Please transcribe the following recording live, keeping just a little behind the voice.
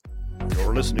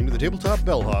You're listening to the Tabletop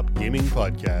Bellhop Gaming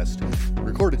Podcast.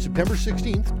 Recorded September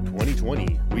 16th,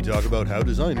 2020. We talk about how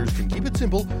designers can keep it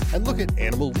simple and look at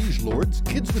animal liege lords,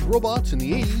 kids with robots in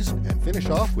the 80s, and finish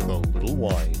off with a little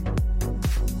wine.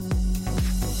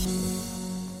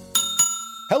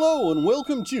 Hello and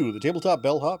welcome to the Tabletop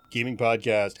Bellhop Gaming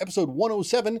Podcast, episode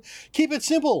 107, Keep It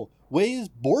Simple, Ways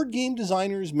Board Game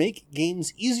Designers Make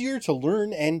Games Easier to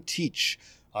Learn and Teach.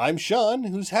 I'm Sean,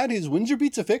 who's had his Windsor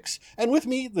Pizza fix, and with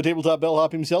me, the Tabletop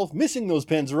Bellhop himself, missing those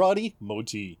Panzerotti,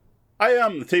 Moti. I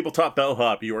am the Tabletop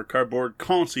Bellhop, your cardboard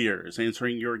concierge,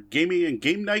 answering your gaming and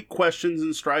game night questions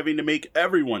and striving to make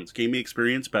everyone's gaming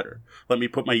experience better. Let me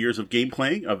put my years of game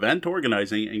playing, event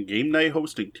organizing, and game night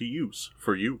hosting to use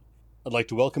for you. I'd like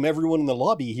to welcome everyone in the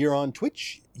lobby here on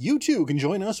Twitch. You too can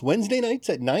join us Wednesday nights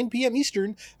at 9 p.m.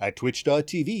 Eastern at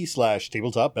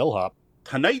twitch.tv/tabletopbellhop.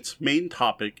 Tonight's main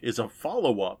topic is a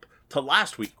follow-up to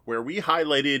last week, where we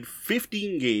highlighted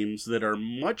 15 games that are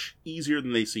much easier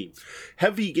than they seem.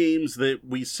 Heavy games that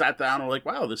we sat down and were like,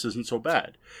 wow, this isn't so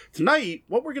bad. Tonight,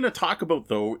 what we're going to talk about,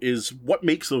 though, is what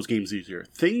makes those games easier.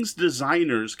 Things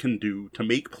designers can do to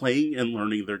make playing and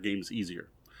learning their games easier.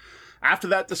 After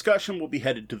that discussion, we'll be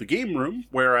headed to the game room,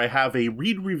 where I have a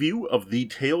read review of the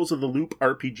Tales of the Loop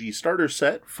RPG starter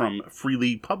set from Free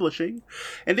League Publishing,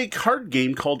 and a card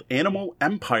game called Animal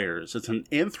Empires. It's an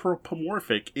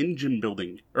anthropomorphic engine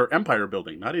building, or empire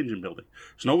building, not engine building.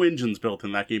 There's no engines built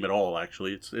in that game at all,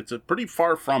 actually. It's a pretty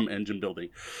far from engine building.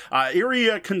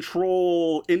 Area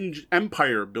control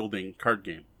empire building card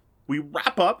game. We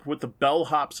wrap up with the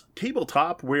Bellhop's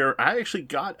Tabletop, where I actually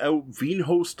got out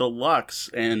Vinhos Deluxe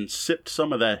and sipped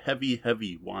some of that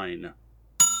heavy wine.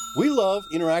 We love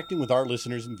interacting with our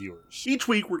listeners and viewers. Each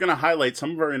week, we're going to highlight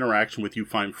some of our interaction with you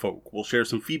fine folk. We'll share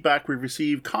some feedback we've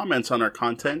received, comments on our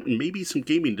content, and maybe some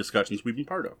gaming discussions we've been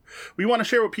part of. We want to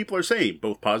share what people are saying,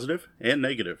 both positive and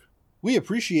negative. We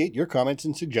appreciate your comments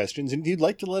and suggestions, and if you'd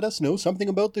like to let us know something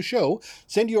about the show,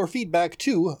 send your feedback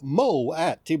to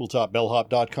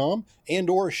mo@tabletopbellhop.com and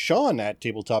or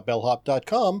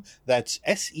sean@tabletopbellhop.com. That's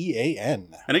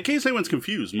SEAN. And in case anyone's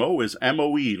confused, Mo is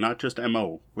MOE, not just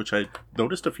MO, which I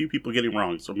noticed a few people getting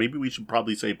wrong, so maybe we should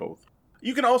probably say both.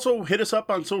 You can also hit us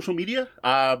up on social media.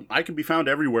 I can be found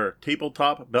everywhere.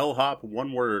 Tabletop Bellhop,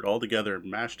 one word, all together,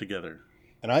 mashed together.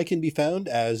 And I can be found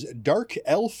as Dark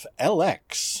Elf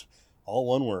LX. All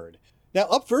one word. Now,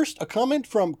 up first, a comment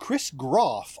from Chris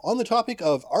Groff on the topic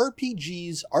of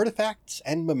RPGs, artifacts,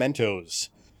 and mementos.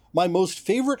 My most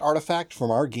favorite artifact from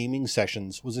our gaming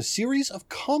sessions was a series of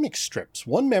comic strips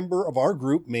one member of our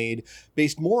group made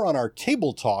based more on our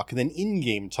table talk than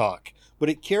in-game talk, but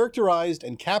it characterized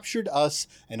and captured us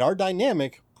and our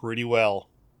dynamic pretty well.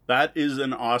 That is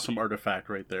an awesome artifact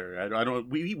right there.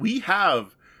 We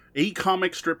have a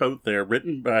comic strip out there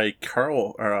written by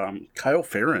Kyle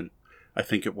Farron. I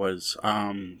think it was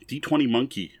D20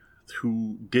 Monkey,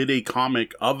 who did a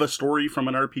comic of a story from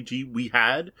an RPG we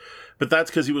had, but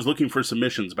that's because he was looking for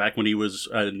submissions back when he was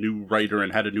a new writer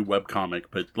and had a new webcomic.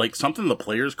 But like something the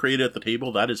players created at the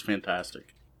table, that is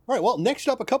fantastic. All right, well, next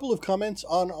up, a couple of comments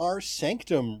on our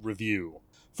Sanctum review.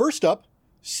 First up,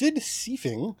 Sid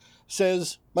Seifing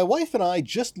says, my wife and I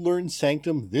just learned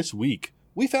Sanctum this week.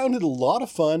 We found it a lot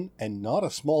of fun and not a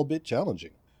small bit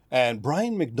challenging. And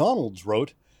Brian McDonald's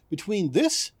wrote, between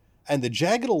this and the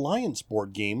Jagged Alliance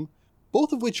board game,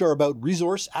 both of which are about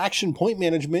resource action point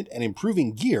management and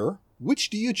improving gear, which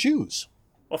do you choose?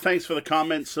 Well, thanks for the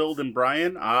comment, Sild and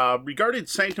Brian. Regarding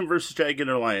Sanctum versus Jagged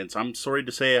Alliance, I'm sorry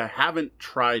to say I haven't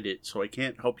tried it, so I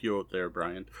can't help you out there,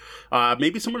 Brian.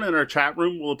 Maybe someone in our chat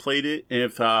room will have played it, and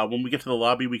if when we get to the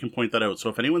lobby, we can point that out. So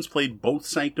if anyone's played both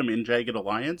Sanctum and Jagged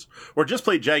Alliance, or just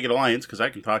played Jagged Alliance, because I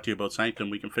can talk to you about Sanctum,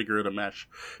 we can figure out a mesh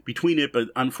between it, but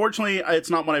unfortunately, it's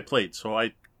not one I played, so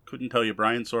I couldn't tell you,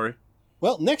 Brian, sorry.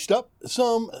 Well, next up,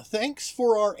 some thanks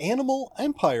for our Animal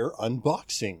Empire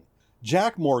unboxing.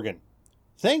 Jack Morgan.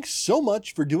 Thanks so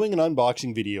much for doing an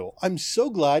unboxing video. I'm so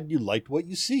glad you liked what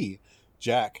you see.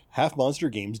 Jack, Half Monster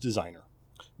Games designer.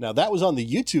 Now that was on the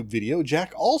YouTube video.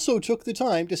 Jack also took the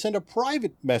time to send a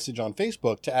private message on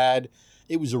Facebook to add,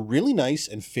 it was a really nice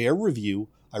and fair review.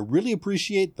 I really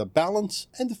appreciate the balance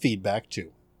and the feedback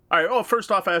too. All right, well,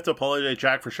 first off, I have to apologize,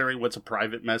 Jack, for sharing what's a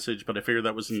private message, but I figured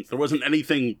there wasn't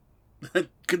anything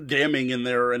condemning in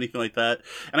there or anything like that.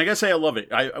 And I gotta say, I love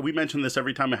it. We mention this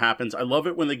every time it happens. I love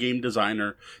it when the game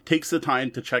designer takes the time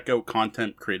to check out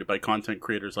content created by content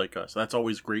creators like us. That's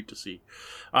always great to see.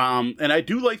 And I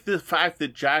do like the fact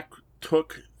that Jack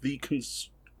took the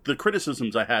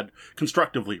criticisms I had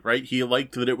constructively, right? He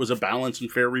liked that it was a balanced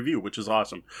and fair review, which is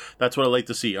awesome. That's what I like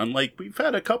to see. Unlike, we've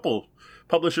had a couple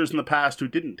publishers in the past who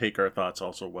didn't take our thoughts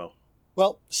also well.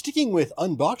 Well, sticking with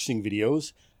unboxing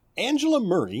videos, Angela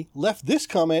Murray left this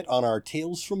comment on our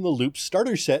Tales from the Loop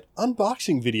starter set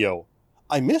unboxing video.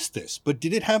 I missed this, but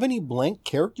did it have any blank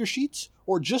character sheets,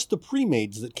 or just the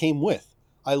pre-mades that came with?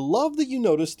 I love that you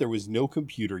noticed there was no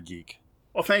Computer Geek.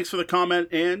 Well, thanks for the comment,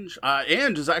 Ange.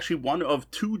 Ange is actually one of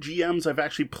 2 GMs I've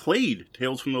actually played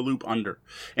Tales from the Loop under.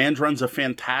 Ange runs a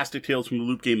fantastic Tales from the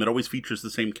Loop game that always features the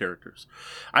same characters.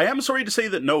 I am sorry to say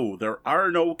that no, there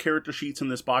are no character sheets in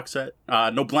this box set.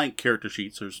 No blank character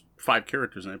sheets. There's 5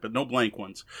 characters in it, but no blank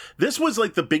ones. This was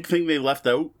like the big thing they left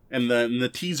out, and the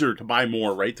teaser to buy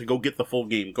more, right? To go get the full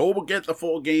game. Go get the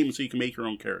full game so you can make your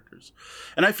own characters.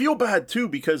 And I feel bad too,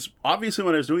 because obviously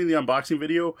when I was doing the unboxing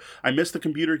video, I missed the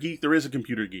Computer Geek. There is a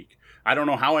Computer Geek. I don't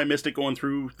know how I missed it going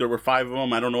through. There were 5 of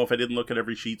them. I don't know if I didn't look at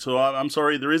every sheet. So I'm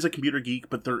sorry, there is a Computer Geek,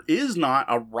 but there is not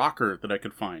a rocker that I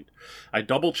could find. I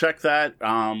double checked that.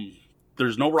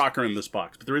 There's no rocker in this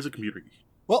box, but there is a Computer Geek.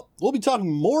 Well, we'll be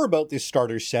talking more about this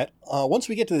starter set once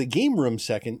we get to the Game Room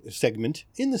segment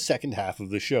in the second half of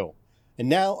the show. And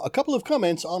now, a couple of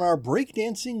comments on our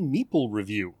breakdancing meeple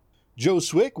review. Joe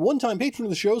Swick, one-time patron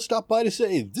of the show, stopped by to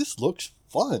say, "This looks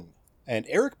fun." And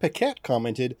Eric Paquette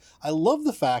commented, "I love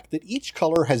the fact that each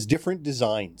color has different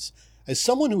designs. As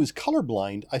someone who is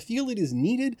colorblind, I feel it is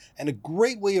needed and a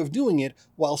great way of doing it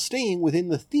while staying within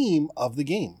the theme of the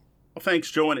game." Well,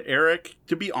 thanks, Joe and Eric.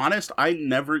 To be honest, I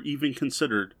never even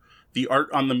considered the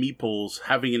art on the meeples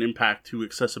having an impact to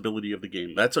accessibility of the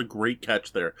game. That's a great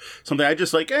catch there. Something I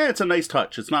just like, it's a nice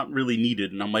touch. It's not really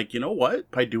needed. And I'm like, you know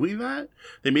what? By doing that,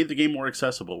 they made the game more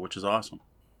accessible, which is awesome.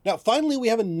 Now, finally, we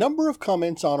have a number of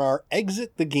comments on our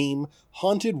Exit the Game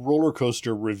Haunted Roller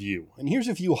Coaster review. And here's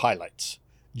a few highlights.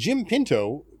 Jim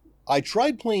Pinto, "I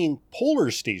tried playing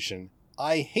Polar Station.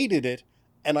 I hated it,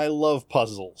 and I love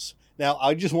puzzles." Now,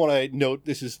 I just want to note,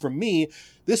 this is from me.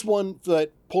 This one,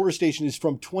 that Polar Station, is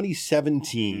from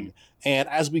 2017. And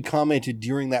as we commented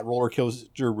during that roller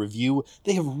coaster review,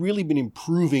 they have really been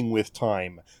improving with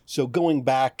time. So going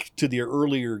back to their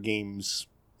earlier games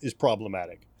is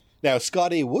problematic. Now,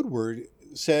 Scott A. Woodward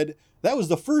said, "That was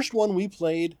the first one we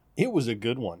played. It was a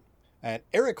good one." And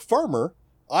Eric Farmer,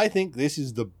 "I think this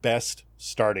is the best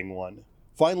starting one."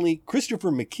 Finally,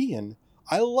 Christopher McKeon,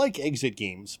 "I like exit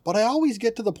games, but I always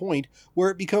get to the point where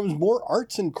it becomes more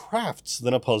arts and crafts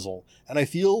than a puzzle, and I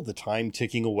feel the time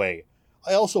ticking away.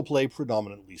 I also play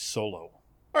predominantly solo."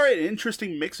 All right,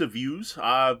 interesting mix of views.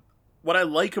 What I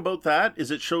like about that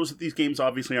is it shows that these games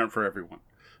obviously aren't for everyone.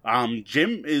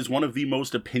 Jim is one of the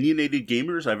most opinionated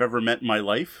gamers I've ever met in my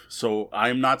life, so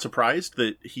I'm not surprised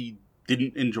that he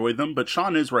didn't enjoy them, but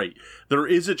Sean is right. There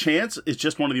is a chance it's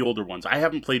just one of the older ones. I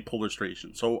haven't played Polar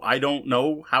Station, so I don't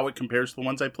know how it compares to the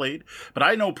ones I played, but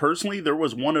I know personally there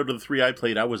was one out of the 3 I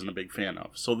played I wasn't a big fan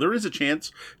of. So there is a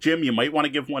chance, Jim, you might want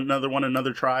to give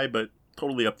another try, but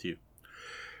totally up to you.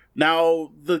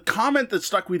 Now, the comment that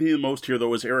stuck with me the most here, though,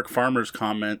 was Eric Farmer's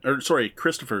comment,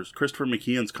 Christopher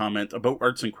McKeon's comment about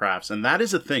arts and crafts, and that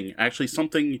is a thing, actually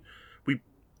something we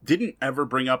didn't ever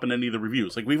bring up in any of the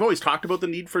reviews. Like, we've always talked about the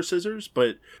need for scissors,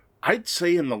 but I'd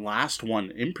say in the last one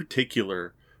in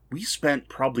particular, we spent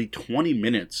probably 20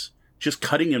 minutes just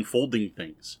cutting and folding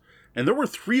things. And there were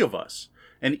 3 of us.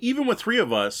 And even with 3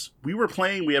 of us, we were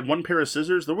playing, we had 1 pair of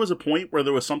scissors. There was a point where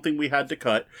there was something we had to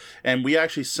cut, and we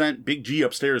actually sent Big G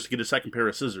upstairs to get a second pair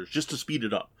of scissors, just to speed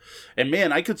it up. And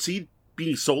man, I could see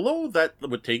being solo, that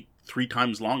would take 3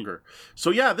 times longer.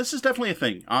 So yeah, this is definitely a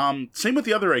thing. Same with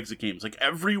the other exit games. Like,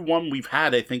 every one we've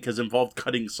had, I think, has involved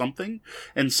cutting something.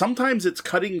 And sometimes it's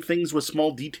cutting things with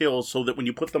small details so that when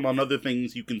you put them on other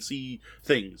things, you can see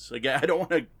things. Again, I don't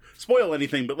want to spoil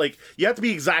anything, but like, you have to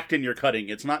be exact in your cutting.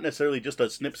 It's not necessarily just a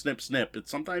snip, snip, snip. It's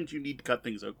sometimes you need to cut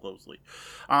things out closely.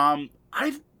 I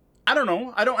don't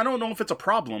know. I don't know if it's a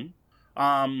problem.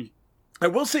 I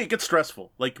will say it gets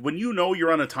stressful. Like, when you know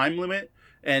you're on a time limit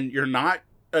and you're not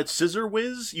a scissor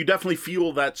whiz, you definitely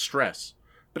feel that stress.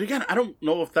 But again, I don't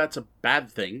know if that's a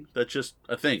bad thing. That's just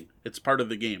a thing. It's part of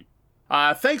the game.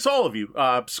 Thanks all of you,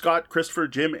 Scott, Christopher,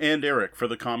 Jim, and Eric, for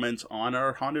the comments on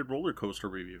our Haunted Roller Coaster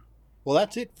review. Well,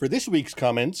 that's it for this week's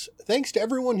comments. Thanks to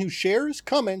everyone who shares,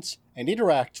 comments, and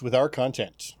interacts with our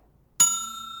content.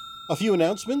 A few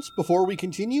announcements before we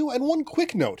continue, and one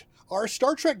quick note. Our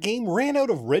Star Trek game ran out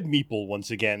of Red Meeple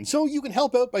once again, so you can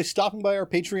help out by stopping by our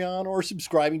Patreon or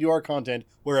subscribing to our content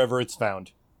wherever it's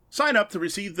found. Sign up to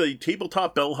receive the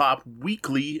Tabletop Bellhop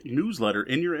weekly newsletter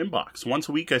in your inbox. Once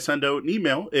a week, I send out an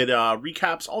email. It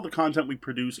recaps all the content we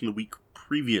produce in the week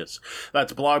previous.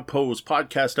 That's blog posts,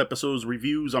 podcast episodes,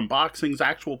 reviews, unboxings,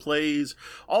 actual plays,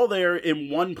 all there in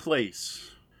one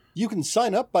place. You can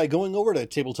sign up by going over to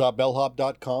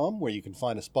tabletopbellhop.com, where you can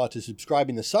find a spot to subscribe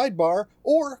in the sidebar,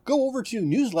 or go over to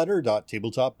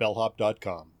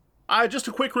newsletter.tabletopbellhop.com. Just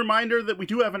a quick reminder that we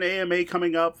do have an AMA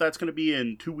coming up. That's going to be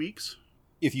in 2 weeks.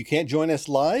 If you can't join us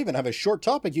live and have a short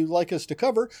topic you'd like us to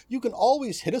cover, you can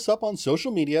always hit us up on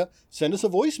social media, send us a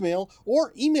voicemail,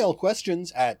 or email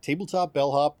questions at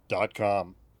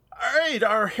tabletopbellhop.com. All right,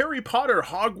 our Harry Potter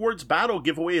Hogwarts Battle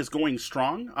giveaway is going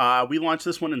strong. We launched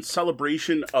this one in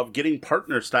celebration of getting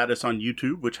partner status on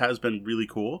YouTube, which has been really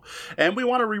cool. And we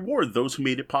want to reward those who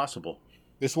made it possible.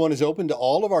 This one is open to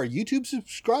all of our YouTube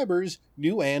subscribers,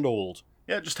 new and old.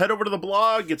 Yeah, just head over to the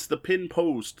blog. It's the pin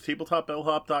post,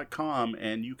 tabletopbellhop.com,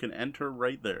 and you can enter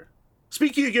right there.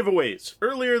 Speaking of giveaways,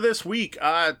 earlier this week,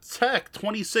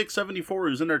 Tech2674,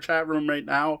 who's in our chat room right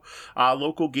now,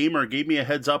 local gamer, gave me a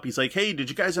heads up. He's like, hey, did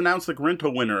you guys announce the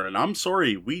Grinto winner? And I'm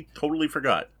sorry, we totally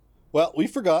forgot. Well, we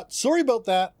forgot. Sorry about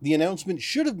that. The announcement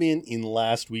should have been in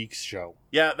last week's show.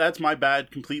 Yeah, that's my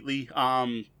bad completely.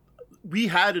 We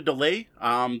had a delay.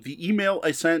 The email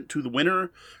I sent to the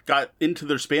winner got into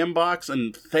their spam box,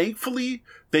 and thankfully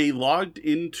they logged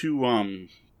into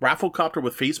Rafflecopter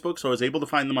with Facebook, so I was able to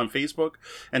find them on Facebook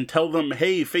and tell them,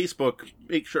 hey, Facebook,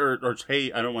 make sure, or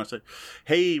hey, I don't want to say,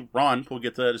 hey, Ron, we'll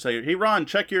get to that to say, hey, Ron,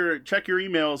 check your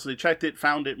emails. They checked it,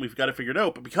 found it, and we've got to figure it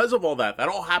out. But because of all that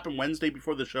all happened Wednesday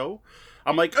before the show.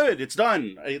 I'm like, good, it's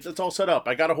done. It's all set up.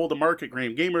 I got a hold of Market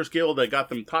Game Gamers Guild. I got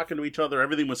them talking to each other.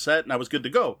 Everything was set, and I was good to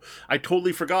go. I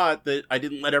totally forgot that I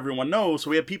didn't let everyone know,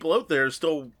 so we had people out there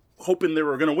still hoping they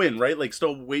were going to win, right? Like,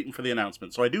 still waiting for the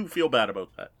announcement. So I do feel bad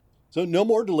about that. So no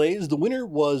more delays. The winner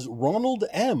was Ronald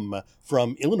M.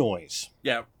 from Illinois.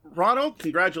 Yeah, Ronald,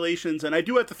 congratulations. And I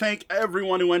do have to thank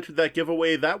everyone who entered that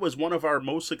giveaway. That was one of our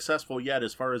most successful yet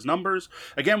as far as numbers.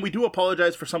 Again, we do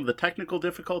apologize for some of the technical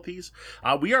difficulties.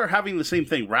 We are having the same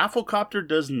thing. Rafflecopter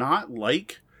does not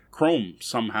like Chrome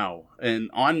somehow, and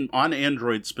on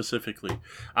Android specifically.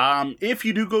 If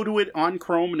you do go to it on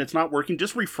Chrome and it's not working,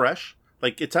 just refresh.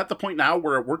 Like, it's at the point now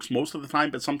where it works most of the time,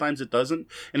 but sometimes it doesn't.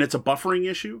 And it's a buffering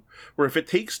issue, where if it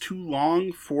takes too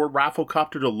long for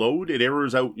Rafflecopter to load, it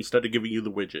errors out instead of giving you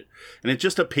the widget. And it's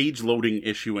just a page loading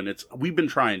issue, and we've been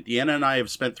trying. Deanna and I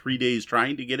have spent 3 days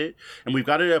trying to get it, and we've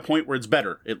got it at a point where it's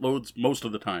better. It loads most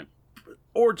of the time.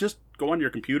 Or just go on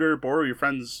your computer, borrow your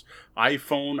friend's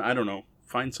iPhone, I don't know,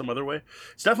 find some other way.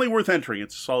 It's definitely worth entering.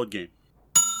 It's a solid game.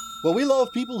 Well, we love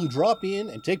people who drop in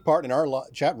and take part in our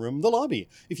chat room, the lobby.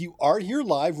 If you are here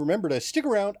live, remember to stick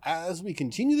around as we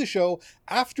continue the show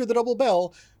after the double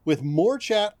bell with more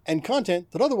chat and content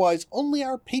that otherwise only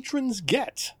our patrons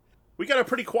get. We got a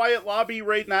pretty quiet lobby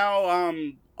right now.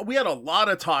 We had a lot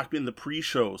of talk in the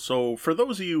pre-show, so for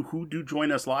those of you who do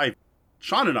join us live,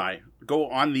 Sean and I go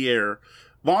on the air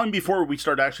long before we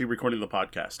start actually recording the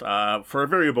podcast, for a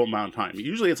variable amount of time.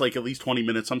 Usually it's like at least 20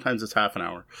 minutes, sometimes it's half an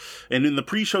hour. And in the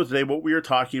pre-show today, what we were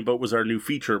talking about was our new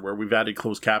feature where we've added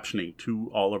closed captioning to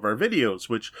all of our videos,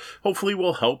 which hopefully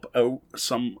will help out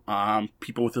some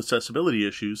people with accessibility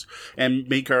issues and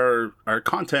make our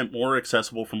content more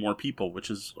accessible for more people,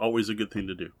 which is always a good thing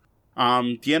to do.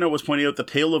 Deanna was pointing out The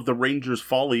Tale of the Ranger's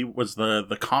Folly was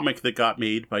the comic that got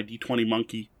made by D20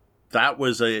 Monkey. That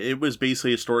was it was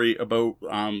basically a story about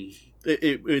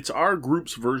it's our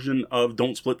group's version of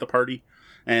Don't Split the Party,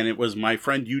 and it was my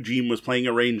friend Eugene was playing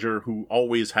a ranger who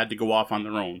always had to go off on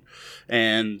their own,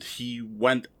 and he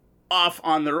went off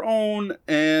on their own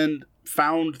and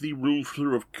found the room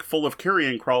full of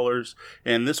carrion crawlers,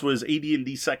 and this was AD&D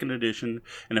 2nd edition.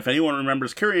 And if anyone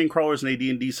remembers carrion crawlers in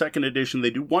AD&D 2nd edition,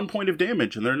 they do 1 point of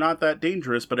damage, and they're not that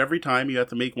dangerous, but every time you have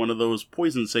to make one of those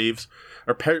poison saves,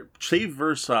 or save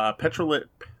versus I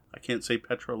can't say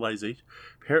petrolization.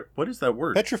 What is that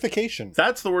word? Petrification.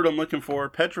 That's the word I'm looking for.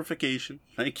 Petrification.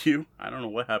 Thank you. I don't know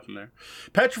what happened there.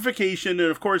 Petrification,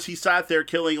 and of course he sat there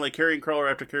killing like carrion crawler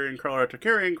after carrion crawler after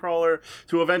carrion crawler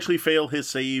to eventually fail his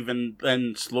save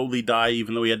and slowly die,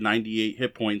 even though he had 98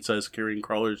 hit points as carrion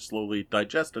crawlers slowly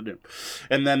digested him.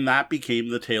 And then that became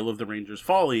the Tale of the Ranger's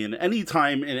Folly. And any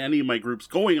time in any of my groups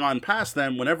going on past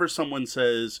them, whenever someone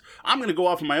says, I'm going to go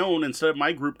off on my own, instead of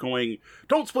my group going,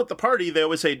 don't split the party, they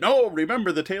always say, no,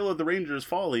 remember the Tale of the Ranger's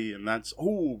Folly. And that's,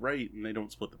 oh, right, and they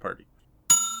don't split the party.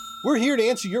 We're here to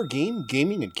answer your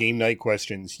gaming, and game night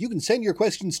questions. You can send your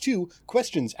questions to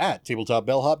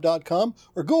questions@tabletopbellhop.com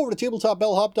or go over to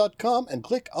tabletopbellhop.com and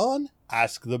click on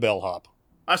Ask the Bellhop.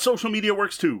 Social media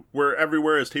works too. We're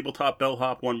everywhere as Tabletop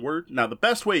Bellhop, one word. Now, the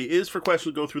best way is for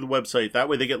questions to go through the website. That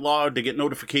way they get logged, they get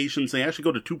notifications. They actually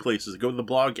go to 2 places. They go to the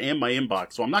blog and my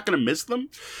inbox. So I'm not going to miss them.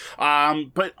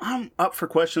 But I'm up for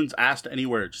questions asked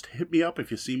anywhere. Just hit me up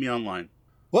if you see me online.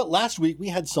 Well, last week we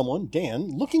had someone,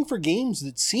 Dan, looking for games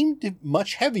that seemed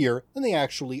much heavier than they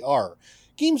actually are.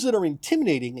 Games that are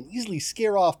intimidating and easily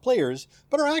scare off players,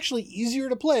 but are actually easier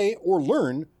to play or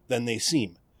learn than they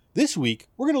seem. This week,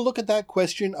 we're going to look at that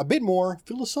question a bit more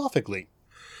philosophically.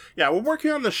 Yeah, we're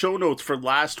working on the show notes for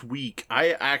last week.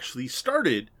 I actually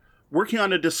started working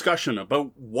on a discussion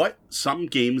about what some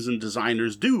games and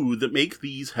designers do that make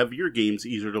these heavier games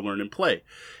easier to learn and play.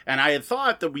 And I had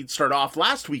thought that we'd start off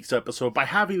last week's episode by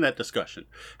having that discussion,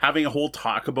 having a whole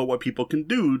talk about what people can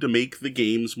do to make the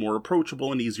games more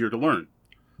approachable and easier to learn.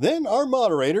 Then our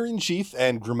moderator-in-chief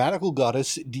and grammatical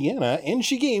goddess, Deanna, and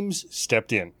She Games,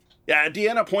 stepped in. Yeah,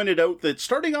 Deanna pointed out that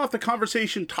starting off the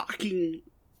conversation talking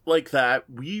like that,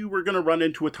 we were going to run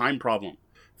into a time problem.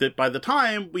 That by the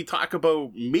time we talk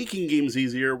about making games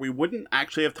easier, we wouldn't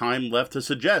actually have time left to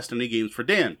suggest any games for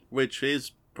Dan, which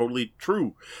is totally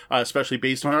true, especially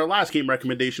based on our last game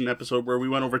recommendation episode where we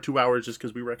went over 2 hours just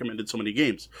because we recommended so many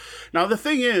games. Now, the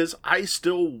thing is, I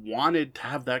still wanted to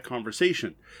have that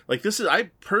conversation.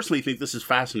 I personally think this is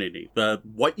fascinating,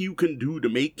 what you can do to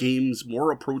make games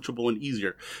more approachable and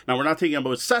easier. Now, we're not talking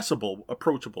about accessible,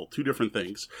 approachable, two different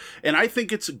things. And I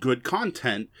think it's good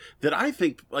content that I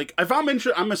think, if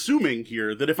I'm assuming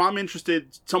here that if I'm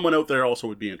interested, someone out there also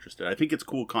would be interested. I think it's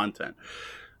cool content.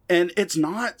 And it's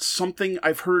not something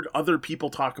I've heard other people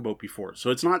talk about before. So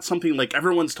it's not something like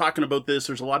everyone's talking about this.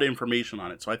 There's a lot of information on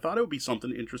it. So I thought it would be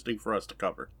something interesting for us to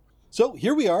cover. So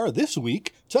here we are this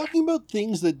week talking about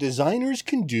things that designers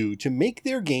can do to make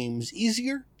their games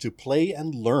easier to play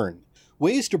and learn.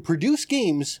 Ways to produce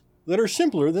games that are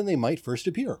simpler than they might first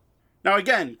appear. Now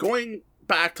again, going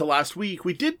back to last week,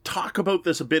 we did talk about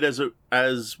this a bit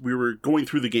as we were going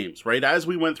through the games, right? As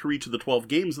we went through each of the 12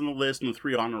 games in the list and the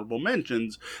 3 honorable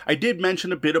mentions, I did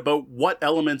mention a bit about what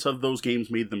elements of those games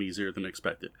made them easier than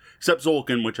expected, except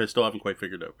Tzolk'in, which I still haven't quite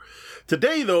figured out.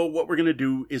 Today, though, what we're going to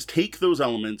do is take those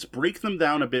elements, break them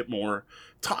down a bit more,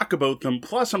 talk about them,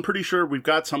 plus I'm pretty sure we've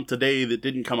got some today that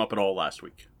didn't come up at all last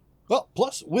week. Well,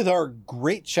 plus, with our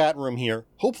great chat room here,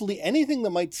 hopefully anything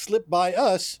that might slip by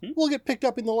us will get picked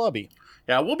up in the lobby.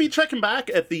 Yeah, we'll be checking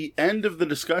back at the end of the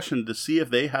discussion to see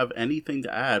if they have anything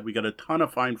to add. We got a ton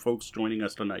of fine folks joining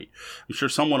us tonight. I'm sure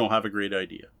someone will have a great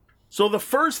idea. So the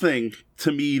first thing,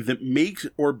 to me, that makes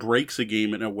or breaks a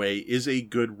game in a way is a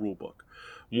good rulebook.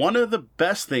 One of the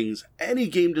best things any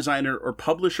game designer or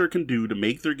publisher can do to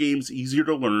make their games easier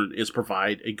to learn is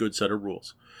provide a good set of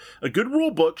rules. A good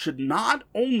rulebook should not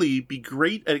only be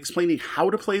great at explaining how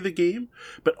to play the game,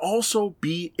 but also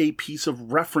be a piece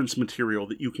of reference material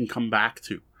that you can come back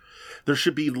to. There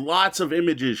should be lots of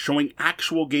images showing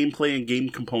actual gameplay and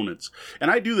game components.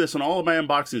 And I do this in all of my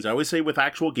unboxings. I always say with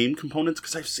actual game components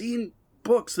because I've seen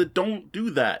books that don't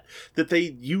do that they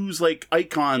use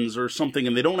icons or something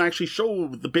and they don't actually show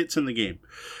the bits in the game.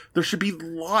 There should be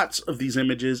lots of these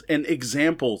images and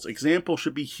examples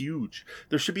should be huge.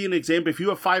 There should be an example. If you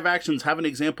have 5 actions, have an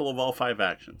example of all 5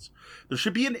 actions. There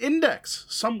should be an index,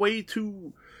 some way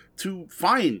to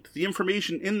find the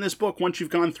information in this book once you've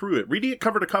gone through it. Reading it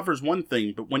cover to cover is one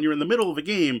thing, but when you're in the middle of a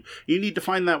game, you need to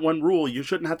find that one rule. You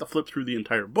shouldn't have to flip through the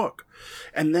entire book.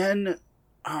 And then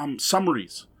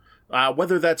summaries.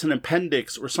 Whether that's an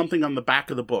appendix or something on the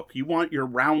back of the book. You want your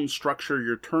round structure,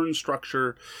 your turn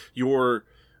structure, your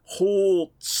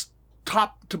whole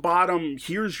top to bottom,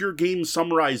 here's your game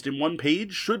summarized in one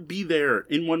page, should be there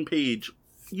in one page,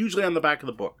 usually on the back of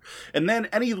the book. And then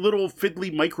any little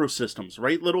fiddly microsystems,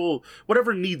 right? Little,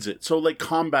 whatever needs it. So like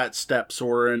combat steps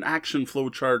or an action flow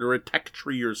chart or a tech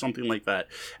tree or something like that.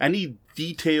 Any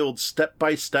detailed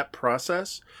step-by-step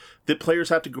process that players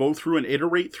have to go through and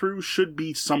iterate through should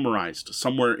be summarized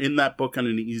somewhere in that book in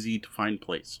an easy-to-find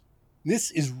place. This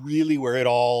is really where it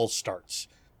all starts.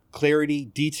 Clarity,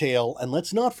 detail, and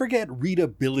let's not forget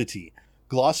readability.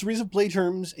 Glossaries of play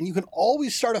terms, and you can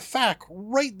always start a fact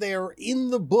right there in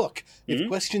the book if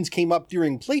questions came up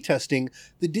during playtesting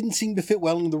that didn't seem to fit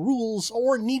well in the rules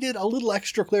or needed a little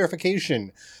extra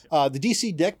clarification. The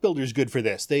DC Deck Builder is good for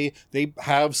this. They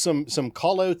have some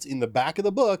callouts in the back of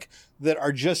the book that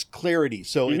are just clarity.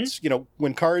 So it's,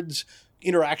 when cards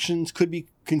interactions could be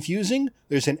confusing,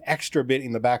 there's an extra bit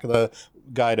in the back of the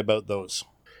guide about those.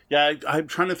 Yeah, I'm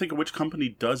trying to think of which company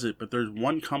does it, but there's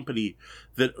one company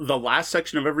that the last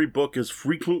section of every book is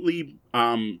frequently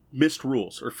missed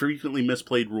rules or frequently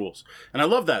misplayed rules. And I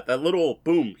love that. That little,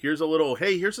 boom, here's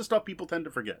the stuff people tend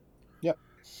to forget. Yep.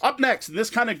 Up next, and this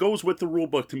kind of goes with the rule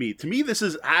book to me. To me, this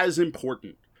is as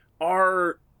important,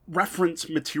 are reference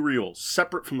materials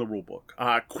separate from the rule book.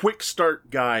 Quick start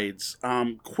guides,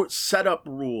 quick setup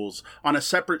rules on a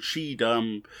separate sheet,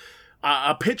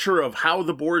 a picture of how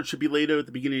the board should be laid out at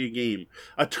the beginning of the game,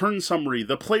 a turn summary,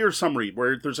 the player summary,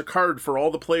 where there's a card for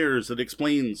all the players that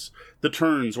explains the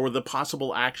turns or the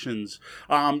possible actions,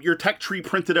 your tech tree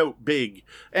printed out big,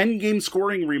 end game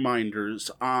scoring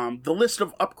reminders, the list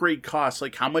of upgrade costs,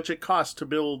 like how much it costs to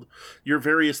build your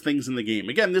various things in the game.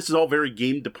 Again, this is all very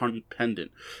game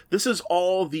dependent. This is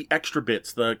all the extra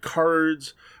bits, the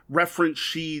cards, reference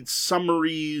sheets,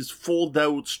 summaries,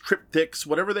 fold-outs, triptychs,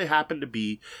 whatever they happen to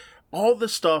be. All the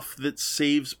stuff that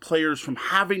saves players from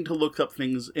having to look up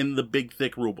things in the big,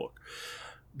 thick rulebook.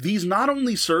 These not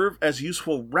only serve as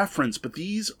useful reference, but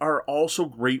these are also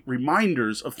great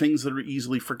reminders of things that are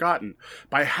easily forgotten.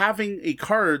 By having a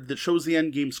card that shows the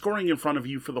endgame scoring in front of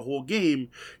you for the whole game,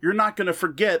 you're not going to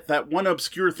forget that one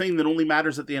obscure thing that only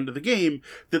matters at the end of the game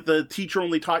that the teacher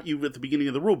only taught you at the beginning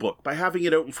of the rulebook. By having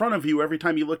it out in front of you, every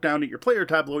time you look down at your player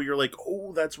tableau, you're like,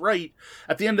 oh, that's right.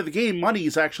 At the end of the game, money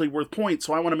is actually worth points,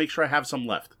 so I want to make sure I have some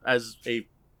left, as a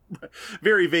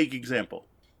very vague example.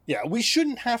 Yeah, we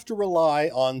shouldn't have to rely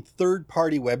on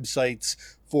third-party websites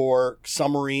for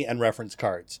summary and reference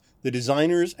cards. The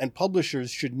designers and publishers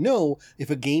should know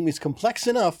if a game is complex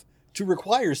enough to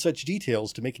require such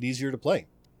details to make it easier to play.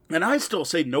 And I still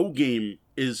say no game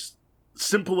is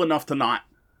simple enough to not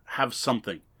have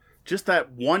something. Just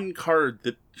that one card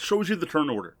that shows you the turn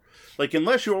order. Like,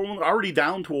 unless you're already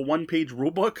down to a one-page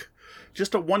rulebook,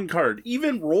 just a one card.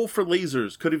 Even Roll for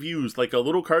Lasers could have used like a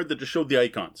little card that just showed the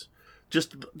icons.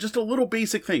 Just a little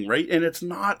basic thing, right? And it's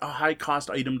not a high-cost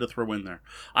item to throw in there.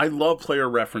 I love player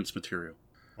reference material.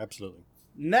 Absolutely.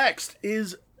 Next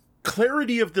is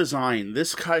clarity of design.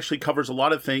 This actually covers a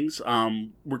lot of things.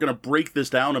 We're going to break this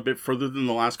down a bit further than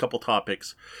the last couple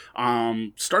topics.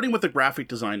 Starting with the graphic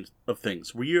design of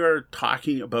things. We are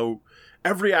talking about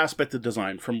every aspect of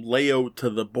design, from layout to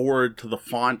the board to the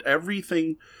font,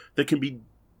 everything that can be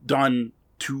done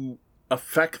to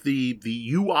affect the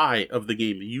UI of the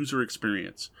game, the user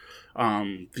experience,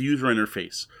 the user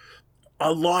interface.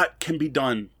 A lot can be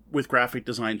done with graphic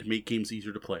design to make games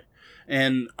easier to play.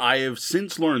 And I have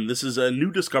since learned, this is a new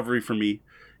discovery for me,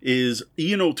 is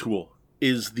Ian O'Toole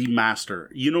is the master.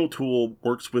 Ian O'Toole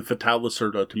works with Vital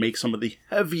Lacerda to make some of the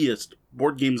heaviest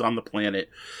board games on the planet.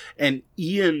 And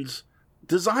Ian's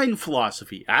design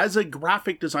philosophy as a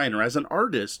graphic designer, as an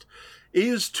artist,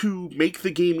 is to make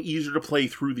the game easier to play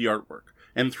through the artwork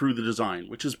and through the design,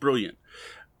 which is brilliant.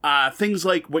 Things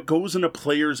like what goes in a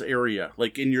player's area,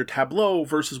 like in your tableau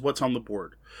versus what's on the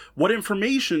board. What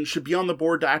information should be on the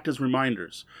board to act as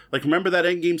reminders? Like, remember that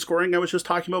endgame scoring I was just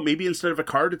talking about? Maybe instead of a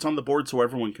card, it's on the board so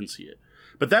everyone can see it.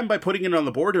 But then by putting it on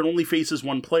the board, it only faces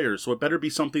one player, so it better be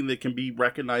something that can be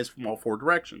recognized from all four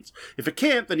directions. If it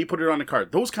can't, then you put it on a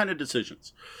card. Those kind of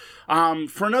decisions.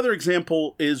 For another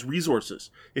example is resources.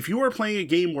 If you are playing a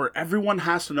game where everyone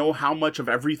has to know how much of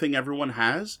everything everyone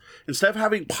has, instead of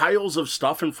having piles of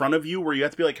stuff in front of you where you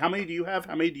have to be like, how many do you have?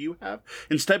 How many do you have?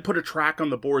 Instead, put a track on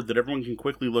the board that everyone can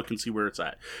quickly look and see where it's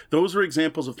at. Those are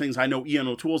examples of things I know Ian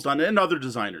O'Toole's done, and other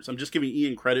designers. I'm just giving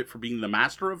Ian credit for being the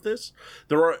master of this.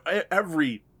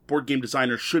 Every board game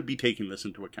designer should be taking this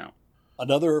into account.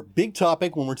 Another big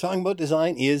topic when we're talking about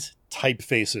design is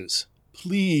typefaces.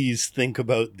 Please think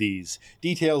about these.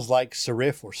 Details like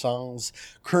serif or sans,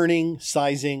 kerning,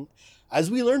 sizing. As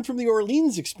we learned from the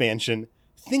Orleans expansion,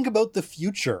 think about the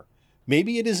future.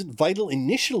 Maybe it isn't vital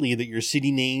initially that your city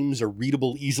names are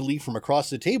readable easily from across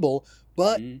the table,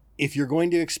 but if you're going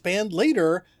to expand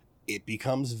later, it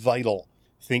becomes vital.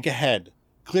 Think ahead.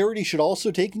 Clarity should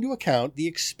also take into account the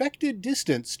expected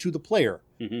distance to the player.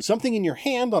 Something in your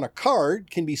hand on a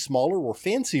card can be smaller or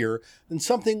fancier than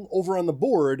something over on the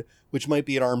board, which might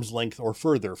be at arm's length or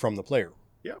further from the player.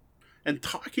 Yeah. And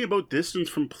talking about distance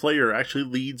from player actually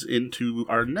leads into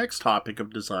our next topic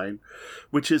of design,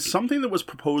 which is something that was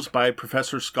proposed by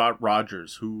Professor Scott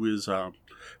Rogers, who is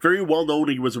very well known.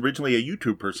 He was originally a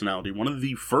YouTube personality, one of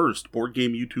the first board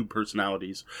game YouTube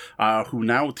personalities, who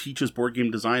now teaches board game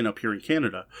design up here in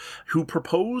Canada, who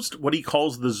proposed what he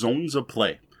calls the zones of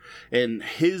play. And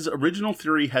his original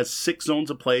theory has 6 zones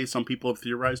of play. Some people have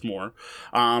theorized more,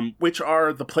 which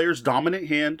are the player's dominant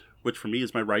hand, which for me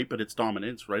is my right, but it's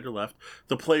dominant, it's right or left.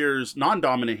 The player's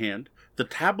non-dominant hand, the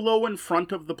tableau in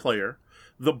front of the player,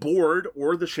 the board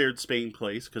or the shared Spain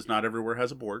place, because not everywhere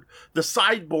has a board, the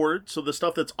sideboard, so the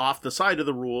stuff that's off the side of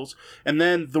the rules, and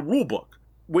then the rule book.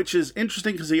 which is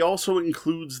interesting because he also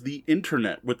includes the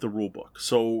internet with the rulebook.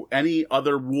 So any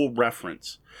other rule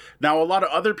reference. Now, a lot of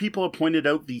other people have pointed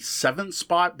out the 7th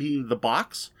spot being the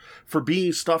box for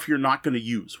being stuff you're not going to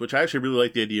use, which I actually really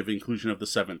like the idea of inclusion of the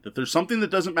 7th. If there's something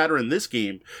that doesn't matter in this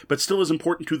game, but still is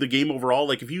important to the game overall,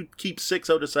 like if you keep 6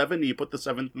 out of 7 and you put the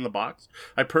 7th in the box,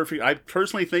 I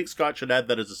personally think Scott should add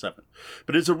that as a 7th.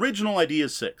 But his original idea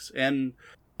is 6. And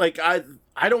like,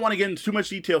 I don't want to get into too much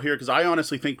detail here because I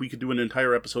honestly think we could do an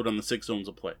entire episode on the 6 zones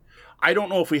of play. I don't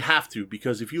know if we have to,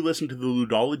 because if you listen to the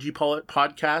Ludology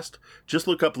podcast, just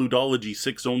look up Ludology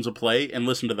 6 zones of play and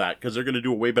listen to that, because they're going to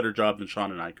do a way better job than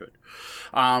Sean and I could.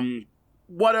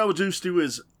 What I would just do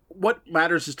is, what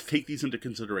matters is to take these into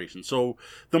consideration. So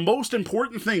the most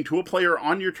important thing to a player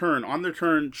on their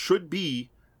turn, should be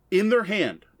in their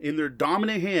hand, in their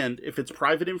dominant hand, if it's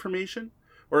private information,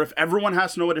 or if everyone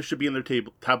has to know it, it should be in their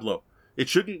tableau. It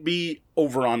shouldn't be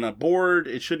over on a board.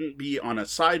 It shouldn't be on a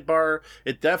sidebar.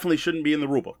 It definitely shouldn't be in the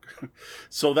rulebook.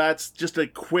 So that's just a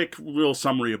quick little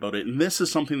summary about it. And this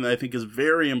is something that I think is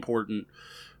very important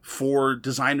for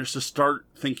designers to start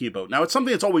thinking about. Now, it's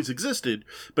something that's always existed,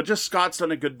 but just Scott's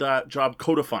done a good job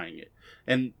codifying it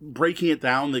and breaking it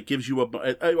down. That gives you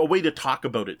a way to talk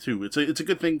about it too. It's a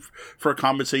good thing for a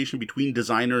conversation between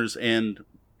designers and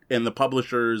the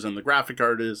publishers and the graphic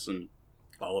artists and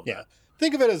all of that.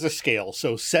 Think of it as a scale.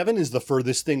 So 7 is the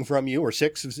furthest thing from you, or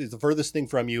 6 is the furthest thing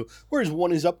from you, whereas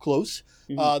 1 is up close.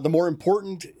 Mm-hmm. The more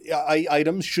important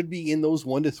items should be in those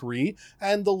 1 to 3,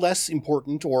 and the less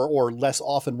important or less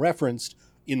often referenced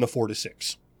in the 4 to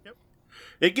 6. Yep.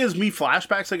 It gives me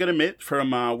flashbacks, I gotta admit,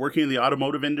 from working in the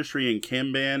automotive industry in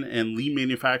Kanban and lean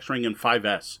manufacturing and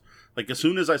 5S. Like, as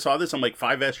soon as I saw this, I'm like,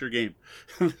 5S your game.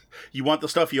 You want the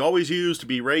stuff you always use to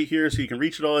be right here so you can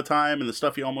reach it all the time, and the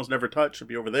stuff you almost never touch should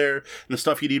be over there, and the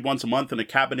stuff you need once a month in a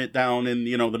cabinet down in,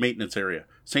 the maintenance area.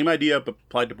 Same idea, but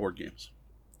applied to board games.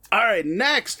 All right,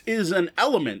 next is an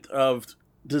element of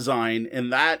design,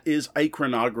 and that is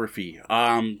iconography.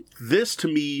 This, to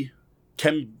me,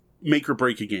 can make or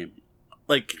break a game.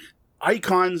 Like,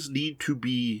 icons need to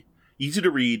be easy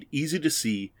to read, easy to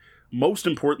see, most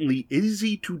importantly,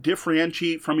 easy to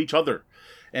differentiate from each other.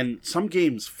 And some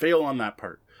games fail on that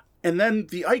part. And then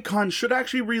the icons should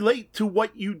actually relate to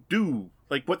what you do,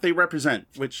 like what they represent,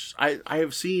 which I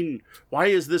have seen. Why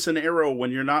is this an arrow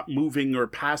when you're not moving or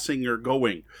passing or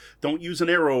going? Don't use an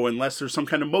arrow unless there's some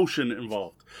kind of motion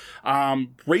involved.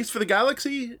 Race for the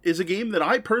Galaxy is a game that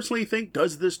I personally think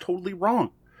does this totally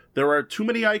wrong. There are too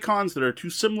many icons that are too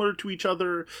similar to each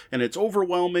other, and it's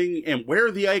overwhelming, and where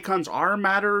the icons are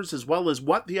matters, as well as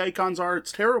what the icons are.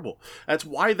 It's terrible. That's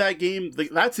why that game,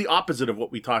 that's the opposite of what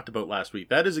we talked about last week.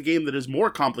 That is a game that is more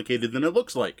complicated than it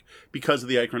looks like because of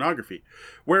the iconography.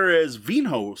 Whereas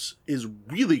Vinhos is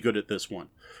really good at this one,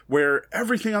 where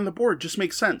everything on the board just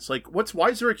makes sense. Like, why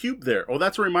is there a cube there? Oh,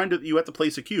 that's a reminder that you have to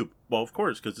place a cube. Well, of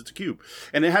course, because it's a cube.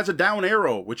 And it has a down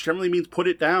arrow, which generally means put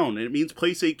it down, and it means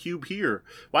place a cube here.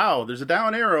 Wow, there's a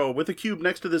down arrow with a cube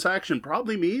next to this action.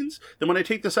 Probably means that when I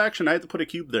take this action, I have to put a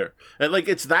cube there. And, like,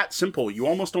 it's that simple. You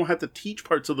almost don't have to teach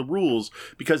parts of the rules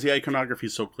because the iconography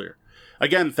is so clear.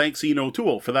 Again, thanks Ian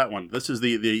O'Toole for that one. This is the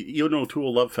Ian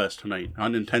O'Toole Love Fest tonight.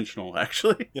 Unintentional,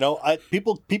 actually.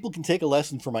 People can take a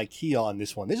lesson from IKEA on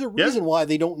this one. There's a reason why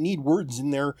they don't need words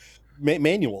in their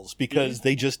manuals, because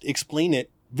they just explain it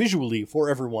visually for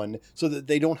everyone so that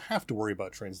they don't have to worry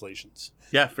about translations.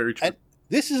 Yeah, very true. And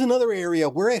this is another area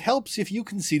where it helps if you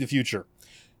can see the future.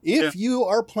 If you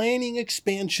are planning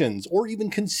expansions or even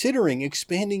considering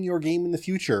expanding your game in the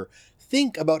future,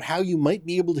 think about how you might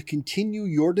be able to continue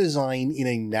your design in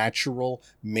a natural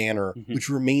manner, which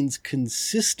remains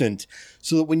consistent,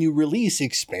 so that when you release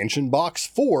Expansion Box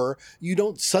 4, you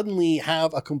don't suddenly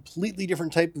have a completely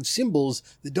different type of symbols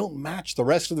that don't match the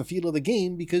rest of the feel of the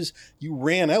game because you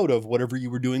ran out of whatever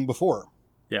you were doing before.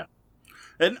 Yeah.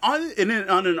 And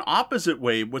on an opposite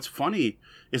way, what's funny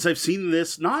is I've seen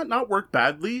this not work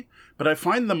badly, but I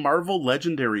find the Marvel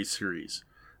Legendary series,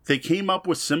 they came up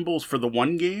with symbols for the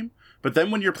one game, but then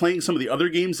when you're playing some of the other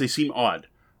games, they seem odd.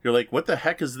 You're like, what the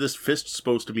heck is this fist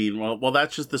supposed to mean? Well,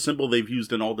 that's just the symbol they've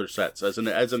used in all their sets as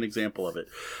an example of it.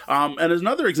 And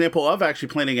another example of actually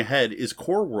planning ahead is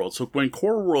Core Worlds. So when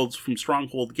Core Worlds from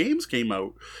Stronghold Games came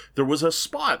out, there was a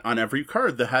spot on every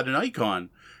card that had an icon.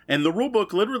 And the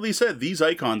rulebook literally said, these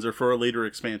icons are for a later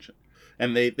expansion.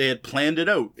 And they had planned it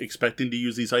out, expecting to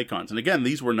use these icons. And again,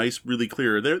 these were nice, really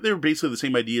clear. They were basically the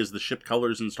same idea as the ship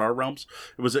colors in Star Realms.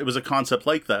 It was a concept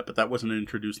like that, but that wasn't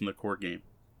introduced in the core game.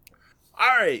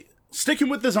 All right, Sticking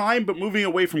with design, but moving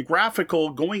away from graphical,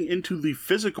 going into the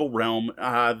physical realm,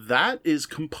 that is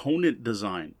component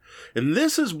design. And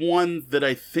this is one that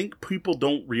I think people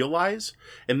don't realize.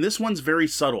 And this one's very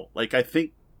subtle. Like, I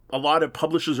think a lot of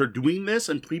publishers are doing this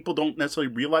and people don't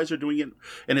necessarily realize they're doing it.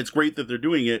 And it's great that they're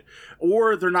doing it,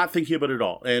 or they're not thinking about it at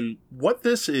all. And what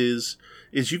this is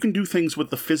you can do things with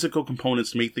the physical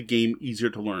components to make the game easier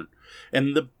to learn.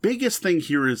 And the biggest thing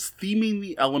here is theming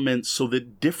the elements so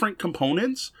that different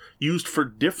components used for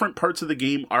different parts of the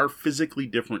game are physically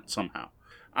different somehow.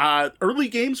 Early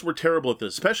games were terrible at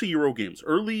this, especially Euro games.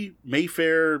 Early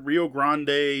Mayfair, Rio Grande,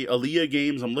 Aliyah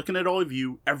games, I'm looking at all of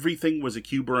you, everything was a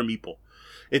cube or a meeple.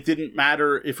 It didn't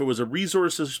matter if it was a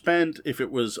resource spent, if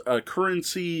it was a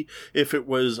currency, if it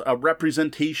was a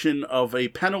representation of a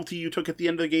penalty you took at the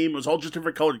end of the game. It was all just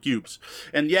different colored cubes.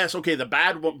 And yes, okay, the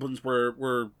bad ones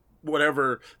were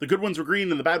whatever. The good ones were green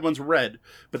and the bad ones were red.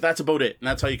 But that's about it. And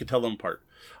that's how you could tell them apart.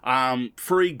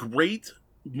 For a great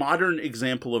modern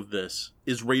example of this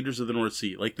is Raiders of the North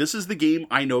Sea. Like, this is the game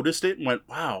I noticed it and went,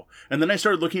 wow. And then I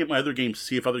started looking at my other games to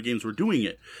see if other games were doing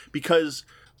it. Because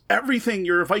everything,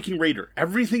 you're a Viking raider.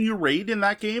 Everything you raid in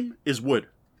that game is wood.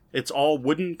 It's all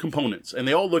wooden components, and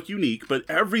they all look unique, but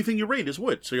everything you raid is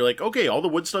wood. So you're like, okay, all the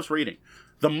wood stuff's raiding.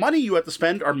 The money you have to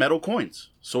spend are metal coins.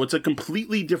 So it's a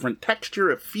completely different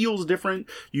texture. It feels different.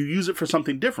 You use it for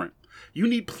something different. You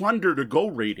need plunder to go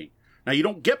raiding. Now, you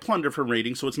don't get plunder from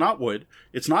raiding, so it's not wood.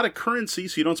 It's not a currency,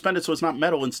 so you don't spend it, so it's not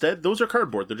metal. Instead, those are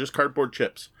cardboard. They're just cardboard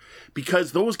chips.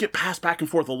 Because those get passed back and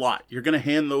forth a lot. You're going to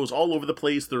hand those all over the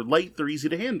place. They're light. They're easy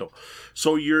to handle.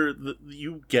 So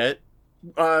you get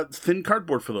thin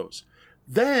cardboard for those.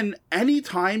 Then,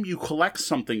 anytime you collect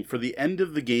something for the end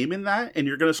of the game in that, and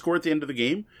you're going to score at the end of the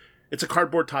game, it's a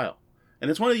cardboard tile. And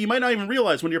it's one that you might not even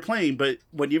realize when you're playing, but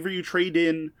whenever you trade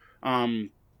in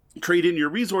your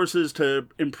resources to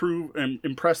improve and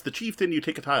impress the chieftain, you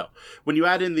take a tile. When you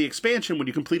add in the expansion, when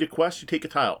you complete a quest, you take a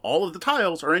tile. All of the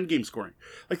tiles are endgame scoring.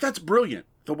 Like, that's brilliant,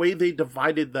 the way they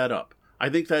divided that up. I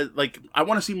think that, like, I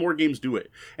want to see more games do it.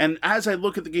 And as I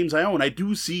look at the games I own, I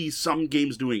do see some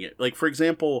games doing it. Like, for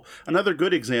example, another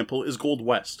good example is Gold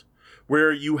West,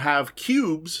 where you have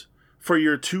cubes for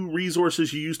your 2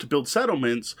 resources you use to build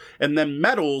settlements, and then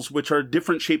metals, which are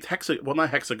different shaped not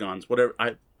hexagons, whatever,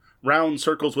 round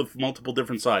circles with multiple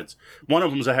different sides. One of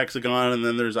them is a hexagon, and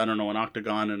then there's, I don't know, an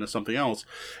octagon and something else.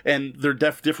 And they're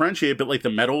differentiated, but like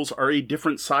the metals are a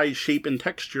different size, shape, and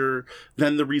texture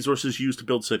than the resources used to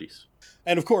build cities.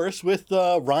 And of course, with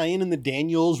Ryan and the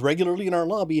Daniels regularly in our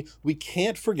lobby, we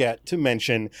can't forget to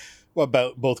mention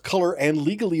about both color and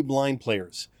legally blind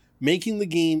players. Making the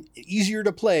game easier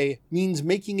to play means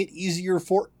making it easier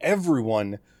for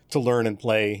everyone to learn and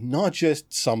play, not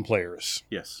just some players.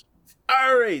 Yes.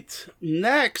 All right,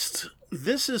 next,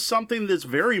 this is something that's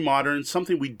very modern,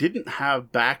 something we didn't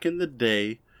have back in the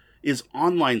day, is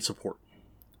online support.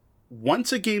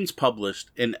 Once a game's published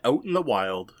and out in the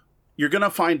wild, you're going to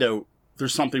find out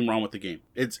there's something wrong with the game.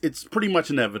 It's pretty much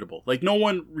inevitable. Like, no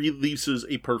one releases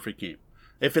a perfect game.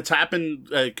 If it's happened,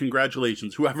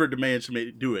 congratulations, whoever managed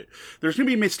to do it. There's going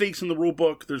to be mistakes in the rule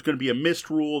book. There's going to be a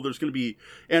missed rule. There's going to be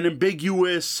an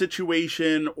ambiguous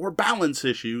situation or balance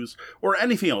issues or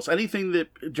anything else. Anything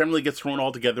that generally gets thrown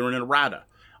all together in an errata.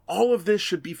 All of this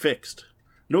should be fixed.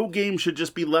 No game should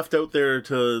just be left out there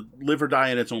to live or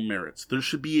die on its own merits. There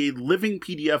should be a living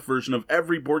PDF version of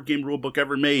every board game rulebook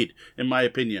ever made, in my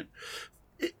opinion.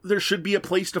 There should be a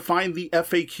place to find the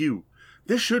FAQ.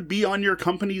 This should be on your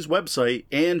company's website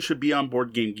and should be on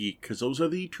Board Game Geek, because those are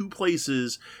the 2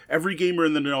 places every gamer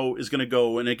in the know is going to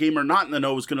go, and a gamer not in the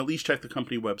know is going to at least check the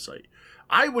company website.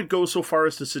 I would go so far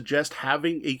as to suggest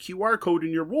having a QR code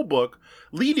in your rulebook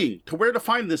leading to where to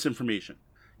find this information.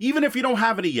 Even if you don't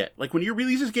have any yet. Like, when you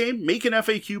release this game, make an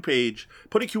FAQ page,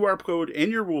 put a QR code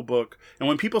in your rulebook, and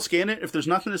when people scan it, if there's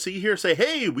nothing to see here, say,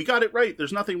 hey, we got it right,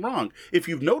 there's nothing wrong. If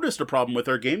you've noticed a problem with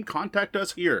our game, contact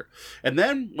us here. And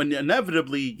then, when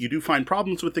inevitably you do find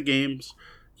problems with the games,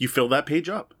 you fill that page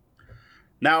up.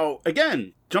 Now,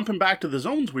 again, jumping back to the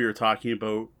zones we were talking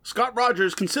about, Scott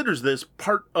Rogers considers this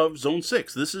part of Zone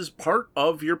 6. This is part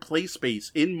of your play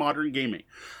space in modern gaming.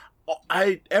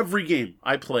 Every game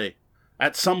I play,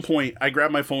 at some point, I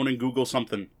grab my phone and Google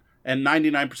something, and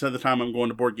 99% of the time I'm going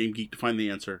to Board Game Geek to find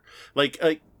the answer. Like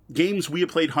games we have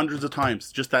played hundreds of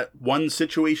times, just that one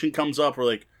situation comes up, we're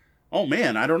like, oh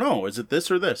man, I don't know, is it this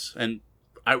or this? And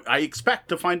I expect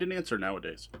to find an answer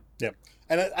nowadays. Yep.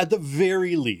 And at the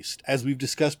very least, as we've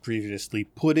discussed previously,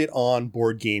 put it on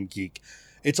Board Game Geek.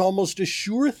 It's almost a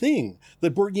sure thing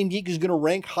that Board Game Geek is going to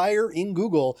rank higher in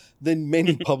Google than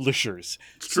many publishers.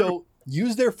 So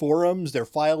Use their forums, their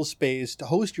file space to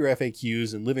host your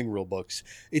FAQs and living rulebooks.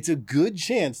 It's a good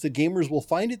chance that gamers will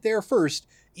find it there first,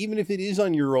 even if it is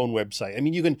on your own website. I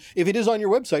mean, you can, if it is on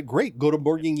your website, great, go to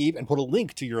Board Game Geek and put a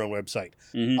link to your own website.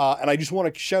 And I just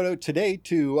want to shout out today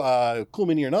to Cool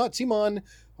Mini or Not, Simon,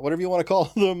 whatever you want to call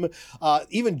them.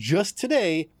 Even just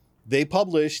today, they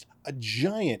published a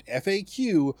giant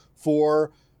FAQ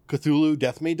for Cthulhu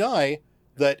Death May Die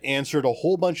that answered a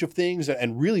whole bunch of things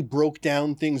and really broke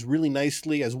down things really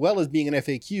nicely, as well as being an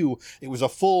FAQ. It was a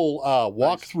full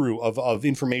walkthrough of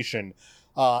information.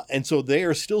 And so they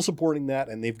are still supporting that,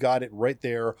 and they've got it right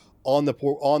there on the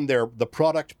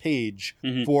product page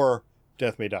for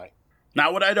Death May Die.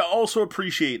 Now, what I'd also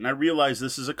appreciate, and I realize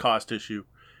this is a cost issue,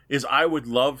 is I would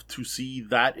love to see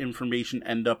that information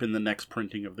end up in the next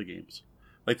printing of the games.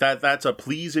 Like that's a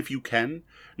please if you can.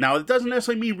 Now, it doesn't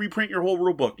necessarily mean reprint your whole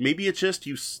rulebook. Maybe it's just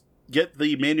you get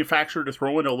the manufacturer to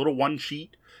throw in a little one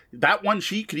sheet. That one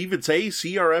sheet could even say,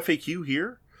 see our FAQ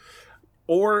here,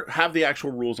 or have the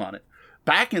actual rules on it.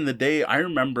 Back in the day, I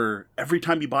remember every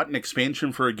time you bought an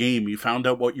expansion for a game, you found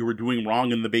out what you were doing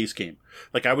wrong in the base game.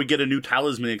 Like, I would get a new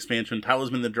Talisman expansion,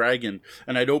 Talisman the Dragon,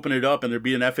 and I'd open it up and there'd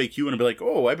be an FAQ and I'd be like,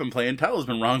 oh, I've been playing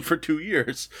Talisman wrong for 2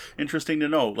 years. Interesting to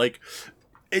know. Like,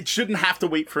 it shouldn't have to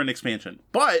wait for an expansion.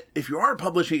 But if you are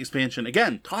publishing expansion,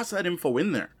 again, toss that info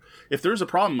in there. If there's a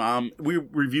problem, we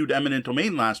reviewed Eminent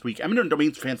Domain last week. Eminent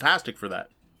Domain's fantastic for that.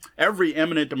 Every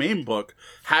Eminent Domain book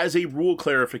has a rule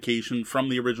clarification from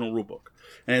the original rule book.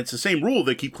 And it's the same rule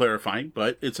they keep clarifying,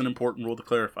 but it's an important rule to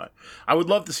clarify. I would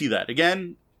love to see that.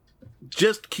 Again,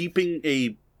 just keeping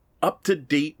a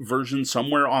up-to-date version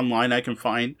somewhere online I can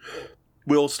find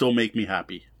will still make me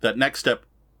happy. That next step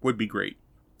would be great.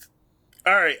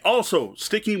 All right, also,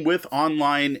 sticking with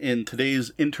online in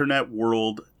today's internet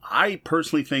world, I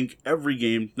personally think every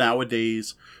game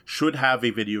nowadays should have a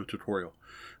video tutorial.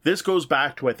 This goes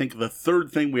back to, I think, the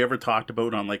third thing we ever talked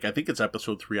about on, I think it's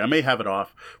episode 3. I may have it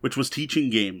off, which was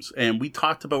teaching games. And we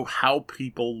talked about how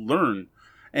people learn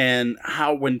and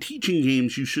how when teaching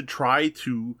games, you should try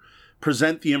to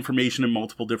present the information in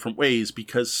multiple different ways,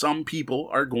 because some people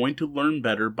are going to learn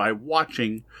better by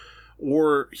watching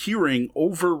or hearing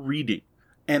over reading.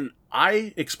 And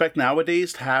I expect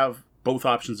nowadays to have both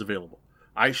options available.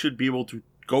 I should be able to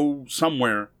go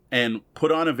somewhere and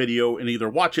put on a video and either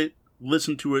watch it,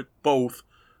 listen to it, both,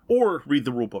 or read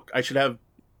the rulebook. I should have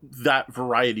that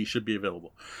variety should be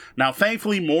available. Now,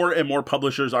 thankfully, more and more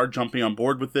publishers are jumping on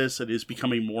board with this. It is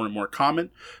becoming more and more common.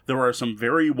 There are some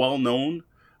very well-known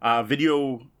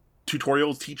video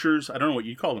tutorial teachers, I don't know what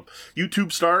you call them,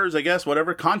 YouTube stars, I guess,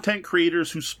 whatever, content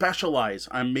creators who specialize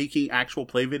on making actual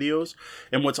play videos.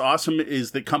 And what's awesome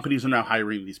is that companies are now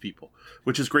hiring these people,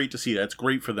 which is great to see. That's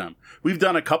great for them. We've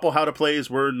done a couple how to plays.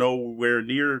 We're nowhere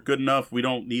near good enough. We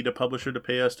don't need a publisher to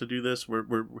pay us to do this.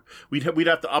 We'd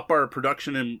have to up our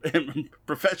production and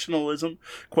professionalism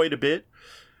quite a bit.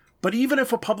 But even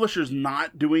if a publisher's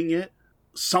not doing it,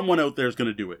 someone out there is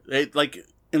going to do it.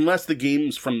 Unless the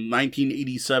game's from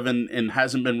 1987 and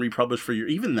hasn't been republished for years,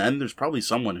 even then, there's probably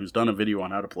someone who's done a video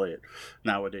on how to play it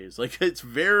nowadays. It's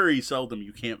very seldom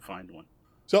you can't find one.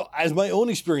 So, as my own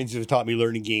experience has taught me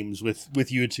learning games with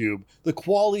YouTube, the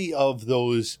quality of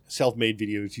those self-made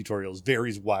video tutorials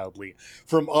varies wildly.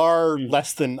 From our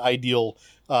less than ideal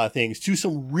things to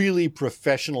some really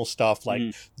professional stuff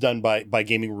done by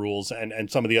Gaming Rules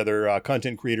and some of the other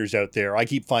content creators out there. I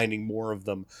keep finding more of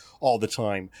them all the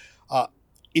time.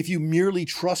 If you merely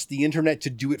trust the internet to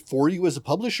do it for you as a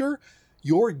publisher,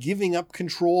 you're giving up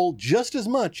control just as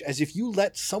much as if you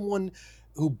let someone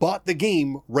who bought the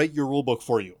game write your rulebook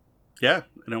for you. Yeah,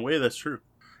 in a way that's true.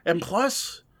 And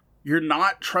plus, you're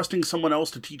not trusting someone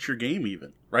else to teach your game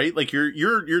even, right?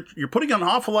 You're putting an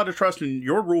awful lot of trust in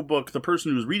your rulebook, the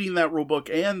person who's reading that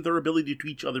rulebook, and their ability to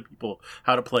teach other people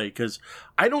how to play. Because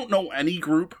I don't know any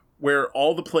group where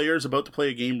all the players about to play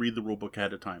a game read the rulebook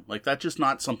ahead of time. That's just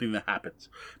not something that happens.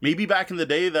 Maybe back in the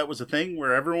day, that was a thing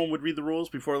where everyone would read the rules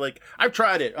before, I've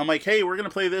tried it. I'm like, hey, we're going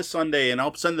to play this Sunday, and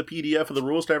I'll send the PDF of the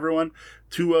rules to everyone.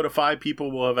 2 out of 5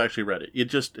 people will have actually read it.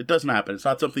 It doesn't happen. It's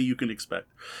not something you can expect.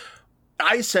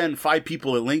 I send 5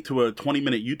 people a link to a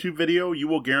 20-minute YouTube video. You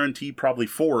will guarantee probably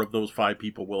 4 of those 5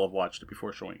 people will have watched it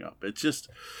before showing up. It's just,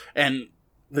 and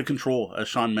the control, as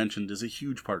Sean mentioned, is a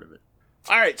huge part of it.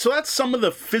 All right, so that's some of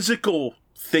the physical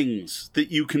things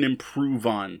that you can improve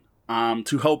on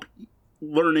to help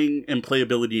learning and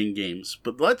playability in games.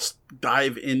 But let's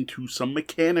dive into some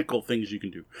mechanical things you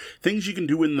can do. Things you can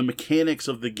do in the mechanics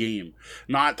of the game.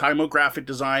 Not talking about graphic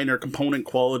design or component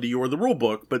quality or the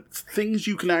rulebook, but things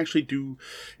you can actually do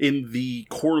in the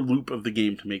core loop of the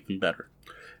game to make them better.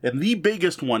 And the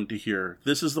biggest one to hear,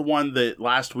 this is the one that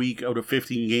last week out of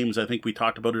 15 games, I think we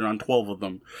talked about it on 12 of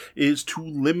them, is to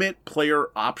limit player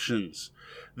options.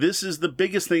 This is the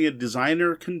biggest thing a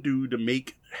designer can do to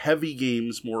make heavy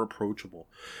games more approachable.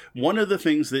 One of the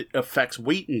things that affects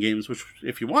weight in games, which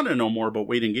if you want to know more about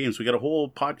weight in games, we got a whole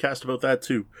podcast about that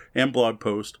too, and blog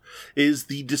post, is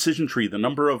the decision tree, the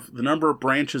number of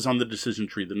branches on the decision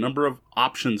tree, the number of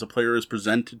options a player is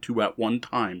presented to at one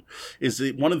time is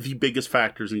one of the biggest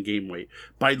factors in game weight.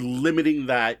 By limiting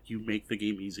that, you make the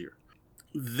game easier.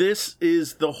 This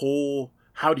is the whole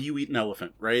how do you eat an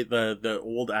elephant, right? The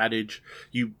old adage,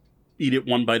 you eat it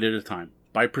one bite at a time.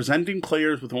 By presenting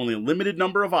players with only a limited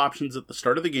number of options at the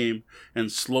start of the game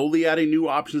and slowly adding new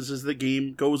options as the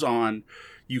game goes on,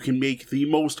 you can make the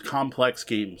most complex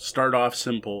game start off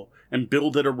simple and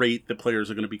build at a rate that players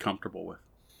are going to be comfortable with.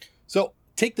 So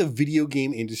take the video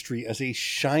game industry as a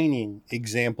shining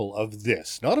example of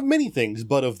this. Not of many things,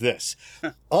 but of this.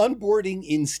 Onboarding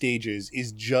in stages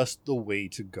is just the way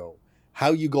to go.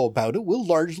 How you go about it will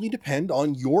largely depend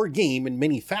on your game and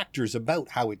many factors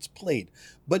about how it's played.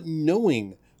 But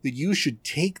knowing that you should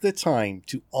take the time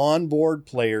to onboard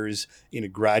players in a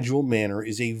gradual manner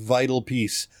is a vital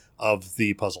piece of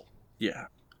the puzzle. Yeah.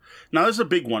 Now, this is a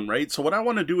big one, right? So what I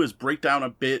want to do is break down a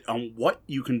bit on what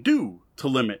you can do to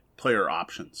limit player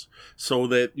options so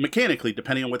that mechanically,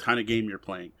 depending on what kind of game you're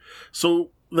playing.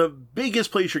 So the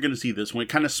biggest place you're going to see this when it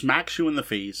kind of smacks you in the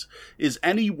face is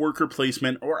any worker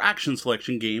placement or action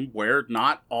selection game where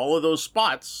not all of those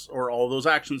spots or all of those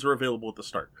actions are available at the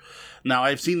start. Now,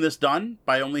 I've seen this done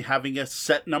by only having a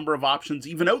set number of options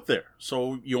even out there.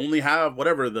 So you only have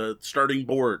the starting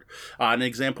board. An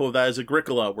example of that is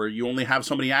Agricola, where you only have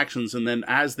so many actions, and then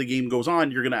as the game goes on,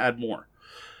 you're going to add more.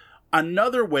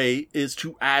 Another way is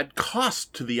to add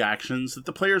cost to the actions that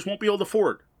the players won't be able to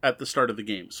afford at the start of the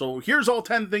game. So here's all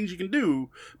 10 things you can do,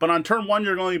 but on turn 1,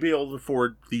 you're going to be able to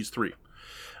afford these 3.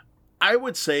 I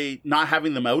would say not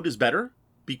having them out is better,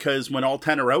 because when all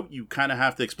 10 are out, you kind of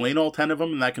have to explain all 10 of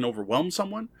them, and that can overwhelm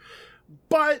someone.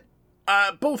 But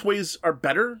both ways are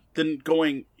better than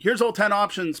going, here's all 10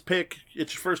 options, pick,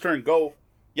 it's your first turn, go.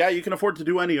 Yeah, you can afford to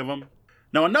do any of them.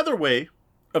 Now, another way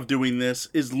of doing this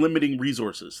is limiting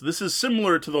resources. This is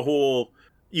similar to the whole,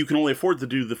 you can only afford to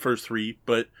do the first 3,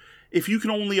 but if you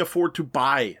can only afford to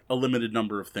buy a limited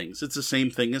number of things, it's the same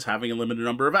thing as having a limited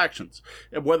number of actions.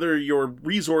 And whether your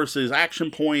resource is action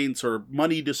points or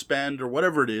money to spend or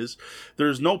whatever it is,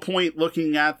 there's no point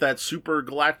looking at that super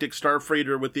galactic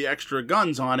starfreighter with the extra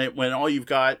guns on it when all you've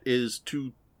got is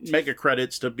 2 mega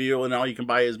credits to build and all you can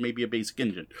buy is maybe a basic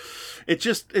engine. It's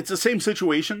the same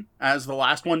situation as the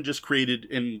last one, just created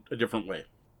in a different way.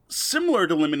 Similar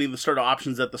to limiting the start of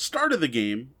options at the start of the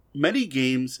game, many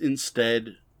games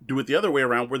instead do it the other way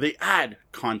around, where they add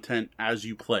content as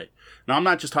you play. Now, I'm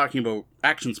not just talking about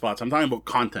action spots. I'm talking about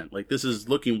content. Like, this is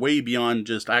looking way beyond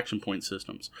just action point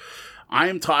systems. I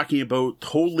am talking about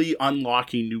totally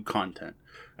unlocking new content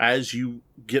as you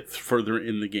get further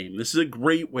in the game. This is a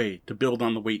great way to build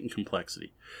on the weight and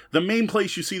complexity. The main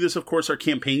place you see this, of course, are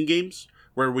campaign games,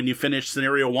 where when you finish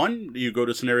scenario 1, you go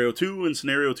to scenario 2, and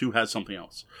scenario 2 has something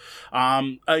else.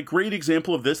 A great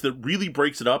example of this that really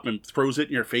breaks it up and throws it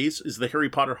in your face is the Harry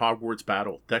Potter Hogwarts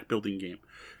Battle deck building game.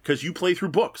 Because you play through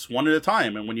books one at a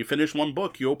time, and when you finish one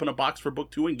book, you open a box for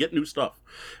book 2 and get new stuff.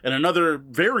 And another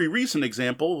very recent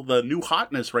example, the new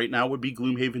hotness right now, would be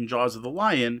Gloomhaven Jaws of the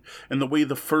Lion, and the way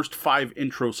the first 5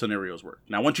 intro scenarios work.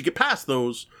 Now, once you get past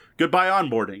those, goodbye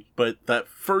onboarding, but that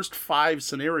first 5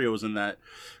 scenarios in that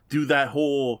do that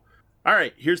whole, all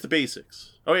right, here's the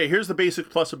basics. Okay, here's the basics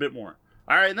plus a bit more.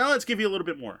 All right, now let's give you a little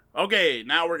bit more. Okay,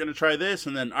 now we're going to try this,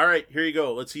 and then, all right, here you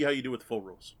go. Let's see how you do with the full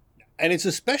rules. And it's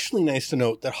especially nice to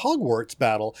note that Hogwarts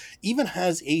Battle even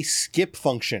has a skip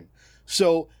function.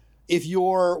 So if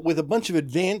you're with a bunch of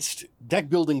advanced deck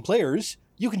building players,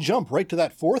 you can jump right to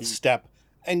that 4th step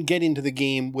and get into the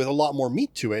game with a lot more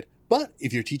meat to it. But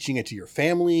if you're teaching it to your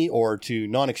family or to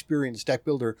non-experienced deck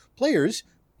builder players,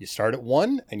 you start at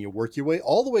 1 and you work your way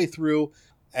all the way through,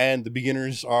 and the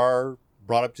beginners are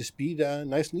brought up to speed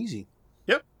nice and easy.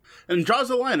 Yep. And Jaws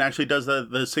of the Lion actually does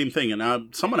the same thing.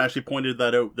 And someone actually pointed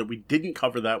that out, that we didn't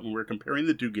cover that when we were comparing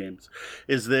the 2 games,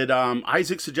 is that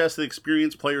Isaac suggests that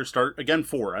experienced players start, again,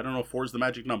 4. I don't know if 4 is the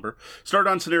magic number. Start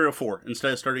on scenario 4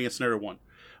 instead of starting at scenario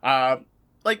 1.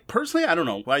 Personally, I don't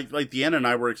know. Like Deanna and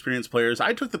I were experienced players.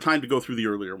 I took the time to go through the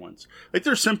earlier ones. Like,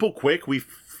 they're simple, quick. We've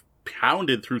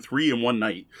pounded through 3 in one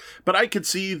night. But I could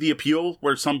see the appeal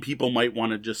where some people might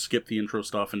want to just skip the intro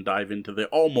stuff and dive into the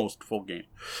almost full game.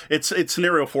 It's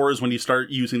scenario 4 is when you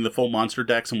start using the full monster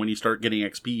decks and when you start getting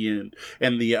XP in,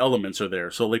 and the elements are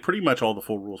there. So, like, pretty much all the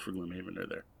full rules for Gloomhaven are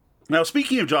there. Now,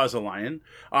 speaking of Jaws of the Lion,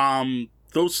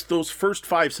 those first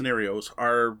 5 scenarios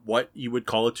are what you would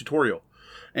call a tutorial.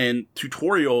 And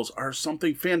tutorials are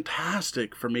something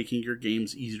fantastic for making your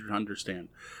games easier to understand.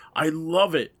 I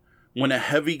love it when a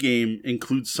heavy game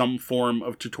includes some form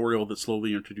of tutorial that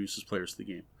slowly introduces players to the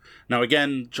game. Now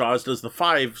again, Jaws does the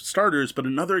 5 starters, but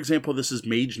another example of this is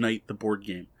Mage Knight, the board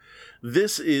game.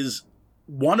 This is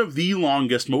one of the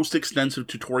longest, most extensive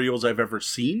tutorials I've ever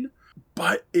seen,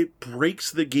 but it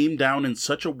breaks the game down in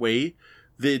such a way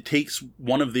that it takes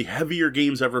one of the heavier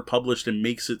games ever published and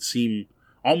makes it seem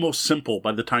almost simple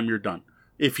by the time you're done,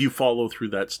 if you follow through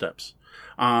that steps.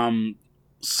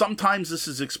 Sometimes this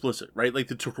is explicit, right? Like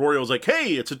the tutorial is like,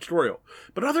 hey, it's a tutorial.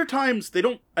 But other times they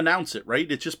don't announce it,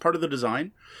 right? It's just part of the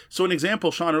design. So an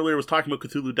example, Sean earlier was talking about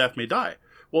Cthulhu Death May Die.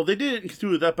 Well, they did it in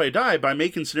Cthulhu Death May Die by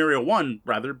making scenario 1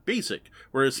 rather basic.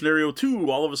 Whereas scenario 2,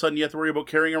 all of a sudden you have to worry about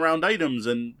carrying around items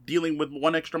and dealing with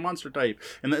one extra monster type.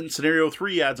 And then scenario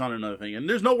 3 adds on another thing. And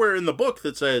there's nowhere in the book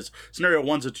that says scenario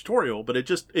 1's a tutorial, but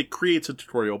it creates a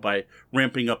tutorial by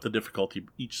ramping up the difficulty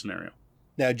each scenario.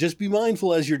 Now, just be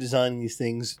mindful as you're designing these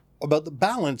things about the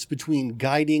balance between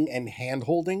guiding and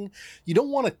hand-holding. You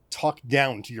don't want to talk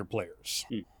down to your players.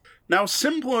 Now,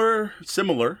 similar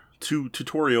to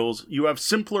tutorials, you have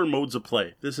simpler modes of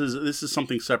play. This is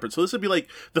something separate. So this would be like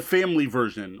the family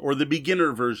version or the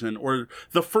beginner version or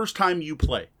the first time you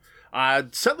play.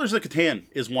 Settlers of Catan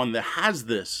is one that has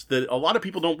this, that a lot of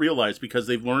people don't realize because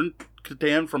they've learned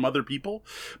Catan from other people,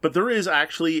 but there is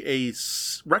actually a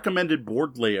recommended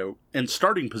board layout and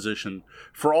starting position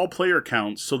for all player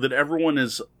counts so that everyone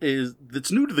is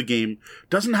that's new to the game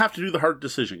doesn't have to do the hard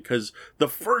decision, because the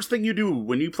first thing you do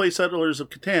when you play Settlers of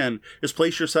Catan is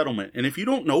place your settlement, and if you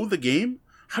don't know the game,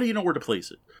 how do you know where to place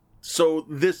it? So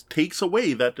this takes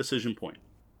away that decision point.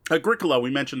 Agricola,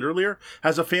 we mentioned earlier,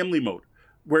 has a family mode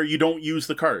where you don't use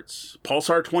the cards.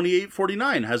 Pulsar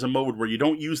 2849 has a mode where you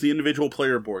don't use the individual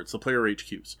player boards, the player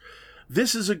HQs.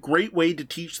 This is a great way to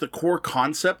teach the core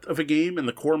concept of a game and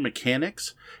the core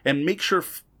mechanics and make sure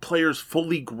players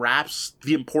fully grasp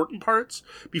the important parts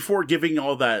before giving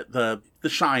all that the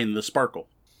shine, the sparkle.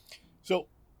 So,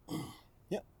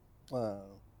 yeah.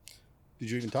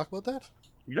 Did you even talk about that?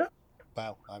 Yeah.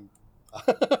 Wow,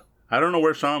 I don't know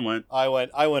where Sean went. I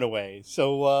went away.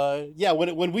 So yeah,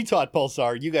 when we taught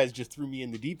Pulsar, you guys just threw me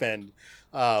in the deep end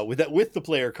with the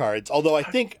player cards. Although I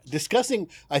think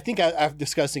after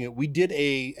discussing it, we did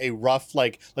a rough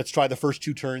let's try the first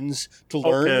 2 turns to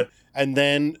learn, and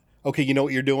then you know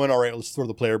what you're doing. All right, let's throw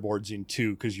the player boards in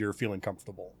too because you're feeling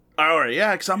comfortable. All right,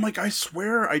 yeah, because I'm like, I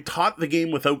swear I taught the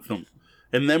game without them.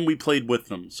 And then we played with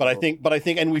them. So. But I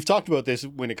think, and we've talked about this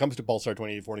when it comes to Pulsar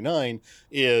 2849,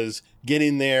 is get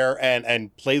in there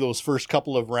and play those first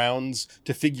couple of rounds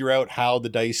to figure out how the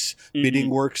dice bidding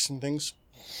works and things.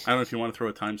 I don't know if you want to throw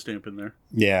a timestamp in there.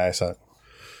 Yeah, I saw it.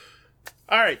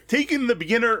 All right, taking the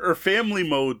beginner or family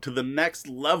mode to the next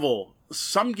level.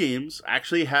 Some games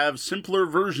actually have simpler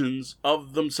versions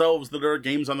of themselves that are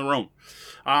games on their own.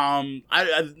 I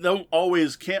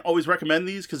can't always recommend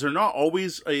these because they're not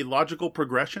always a logical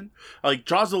progression. Like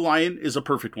Jaws of the Lion is a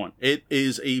perfect one. It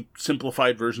is a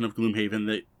simplified version of Gloomhaven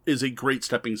that is a great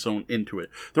stepping stone into it.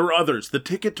 There are others. The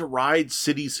Ticket to Ride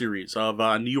City series of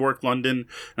New York, London,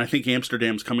 and I think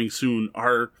Amsterdam's coming soon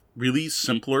are really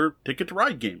simpler Ticket to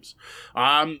Ride games.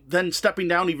 Then stepping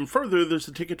down even further, there's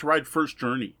the Ticket to Ride First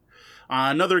Journey.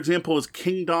 Another example is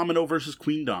King Domino versus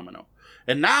Queen Domino.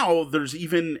 And now there's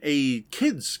even a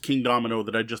kids King Domino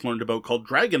that I just learned about called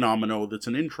Dragonomino that's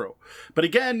an intro. But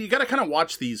again, you got to kind of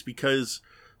watch these because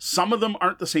some of them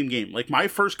aren't the same game. Like my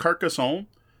first Carcassonne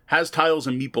has tiles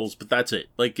and meeples, but that's it.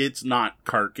 Like it's not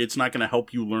Carc. It's not going to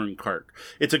help you learn Carc.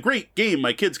 It's a great game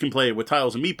my kids can play with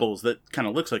tiles and meeples that kind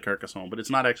of looks like Carcassonne, but it's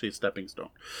not actually a stepping stone.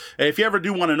 If you ever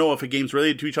do want to know if a game's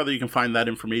related to each other, you can find that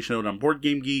information out on Board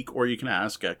Game Geek, or you can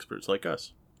ask experts like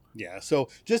us. Yeah, so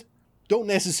just don't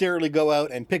necessarily go out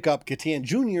and pick up Catan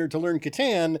Junior to learn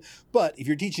Catan, but if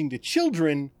you're teaching to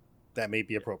children, that may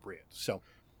be appropriate. So,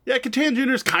 yeah, Catan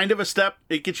Junior is kind of a step.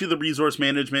 It gets you the resource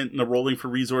management and the rolling for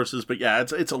resources, but yeah,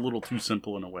 it's a little too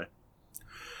simple in a way.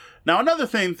 Now, another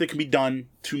thing that can be done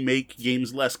to make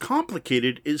games less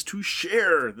complicated is to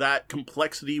share that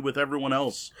complexity with everyone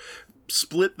else.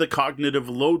 Split the cognitive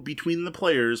load between the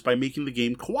players by making the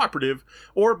game cooperative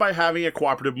or by having a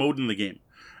cooperative mode in the game.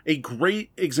 A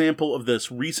great example of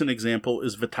this, recent example,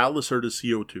 is Vital Lacerda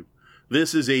CO2.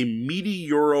 This is a meaty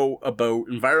euro about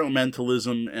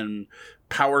environmentalism and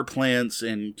power plants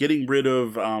and getting rid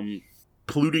of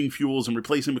polluting fuels and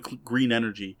replacing with green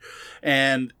energy.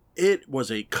 And it was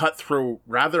a cutthroat,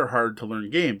 rather hard to learn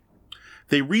game.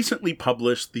 They recently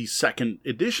published the second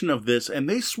edition of this, and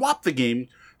they swapped the game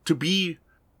to be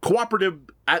cooperative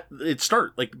at its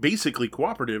start, like basically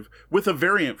cooperative with a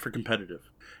variant for competitive.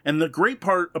 And the great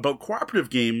part about cooperative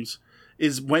games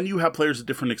is when you have players at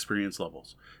different experience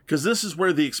levels, because this is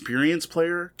where the experienced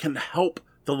player can help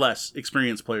the less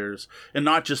experienced players and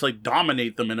not just like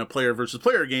dominate them in a player versus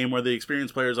player game where the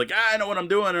experienced player is like, I know what I'm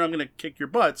doing and I'm going to kick your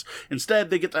butts.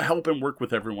 Instead, they get to help and work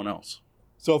with everyone else.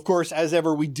 So, of course, as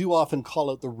ever, we do often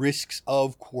call out the risks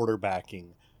of quarterbacking.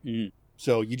 Mm.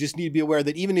 So you just need to be aware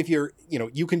that even if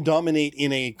you can dominate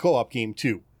in a co-op game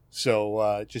too.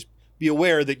 So just be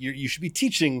aware that you should be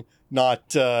teaching,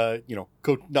 not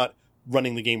not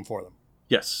running the game for them.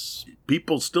 Yes,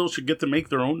 people still should get to make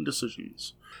their own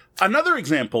decisions. Another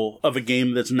example of a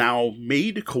game that's now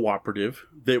made cooperative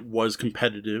that was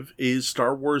competitive is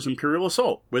Star Wars Imperial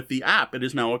Assault. With the app, it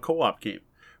is now a co-op game,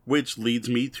 which leads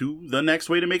me to the next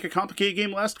way to make a complicated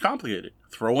game less complicated.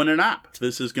 Throw in an app.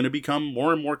 This is going to become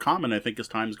more and more common, I think, as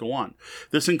times go on.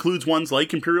 This includes ones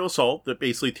like Imperial Assault that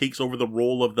basically takes over the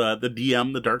role of the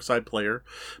DM, the dark side player,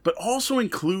 but also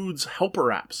includes helper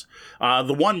apps.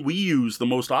 The one we use the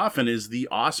most often is the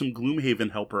awesome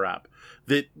Gloomhaven helper app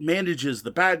that manages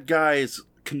the bad guys,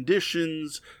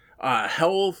 conditions,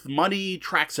 health, money,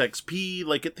 tracks XP.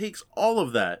 Like, it takes all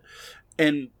of that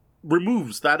and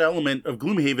removes that element of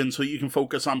Gloomhaven so you can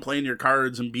focus on playing your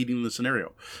cards and beating the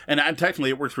scenario. And technically,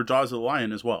 it works for Jaws of the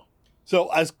Lion as well. So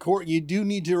as you do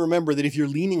need to remember that if you're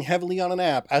leaning heavily on an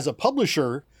app, as a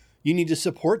publisher, you need to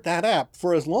support that app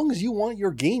for as long as you want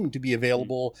your game to be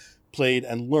available, played,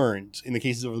 and learned. In the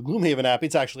cases of the Gloomhaven app,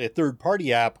 it's actually a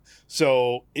third-party app,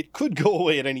 so it could go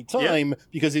away at any time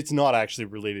because it's not actually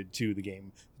related to the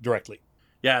game directly.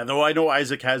 Yeah, though I know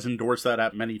Isaac has endorsed that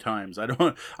app many times.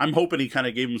 I'm hoping he kind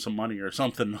of gave him some money or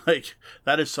something. Like,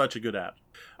 that is such a good app.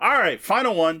 All right,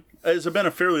 final one. It's been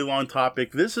a fairly long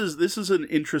topic. This is an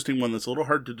interesting one that's a little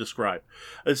hard to describe.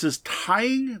 This is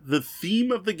tying the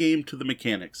theme of the game to the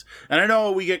mechanics. And I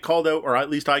know we get called out, or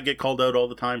at least I get called out all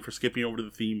the time for skipping over to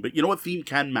the theme, but you know what? Theme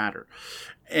can matter.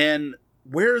 And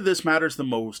where this matters the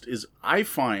most is I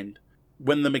find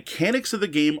when the mechanics of the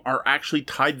game are actually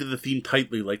tied to the theme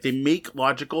tightly, like they make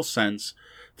logical sense,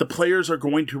 the players are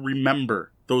going to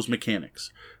remember those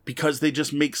mechanics because they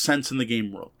just make sense in the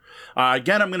game world.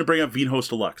 Again, I'm going to bring up Vinhos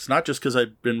Deluxe, not just because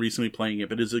I've been recently playing it,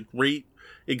 but it's a great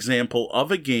example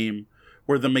of a game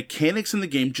where the mechanics in the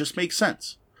game just make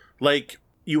sense. Like,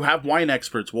 you have wine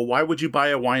experts. Well, why would you buy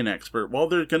a wine expert? Well,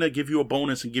 they're going to give you a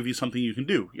bonus and give you something you can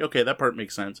do. Okay, that part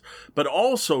makes sense. But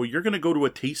also, you're going to go to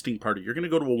a tasting party. You're going to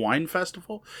go to a wine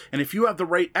festival. And if you have the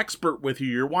right expert with you,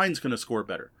 your wine's going to score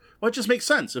better. Well, it just makes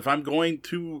sense. If I'm going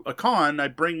to a con, I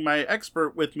bring my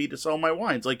expert with me to sell my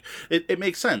wines. Like, it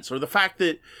makes sense. Or the fact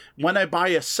that when I buy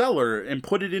a cellar and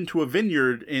put it into a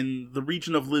vineyard in the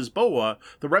region of Lisboa,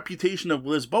 the reputation of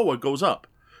Lisboa goes up.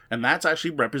 And that's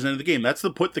actually represented in the game. That's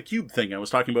the put the cube thing I was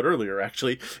talking about earlier,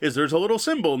 actually, is there's a little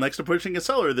symbol next to pushing a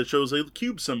cellar that shows a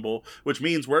cube symbol, which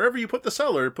means wherever you put the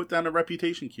cellar, put down a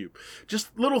reputation cube.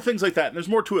 Just little things like that. And there's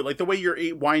more to it, like the way your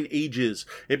wine ages.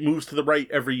 It moves to the right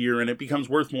every year and it becomes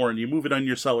worth more and you move it on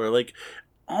your cellar. Like,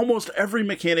 almost every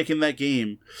mechanic in that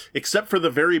game, except for the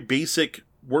very basic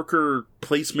worker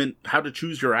placement, how to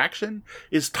choose your action,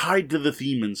 is tied to the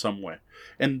theme in some way.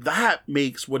 And that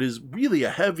makes what is really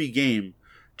a heavy game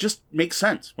just makes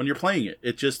sense when you're playing it.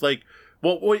 It's just like,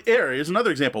 well, here's another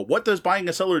example. What does buying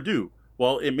a cellar do?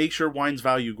 Well, it makes your wine's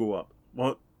value go up.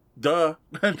 Well, duh.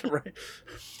 Right?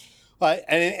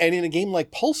 And in a game like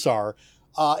Pulsar,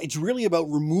 it's really about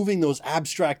removing those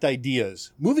abstract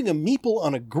ideas. Moving a meeple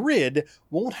on a grid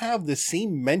won't have the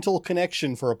same mental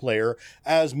connection for a player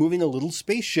as moving a little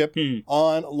spaceship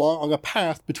along a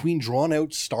path between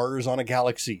drawn-out stars on a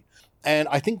galaxy. And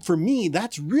I think for me,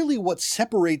 that's really what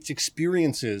separates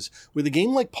experiences with a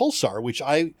game like Pulsar, which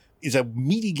is a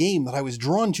meaty game that I was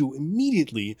drawn to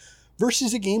immediately,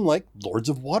 versus a game like Lords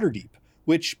of Waterdeep,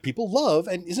 which people love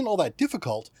and isn't all that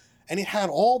difficult. And it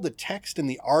had all the text and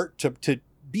the art to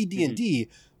be D&D,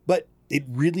 but it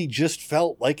really just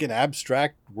felt like an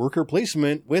abstract worker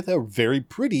placement with a very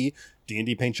pretty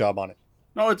D&D paint job on it.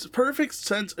 No, it's perfect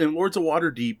sense in Lords of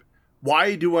Waterdeep.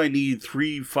 Why do I need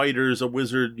 3 fighters, a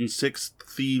wizard, and 6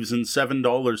 thieves, and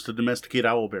 $7 to domesticate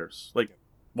owlbears? Like,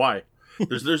 why?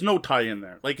 There's no tie in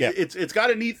there. Like, it's got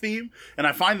a neat theme, and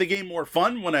I find the game more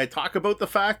fun when I talk about the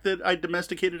fact that I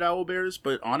domesticated owlbears,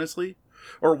 but honestly,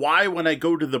 or why when I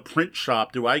go to the print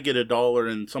shop do I get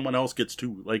 $1 and someone else gets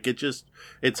 2? Like,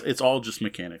 it's all just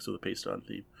mechanics with a paste-on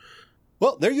theme.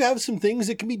 Well, there you have some things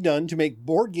that can be done to make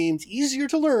board games easier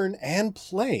to learn and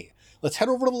play. Let's head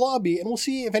over to the lobby and we'll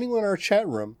see if anyone in our chat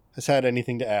room has had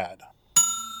anything to add.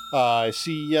 I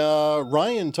see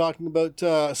Ryan talking about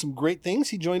some great things.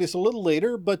 He joined us a little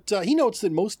later, but he notes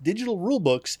that most digital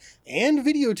rulebooks and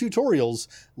video tutorials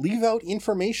leave out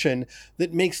information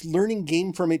that makes learning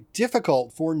game from it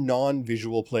difficult for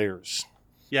non-visual players.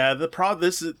 Yeah, the problem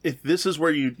this is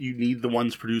where you need the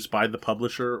ones produced by the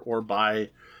publisher or by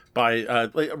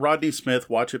like Rodney Smith,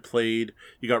 Watch It Played.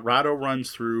 You got Rahdo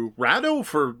runs through. Rahdo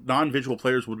for non-visual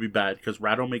players would be bad because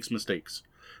Rahdo makes mistakes.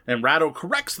 And Rahdo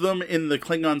corrects them in the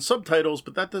Klingon subtitles,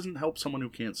 but that doesn't help someone who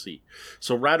can't see.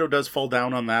 So Rahdo does fall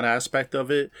down on that aspect of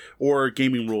it. Or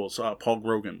Gaming Rules, Paul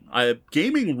Grogan.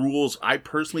 Gaming Rules, I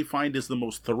personally find is the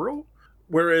most thorough.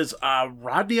 Whereas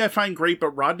Rodney I find great, but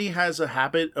Rodney has a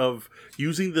habit of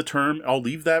using the term, I'll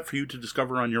leave that for you to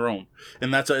discover on your own.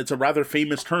 And it's a rather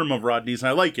famous term of Rodney's, and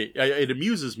I like it. It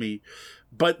amuses me.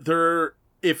 But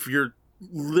if you're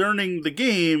learning the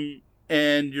game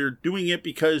and you're doing it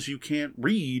because you can't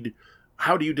read,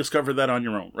 how do you discover that on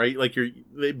your own, right? Like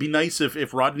it'd be nice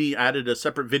if Rodney added a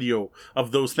separate video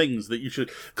of those things that you should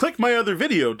click my other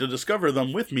video to discover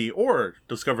them with me or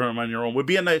discover them on your own would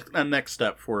be a next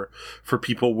step for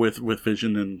people with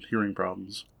vision and hearing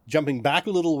problems. Jumping back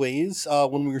a little ways,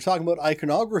 when we were talking about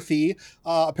iconography,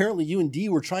 apparently you and Dee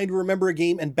were trying to remember a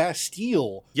game, and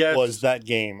Bastille was that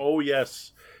game. Oh,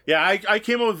 yes. Yeah, I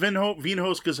came up with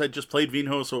Vinhos because I just played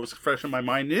Vinhos, so it was fresh in my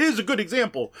mind. It is a good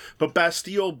example, but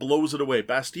Bastille blows it away.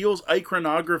 Bastille's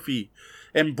iconography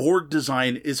and board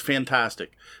design is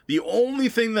fantastic. The only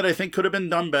thing that I think could have been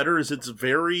done better is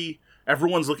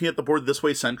everyone's looking at the board this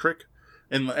way centric.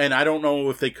 And I don't know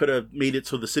if they could have made it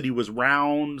so the city was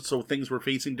round, so things were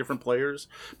facing different players.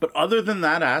 But other than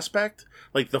that aspect,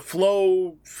 like the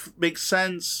flow makes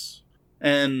sense.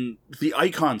 And the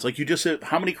icons, like you just said,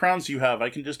 how many crowns do you have?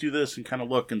 I can just do this and kind of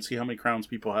look and see how many crowns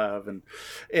people have. And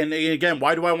again,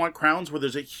 why do I want crowns where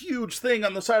there's a huge thing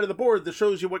on the side of the board that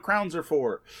shows you what crowns are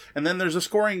for? And then there's a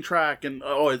scoring track. And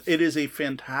it is a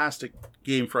fantastic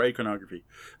game for iconography.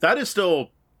 That is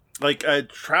still, like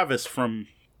Travis from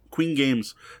Queen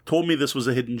Games told me this was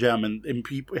a hidden gem, and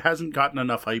it hasn't gotten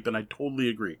enough hype, and I totally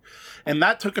agree. And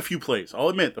that took a few plays. I'll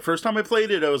admit, the first time I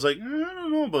played it, I was like, I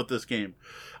don't know about this game.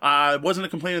 It wasn't a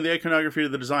complaint of the iconography or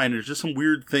the design. There's just some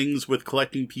weird things with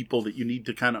collecting people that you need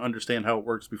to kind of understand how it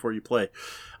works before you play.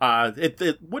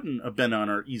 It wouldn't have been on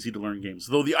our easy-to-learn games,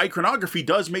 though the iconography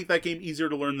does make that game easier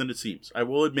to learn than it seems. I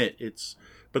will admit,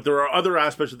 but there are other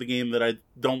aspects of the game that I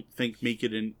don't think make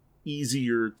it an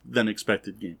easier than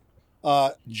expected game.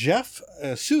 Jeff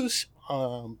Seuss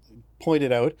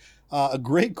pointed out a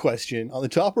great question on the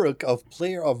topic of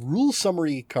rule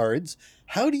summary cards.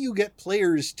 How do you get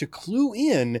players to clue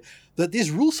in that this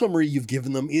rule summary you've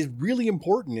given them is really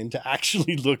important and to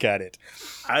actually look at it?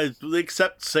 I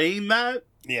accept saying that.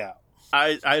 Yeah.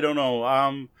 I don't know.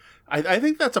 I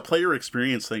think that's a player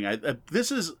experience thing.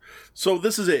 This is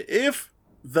it. If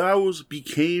those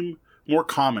became more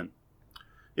common,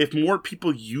 if more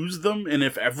people use them, and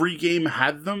if every game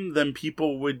had them, then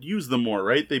people would use them more,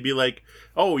 right? They'd be like,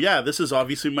 oh yeah, this is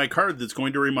obviously my card that's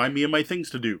going to remind me of my things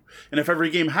to do. And if every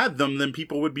game had them, then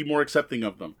people would be more accepting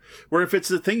of them. Where if it's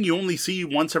the thing you only see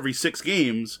once every 6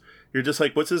 games, you're just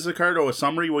like, what's this a card? Oh, a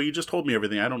summary? Well, you just told me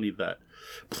everything. I don't need that.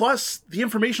 Plus, the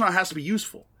information on it has to be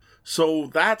useful. So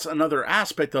that's another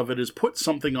aspect of it, is put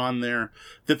something on there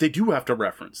that they do have to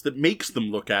reference, that makes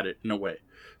them look at it in a way.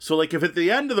 So, like, if at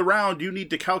the end of the round you need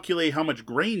to calculate how much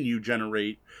grain you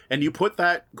generate, and you put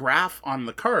that graph on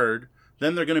the card,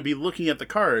 then they're going to be looking at the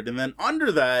card. And then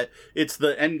under that, it's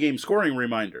the end game scoring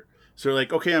reminder. So they're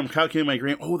like, okay, I'm calculating my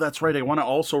grain. Oh, that's right. I want to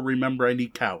also remember I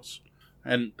need cows.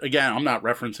 And again, I'm not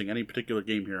referencing any particular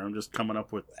game here. I'm just coming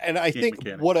up with And I think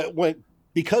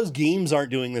because games aren't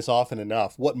doing this often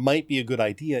enough, what might be a good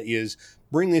idea is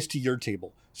bring this to your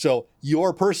table. So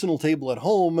your personal table at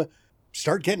home,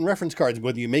 start getting reference cards,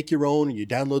 whether you make your own or you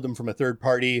download them from a third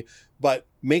party, but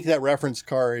make that reference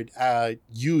card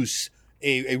use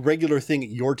a regular thing at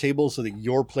your table so that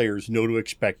your players know to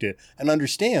expect it and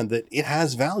understand that it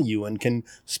has value and can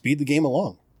speed the game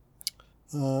along.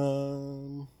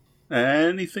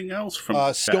 Anything else from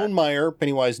Stonemeyer,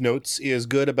 Pennywise notes, is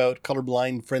good about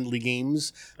colorblind friendly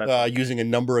games, using a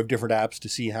number of different apps to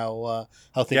see how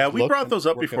things look. Yeah, we brought those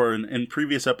up before in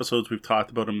previous episodes. We've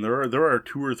talked about them. There are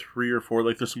 2 or 3 or 4.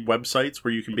 Like, there's some websites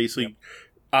where you can basically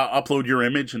upload your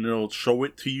image and it'll show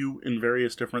it to you in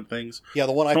various different things. Yeah,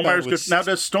 the one I found was... Now,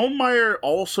 does Stonemeyer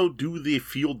also do the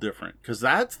feel different? Because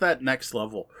that's that next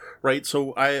level, right?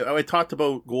 So I talked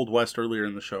about Gold West earlier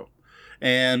in the show.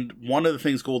 And one of the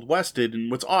things Gold West did, and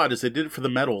what's odd is they did it for the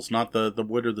metals, not the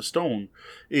wood or the stone,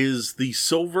 is the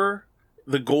silver,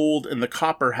 the gold, and the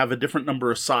copper have a different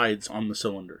number of sides on the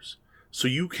cylinders. So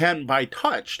you can, by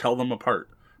touch, tell them apart.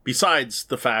 besides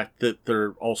the fact that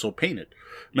they're also painted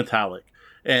metallic.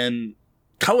 And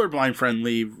colorblind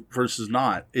friendly versus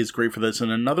not is great for this.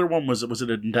 And another one was it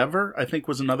Endeavor? I think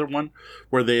was another one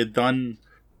where they had done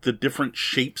the different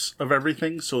shapes of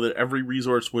everything so that every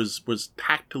resource was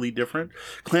tactily different.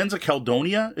 Clans of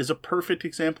Caledonia is a perfect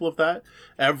example of that.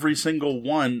 Every single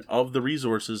one of the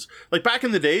resources, like back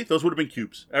in the day, those would have been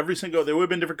cubes. They would have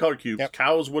been different color cubes. Yep.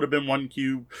 Cows would have been one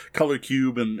color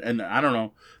cube, and I don't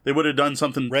know. They would have done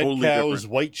something red totally cows,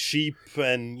 different. white sheep,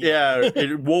 and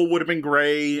wool would have been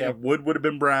gray. Yep. Wood would have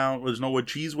been brown. There's no wood.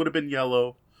 Cheese would have been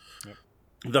yellow.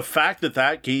 The fact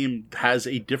that game has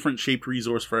a different shaped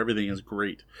resource for everything is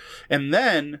great. And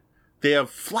then they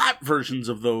have flat versions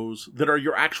of those that are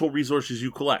your actual resources you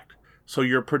collect. So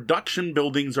your production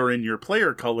buildings are in your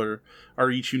player color, are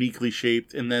each uniquely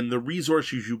shaped, and then the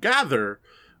resources you gather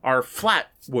are flat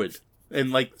wood.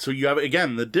 And so you have,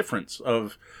 again, the difference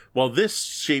of, well, this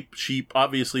sheep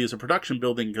obviously is a production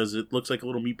building because it looks like a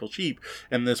little meeple sheep,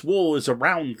 and this wool is a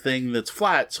round thing that's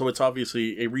flat, so it's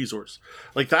obviously a resource.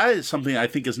 That is something I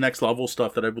think is next level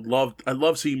stuff that I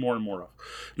love seeing more and more of.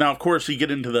 Now, of course, you get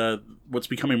into what's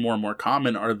becoming more and more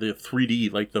common are the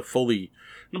 3D, the fully,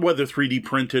 whether 3D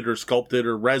printed or sculpted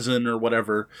or resin or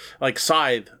whatever.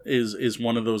 Scythe is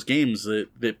one of those games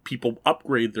that people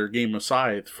upgrade their game of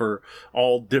Scythe for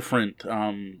all different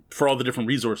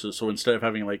resources. So instead of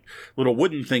having little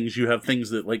wooden things, you have things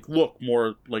that look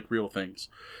more like real things.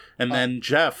 And then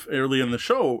Jeff early in the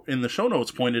show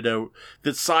notes pointed out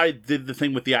that Scythe did the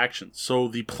thing with the actions. So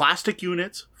the plastic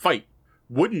units fight,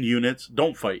 wooden units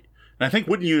don't fight. And I think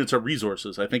wooden units are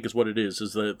resources, I think is what it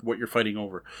is what you're fighting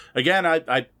over. Again,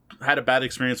 I had a bad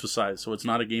experience with Scythe, so it's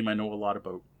not a game I know a lot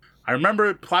about. I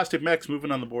remember plastic mechs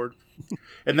moving on the board.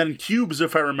 And then cubes,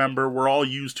 if I remember, were all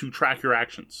used to track your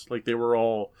actions.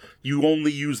 You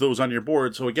only use those on your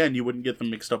board, so again, you wouldn't get them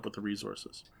mixed up with the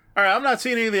resources. All right, I'm not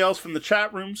seeing anything else from the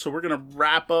chat room, so we're going to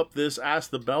wrap up this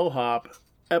Ask the Bellhop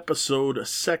episode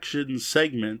section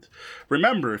segment.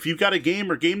 Remember, if you've got a game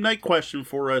or game night question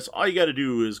for us, all you got to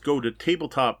do is go to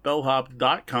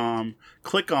tabletopbellhop.com,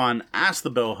 click on Ask the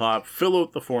Bellhop, fill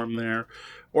out the form there,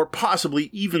 or possibly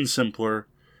even simpler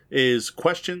is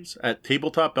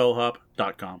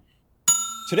questions@tabletopbellhop.com.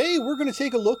 Today we're going to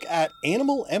take a look at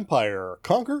Animal Empire,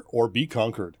 Conquer or Be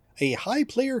Conquered, a high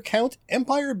player count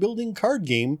empire building card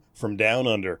game from Down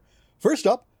Under. First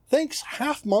up, thanks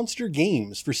Half Monster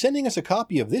Games for sending us a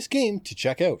copy of this game to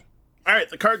check out. All right,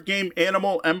 the card game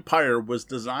Animal Empire was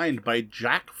designed by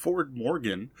Jack Ford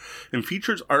Morgan and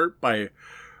features art by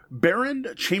Baron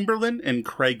Chamberlain and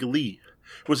Craig Lee.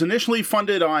 It was initially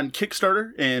funded on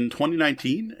Kickstarter in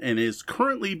 2019 and is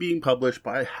currently being published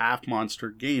by Half Monster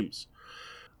Games.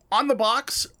 On the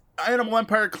box, Animal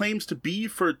Empire claims to be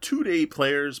for 2 to 8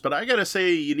 players, but I gotta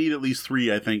say you need at least 3,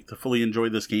 I think, to fully enjoy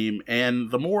this game,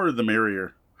 and the more the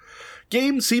merrier.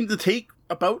 Games seem to take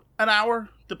about an hour,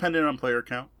 depending on player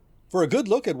count. For a good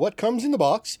look at what comes in the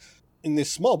box, in this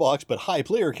small box but high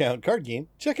player count card game,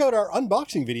 check out our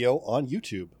unboxing video on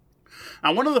YouTube.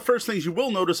 Now, one of the first things you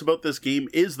will notice about this game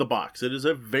is the box. It is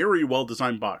a very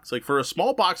well-designed box. For a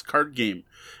small box card game,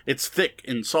 it's thick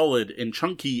and solid and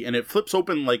chunky, and it flips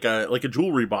open like a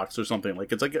jewelry box or something.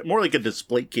 It's more like a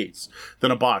display case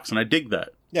than a box, and I dig that.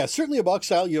 Yeah, certainly a box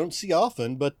style you don't see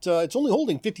often, but it's only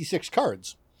holding 56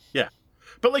 cards. Yeah.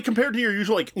 But compared to your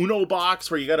usual Uno box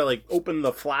where you gotta open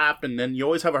the flap and then you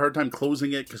always have a hard time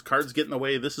closing it because cards get in the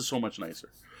way, this is so much nicer.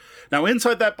 Now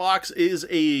inside that box is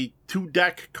a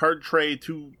 2-deck card tray,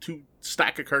 two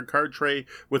stack of card tray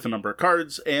with a number of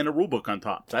cards and a rulebook on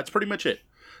top. That's pretty much it.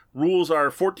 Rules are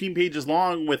 14 pages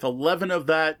long, with 11 of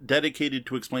that dedicated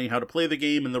to explaining how to play the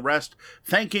game, and the rest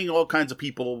thanking all kinds of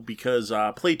people because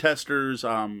playtesters,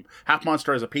 Half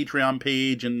Monster has a Patreon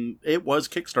page, and it was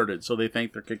Kickstarted, so they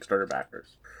thank their Kickstarter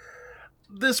backers.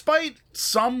 Despite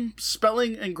some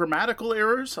spelling and grammatical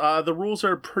errors, the rules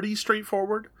are pretty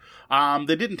straightforward.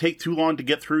 They didn't take too long to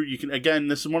get through.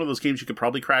 This is one of those games you could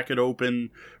probably crack it open,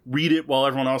 read it while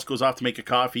everyone else goes off to make a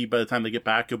coffee. By the time they get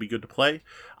back, it'll be good to play.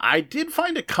 I did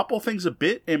find a couple things a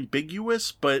bit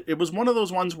ambiguous, but it was one of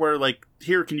those ones where,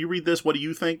 here, can you read this? What do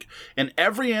you think? And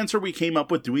every answer we came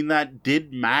up with doing that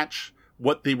did match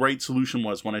what the right solution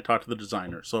was when I talked to the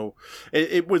designer. So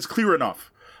it was clear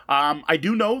enough. I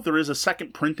do know there is a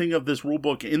second printing of this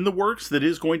rulebook in the works that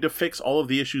is going to fix all of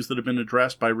the issues that have been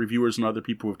addressed by reviewers and other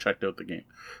people who have checked out the game.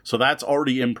 So that's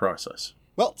already in process.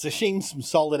 Well, it's a shame some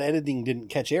solid editing didn't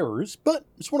catch errors, but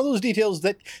it's one of those details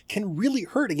that can really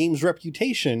hurt a game's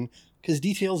reputation because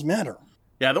details matter.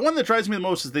 Yeah, the one that drives me the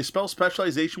most is they spell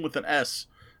specialization with an S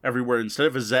everywhere instead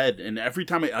of a Z. And every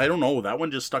time I don't know, that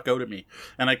one just stuck out at me.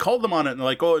 And I called them on it, and they're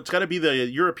like, oh, it's got to be the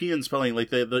European spelling, like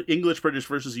the English, British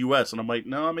versus US. And I'm like,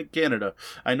 no, I'm in Canada.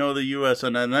 I know the US.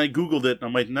 And then I Googled it, and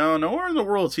I'm like, no, nowhere in the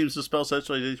world seems to spell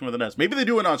specialization with an S. Maybe they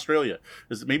do in Australia.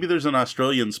 Maybe there's an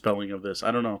Australian spelling of this.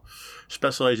 I don't know.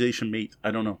 Specialization mate.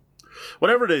 I don't know.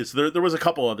 Whatever it is, there was a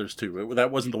couple others too.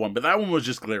 That wasn't the one, but that one was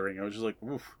just glaring. I was just like,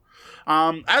 oof.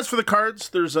 As for the cards,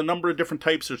 there's a number of different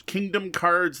types. There's kingdom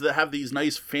cards that have these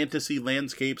nice fantasy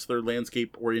landscapes, their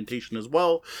landscape orientation as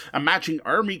well. A matching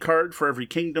army card for every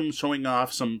kingdom, showing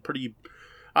off some pretty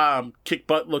kick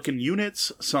butt looking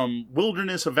units. Some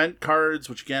wilderness event cards,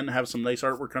 which again have some nice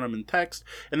artwork on them in text.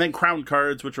 And then crown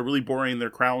cards, which are really boring. They're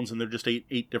crowns and they're just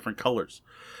eight different colors.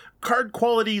 Card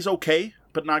quality is okay,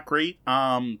 but not great.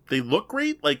 They look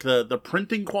great. Like the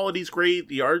printing quality is great.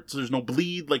 The arts, there's no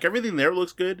bleed. Like everything there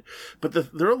looks good, but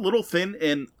they're a little thin.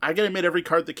 And I gotta admit, every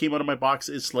card that came out of my box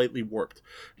is slightly warped.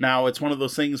 Now it's one of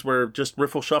those things where just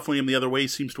riffle shuffling them the other way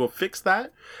seems to have fixed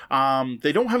that.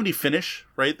 They don't have any finish,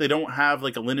 right? They don't have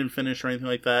like a linen finish or anything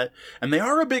like that, and they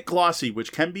are a bit glossy,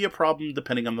 which can be a problem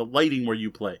depending on the lighting where you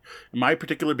play. In my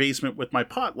particular basement with my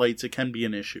pot lights, it can be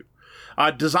an issue.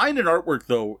 Design and artwork,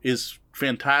 though, is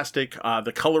fantastic.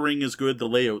 The coloring is good. The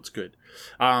layout's good.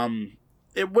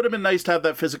 It would have been nice to have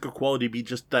that physical quality be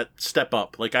just that step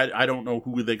up. Like, I don't know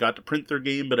who they got to print their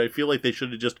game, but I feel like they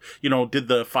should have just, did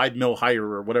the 5 mil higher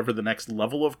or whatever the next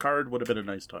level of card would have been a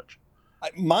nice touch.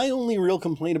 My only real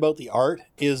complaint about the art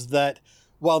is that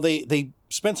while they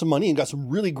spent some money and got some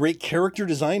really great character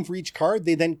design for each card,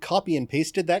 they then copy and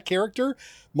pasted that character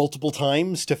multiple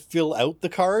times to fill out the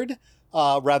card.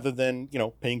 Rather than,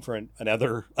 paying for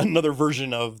another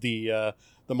version of the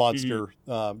monster.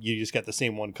 You just get the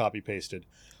same one copy pasted.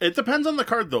 It depends on the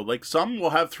card, though. Like, some will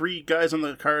have 3 guys on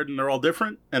the card, and they're all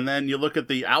different. And then you look at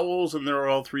the owls, and they're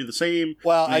all 3 the same.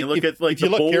 Well, if you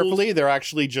look carefully, they're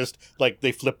actually just, like,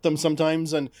 they flip them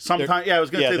sometimes. And sometimes, I was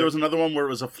going to say there was another one where it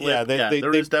was a flip.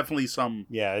 There is definitely some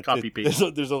copy-paste.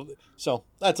 So,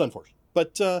 that's unfortunate.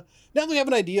 But now that we have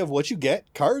an idea of what you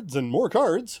get, cards and more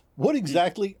cards, what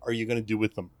exactly are you going to do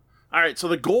with them? All right, so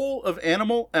the goal of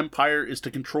Animal Empire is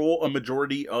to control a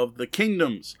majority of the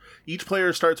kingdoms. Each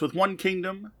player starts with 1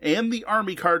 kingdom and the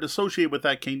army card associated with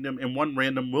that kingdom and 1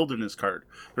 random wilderness card.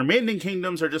 The remaining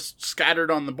kingdoms are just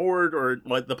scattered on the board or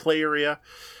like the play area,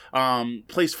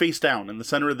 placed face down in the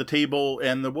center of the table,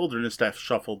 and the wilderness stuff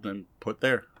shuffled and put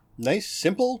there. Nice,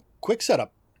 simple, quick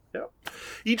setup. Yep.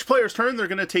 Each player's turn, they're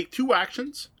going to take 2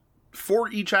 actions. For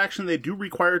each action, they do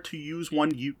require to use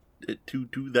 1 unit to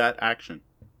do that action.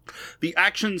 The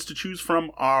actions to choose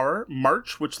from are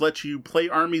March, which lets you play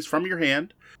armies from your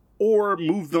hand, or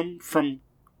move them from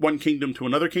one kingdom to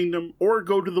another kingdom, or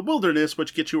go to the wilderness,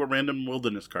 which gets you a random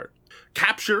wilderness card.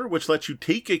 Capture, which lets you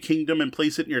take a kingdom and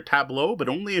place it in your tableau, but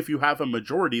only if you have a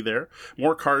majority there,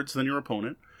 more cards than your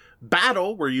opponent.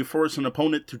 Battle, where you force an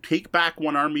opponent to take back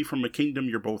 1 army from a kingdom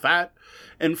you're both at.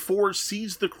 And 4,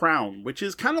 Seize the Crown, which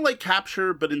is kind of like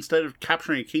Capture, but instead of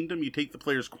capturing a kingdom, you take the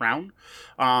player's crown.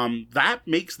 That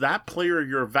makes that player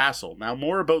your vassal. Now,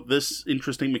 more about this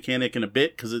interesting mechanic in a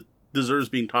bit, because it deserves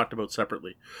being talked about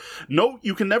separately. Note,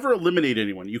 you can never eliminate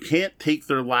anyone. You can't take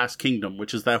their last kingdom,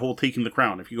 which is that whole taking the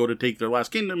crown. If you go to take their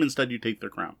last kingdom, instead you take their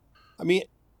crown. I mean,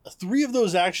 3 of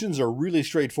those actions are really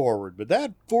straightforward, but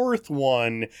that 4th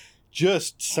one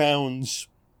just sounds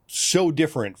so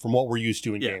different from what we're used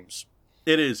to in games.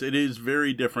 It is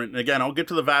very different. And again, I'll get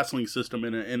to the vassaling system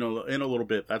in a little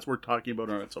bit. That's what we're talking about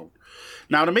on its own.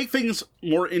 Now, to make things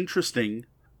more interesting,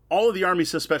 all of the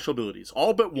armies have special abilities.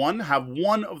 All but 1 have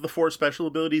 1 of the 4 special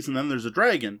abilities, and then there's a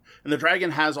dragon. And the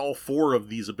dragon has all 4 of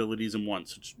these abilities in one,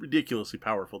 so it's ridiculously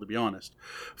powerful, to be honest.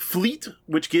 Fleet,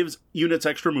 which gives units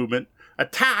extra movement.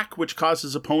 Attack, which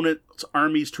causes opponents'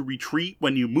 armies to retreat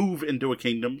when you move into a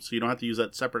kingdom, so you don't have to use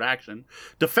that separate action.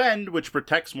 Defend, which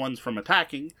protects ones from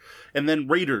attacking. And then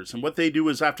Raiders, and what they do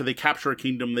is after they capture a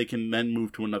kingdom, they can then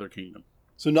move to another kingdom.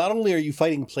 So not only are you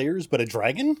fighting players, but a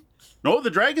dragon? No, the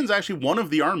dragon's actually one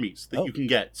of the armies that you can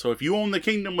get. So if you own the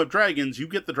kingdom of dragons, you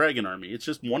get the dragon army. It's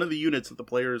just one of the units that the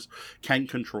players can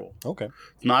control. Okay.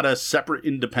 It's not a separate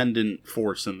independent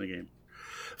force in the game.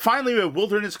 Finally, we have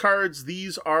wilderness cards.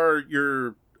 These are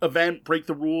your event, break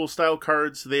the rules style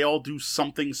cards. They all do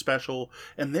something special,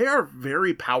 and they are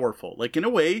very powerful. Like, in a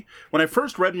way, when I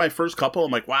first read my first couple,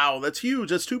 I'm like, wow, that's huge.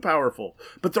 That's too powerful.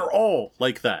 But they're all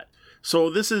like that.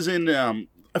 So this is in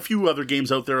a few other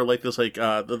games out there like this, like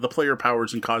the player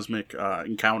powers in Cosmic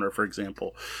Encounter, for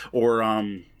example, or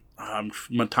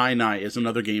Matainai is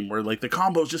another game where like the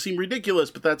combos just seem ridiculous,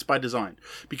 but that's by design.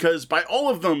 Because by all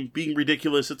of them being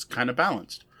ridiculous, it's kind of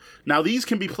balanced. Now, these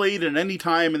can be played at any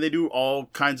time, and they do all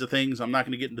kinds of things. I'm not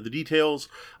going to get into the details.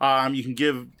 You can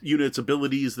give units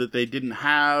abilities that they didn't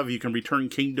have. You can return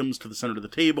kingdoms to the center of the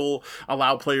table,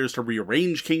 allow players to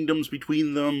rearrange kingdoms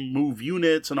between them, move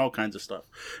units, and all kinds of stuff.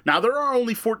 Now, there are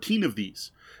only 14 of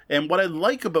these. And what I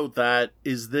like about that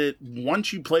is that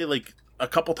once you play, like, a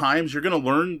couple times, you're going to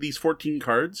learn these 14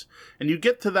 cards, and you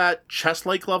get to that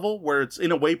chess-like level where it's,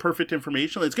 in a way, perfect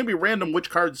information. It's going to be random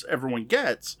which cards everyone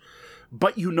gets,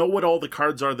 but you know what all the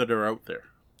cards are that are out there.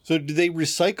 So do they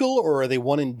recycle, or are they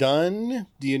one and done?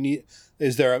 Do you need?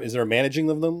 Is there a managing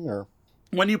of them, or?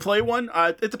 When you play one,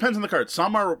 it depends on the card.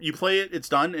 Some are, you play it, it's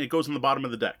done, and it goes on the bottom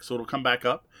of the deck, so it'll come back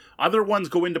up. Other ones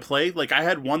go into play. Like, I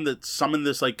had one that summoned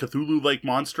this, like, Cthulhu-like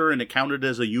monster, and it counted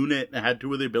as a unit, and it had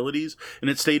 2 of the abilities, and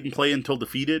it stayed in play until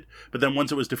defeated. But then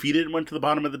once it was defeated, it went to the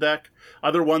bottom of the deck.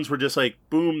 Other ones were just like,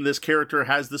 boom, this character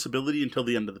has this ability until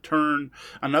the end of the turn.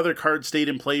 Another card stayed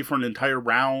in play for an entire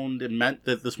round and meant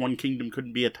that this one kingdom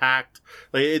couldn't be attacked.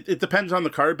 Like, it depends on the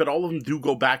card, but all of them do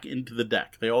go back into the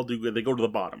deck. They all do. They go to the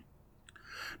bottom.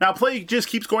 Now, play just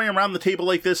keeps going around the table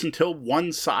like this until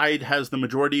one side has the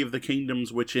majority of the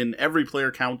kingdoms, which in every player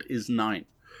count is 9.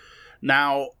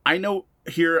 Now, I know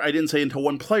here I didn't say until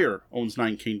one player owns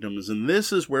 9 kingdoms, and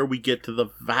this is where we get to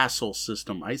the vassal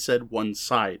system. I said one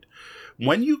side.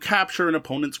 When you capture an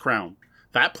opponent's crown,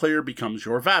 that player becomes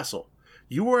your vassal.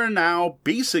 You are now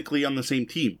basically on the same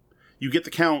team. You get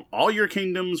to count all your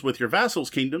kingdoms with your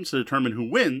vassal's kingdoms to determine who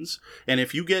wins, and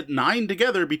if you get 9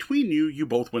 together between you, you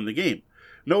both win the game.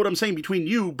 Know what I'm saying? Between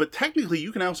you, but technically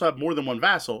you can also have more than one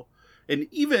vassal, and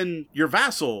even your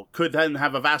vassal could then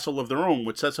have a vassal of their own,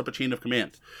 which sets up a chain of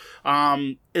command.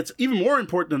 It's even more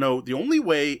important to know the only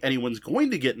way anyone's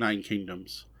going to get 9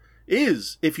 kingdoms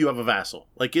is if you have a vassal.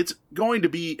 Like, it's going to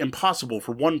be impossible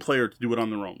for one player to do it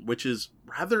on their own, which is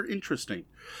rather interesting,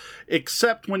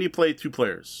 except when you play 2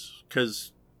 players,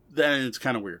 because then it's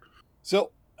kind of weird.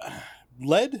 So,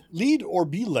 lead or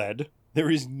be led, there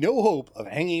is no hope of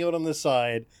hanging out on the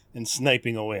side and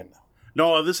sniping a win.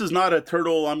 No, this is not a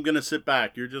turtle, I'm going to sit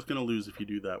back. You're just going to lose if you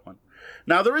do that one.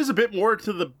 Now, there is a bit more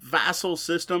to the vassal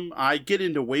system. I get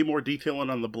into way more detail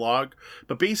on the blog,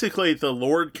 but basically the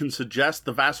Lord can suggest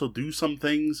the vassal do some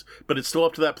things, but it's still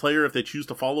up to that player if they choose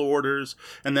to follow orders.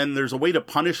 And then there's a way to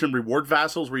punish and reward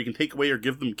vassals where you can take away or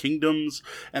give them kingdoms.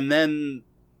 And then,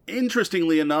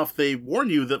 interestingly enough, they warn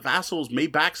you that vassals may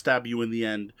backstab you in the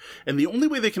end. And the only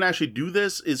way they can actually do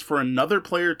this is for another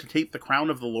player to take the crown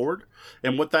of the Lord.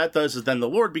 And what that does is then the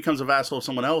Lord becomes a vassal of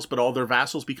someone else, but all their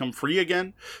vassals become free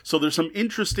again. So there's some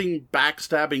interesting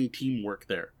backstabbing teamwork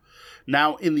there.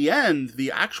 Now, in the end,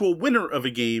 the actual winner of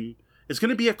a game is going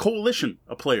to be a coalition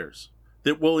of players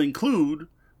that will include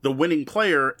the winning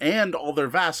player and all their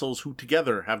vassals who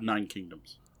together have 9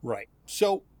 kingdoms. Right.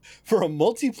 So, for a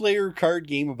multiplayer card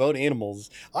game about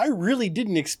animals, I really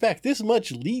didn't expect this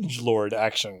much liege lord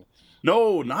action.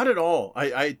 No, not at all.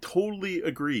 I totally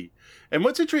agree. And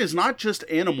what's interesting is not just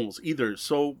animals either.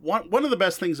 So one of the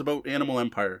best things about Animal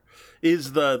Empire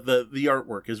is the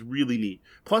artwork is really neat.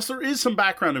 Plus, there is some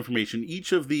background information.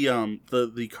 Each of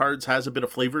the cards has a bit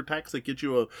of flavor text that gives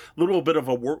you a little bit of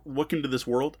a look into this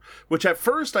world, which at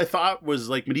first I thought was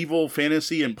like medieval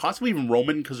fantasy and possibly even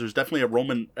Roman, because there's definitely a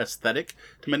Roman aesthetic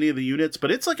to many of the units.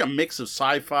 But it's like a mix of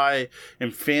sci-fi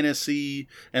and fantasy,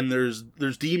 and there's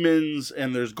demons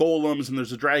and there's golems and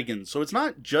there's a dragon. So it's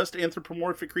not just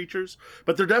anthropomorphic creatures,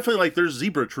 but they're definitely like there's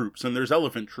zebra troops and there's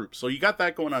elephant troops. So you got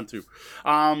that going on too.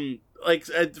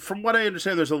 From what I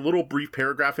understand, there's a little brief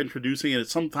paragraph introducing it.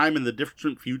 It's sometime in the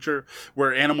distant future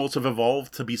where animals have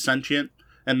evolved to be sentient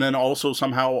and then also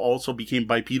somehow also became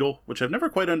bipedal, which I've never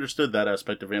quite understood that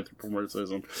aspect of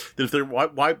anthropomorphism. That if they're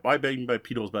why being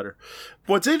bipedal is better.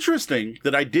 What's interesting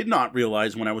that I did not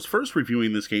realize when I was first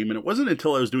reviewing this game, and it wasn't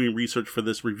until I was doing research for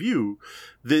this review,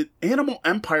 that Animal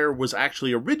Empire was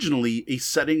actually originally a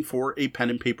setting for a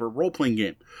pen and paper role-playing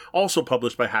game, also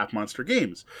published by Half Monster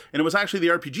Games. And it was actually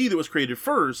the RPG that was created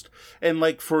first, and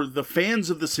like for the fans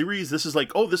of the series, this is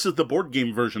like, oh, this is the board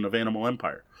game version of Animal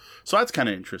Empire. So that's kind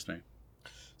of interesting.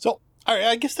 So,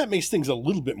 I guess that makes things a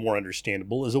little bit more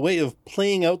understandable. As a way of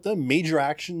playing out the major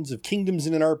actions of kingdoms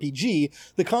in an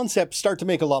RPG, the concepts start to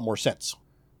make a lot more sense.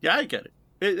 Yeah, I get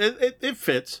it. It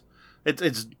fits.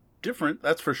 It's different,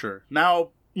 that's for sure. Now,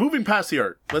 moving past the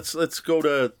art, let's go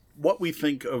to what we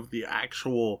think of the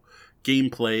actual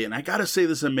gameplay. And I gotta say,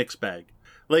 this is a mixed bag.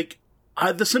 Like,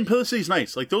 the simplicity is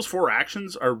nice. Like, those 4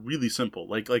 actions are really simple.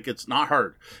 Like it's not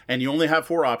hard. And you only have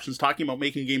 4 options. Talking about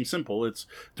making a game simple, it's,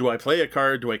 do I play a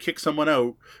card, do I kick someone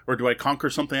out, or do I conquer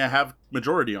something I have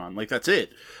majority on? Like, that's it.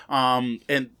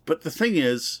 But the thing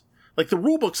is, like, the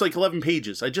rulebook's like 11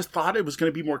 pages. I just thought it was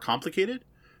going to be more complicated.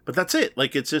 But that's it.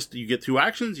 Like, it's just, you get 2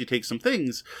 actions, you take some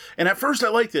things. And at first I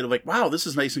liked it. I'm like, wow, this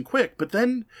is nice and quick. But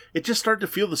then it just started to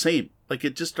feel the same. Like,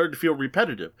 it just started to feel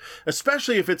repetitive.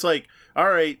 Especially if it's like, all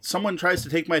right, someone tries to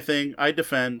take my thing, I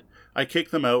defend, I kick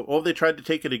them out. Oh, they tried to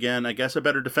take it again. I guess I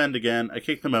better defend again. I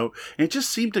kick them out. And it just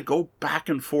seemed to go back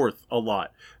and forth a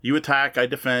lot. You attack, I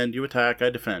defend. You attack, I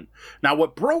defend. Now,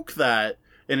 what broke that,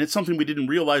 and it's something we didn't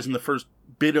realize in the first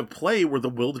bit of play, were the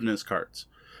wilderness cards.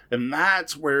 And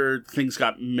that's where things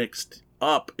got mixed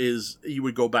up, is you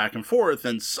would go back and forth,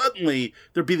 and suddenly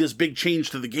there'd be this big change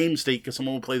to the game state because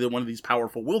someone would play one of these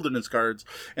powerful wilderness cards,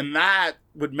 and that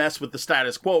would mess with the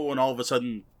status quo, and all of a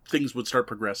sudden things would start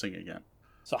progressing again.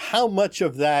 So how much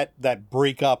of that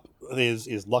breakup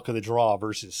is luck of the draw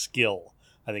versus skill?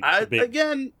 I think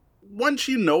again, once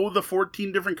you know the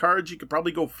 14 different cards, you could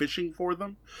probably go fishing for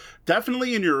them.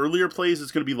 Definitely in your earlier plays,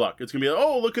 it's going to be luck. It's going to be like,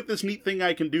 oh, look at this neat thing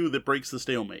I can do that breaks the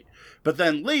stalemate. But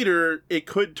then later, it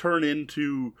could turn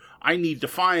into, I need to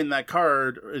find that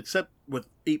card, except with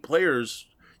 8 players,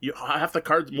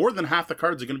 more than half the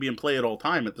cards are going to be in play at all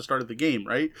time at the start of the game,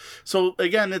 right? So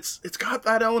again, it's got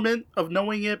that element of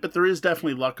knowing it, but there is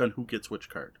definitely luck on who gets which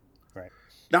card. Right.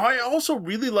 Now, I also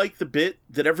really like the bit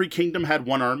that every kingdom had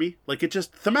 1 army. Like, it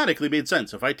just thematically made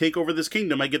sense. If I take over this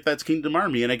kingdom, I get that kingdom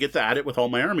army, and I get to add it with all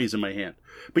my armies in my hand.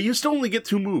 But you still only get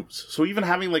 2 moves. So even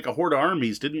having, like, a horde of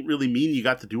armies didn't really mean you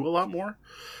got to do a lot more.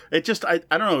 It just, I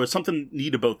don't know, there's something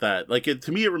neat about that. Like,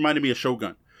 to me, it reminded me of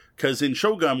Shogun. Because in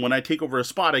Shogun, when I take over a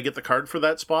spot, I get the card for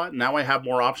that spot. And now I have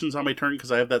more options on my turn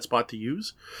because I have that spot to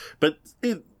use. But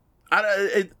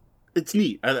it's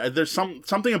neat. There's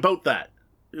something about that.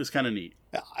 It was kind of neat.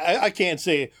 I can't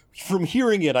say, from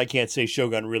hearing it, I can't say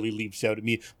Shogun really leaps out at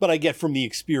me, but I get from the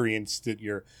experience that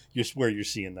you're where you're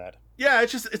seeing that. Yeah,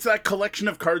 it's that collection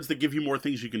of cards that give you more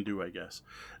things you can do, I guess.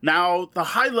 Now, the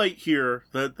highlight here,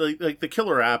 the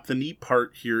killer app, the neat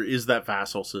part here is that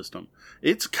vassal system.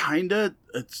 It's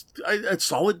a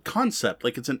solid concept.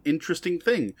 Like, it's an interesting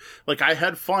thing. Like, I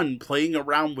had fun playing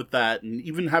around with that, and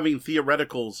even having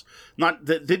theoreticals, not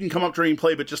that didn't come up during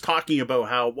play, but just talking about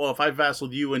how, well, if I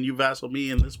vassaled you and you vassaled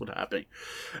me, and this would happen.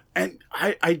 And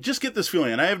I just get this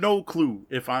feeling, and I have no clue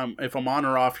if I'm on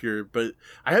or off here, but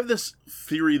I have this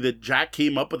theory that Jack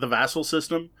came up with the vassal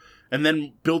system and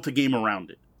then built a game around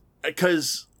it.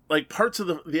 Because, like, parts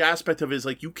of the aspect of it is,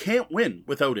 like, you can't win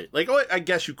without it. Like, oh, I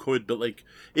guess you could, but, like,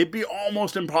 it'd be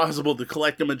almost impossible to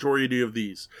collect a majority of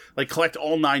these. Like, collect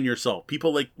all 9 yourself.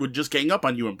 People, like, would just gang up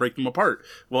on you and break them apart.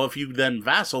 Well, if you then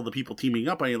vassal the people teaming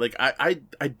up on you, like,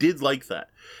 I did like that.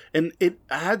 And it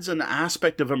adds an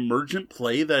aspect of emergent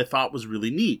play that I thought was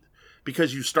really neat.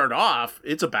 Because you start off,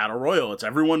 it's a battle royal. It's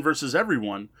everyone versus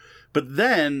everyone. But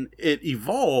then it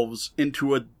evolves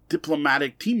into a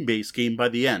diplomatic team-based game by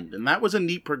the end. And that was a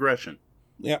neat progression.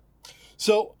 Yeah.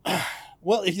 So,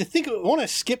 well, if you want to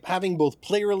skip having both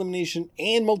player elimination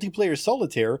and multiplayer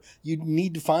solitaire, you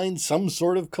need to find some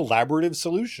sort of collaborative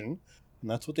solution.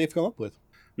 And that's what they've come up with.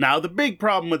 Now, the big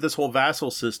problem with this whole vassal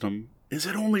system is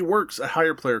it only works at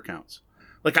higher player counts.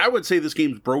 Like, I would say this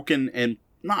game's broken and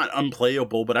not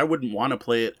unplayable, but I wouldn't want to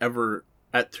play it ever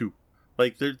at 2.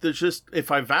 Like, there's just, if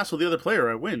I vassal the other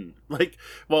player, I win. Like,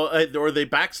 well, or they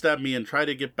backstab me and try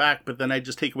to get back, but then I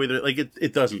just take away their, like,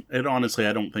 it doesn't. It honestly,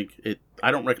 I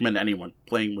don't recommend anyone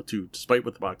playing with 2, despite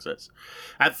what the box says.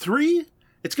 At 3,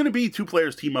 it's going to be 2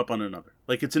 players team up on another.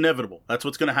 Like, it's inevitable. That's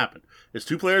what's going to happen. It's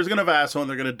 2 players going to vassal, and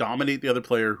they're going to dominate the other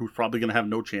player, who's probably going to have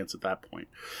no chance at that point.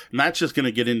 And that's just going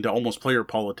to get into almost player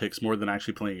politics more than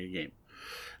actually playing a game.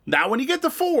 Now, when you get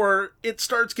to 4, it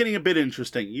starts getting a bit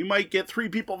interesting. You might get 3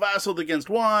 people vassaled against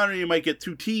 1, or you might get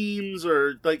 2 teams,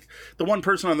 or, like, the one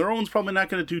person on their own is probably not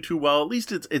going to do too well. At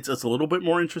least it's a little bit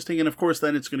more interesting, and of course,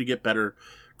 then it's going to get better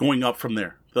going up from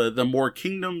there. The more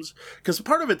kingdoms, because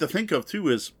part of it to think of, too,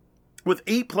 is with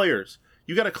 8 players,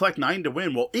 you got to collect 9 to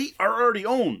win. Well, 8 are already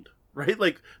owned, right?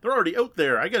 Like, they're already out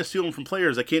there. I got to steal them from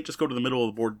players. I can't just go to the middle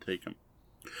of the board to take them.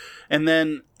 And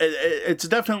then it's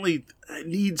definitely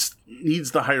needs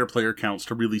the higher player counts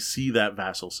to really see that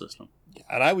vassal system.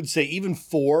 And I would say even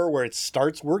 4, where it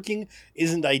starts working,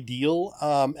 isn't ideal.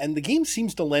 And the game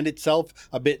seems to lend itself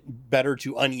a bit better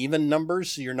to uneven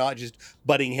numbers, so you're not just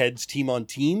butting heads team on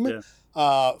team. Yeah.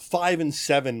 5 and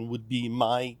 7 would be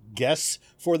my guess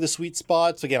for the sweet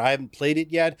spots. Again, I haven't played it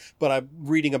yet, but I'm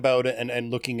reading about it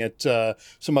and looking at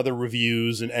some other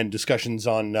reviews and discussions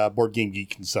on Board Game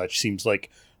Geek and such. Seems like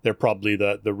they're probably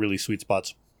the really sweet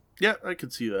spots. Yeah, I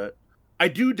could see that. I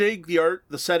do dig the art.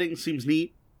 The setting seems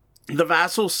neat. The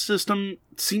vassal system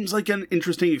seems like an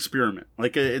interesting experiment.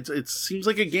 Like it seems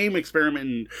like a game experiment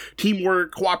in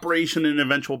teamwork, cooperation, and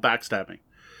eventual backstabbing.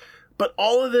 But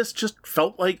all of this just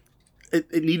felt like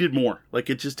it needed more. Like,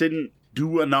 it just didn't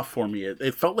do enough for me.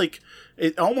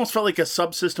 It almost felt like a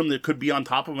subsystem that could be on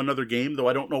top of another game, though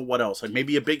I don't know what else. Like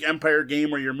maybe a big Empire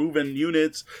game where you're moving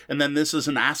units, and then this is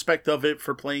an aspect of it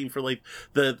for playing for like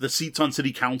the seats on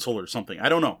city council or something. I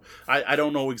don't know. I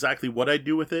don't know exactly what I'd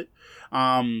do with it.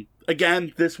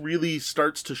 Again, this really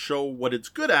starts to show what it's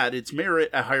good at. Its merit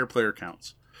at higher player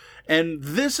counts. And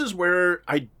this is where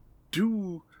I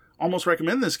do almost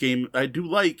recommend this game. I do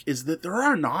like is that there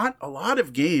are not a lot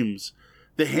of games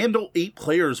that handle 8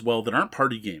 players well that aren't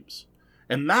party games.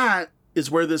 And that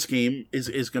is where this game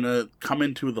is going to come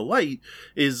into the light,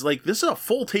 is like this is a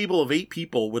full table of 8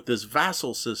 people with this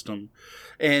vassal system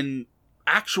and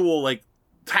actual like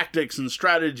tactics and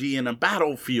strategy and a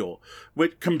battle feel,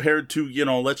 which compared to,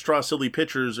 let's draw silly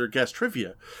pictures or guess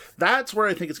trivia. That's where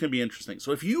I think it's going to be interesting.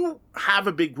 So if you have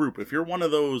a big group, if you're one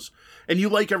of those and you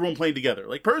like everyone playing together,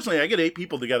 like personally, I get 8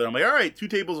 people together. I'm like, all right, 2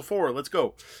 tables of 4, let's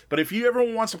go. But if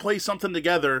everyone wants to play something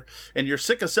together and you're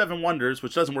sick of 7 wonders,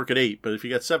 which doesn't work at 8, but if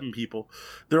you got 7 people,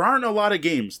 there aren't a lot of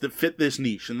games that fit this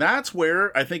niche. And that's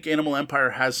where I think Animal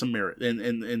Empire has some merit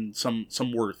and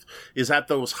some worth, is at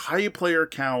those high player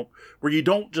count where you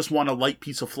don't just want a light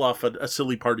piece of fluff, a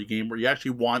silly party game, where you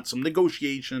actually want some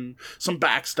negotiation, some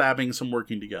backstabbing, some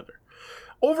working together.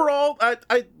 Overall,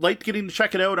 I liked getting to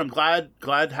check it out. I'm glad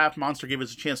Half Monster gave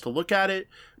us a chance to look at it.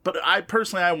 But I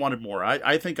wanted more.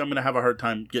 I think I'm going to have a hard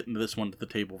time getting this one to the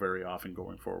table very often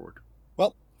going forward.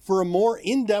 Well, for a more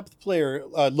in-depth player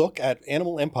look at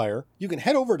Animal Empire, you can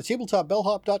head over to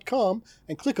tabletopbellhop.com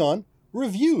and click on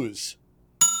Reviews.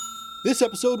 This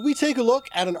episode, we take a look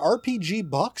at an RPG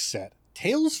box set,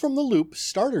 Tales from the Loop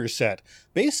Starter Set,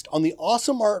 based on the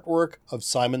awesome artwork of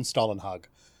Simon Stålenhag.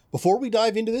 Before we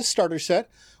dive into this starter set,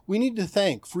 we need to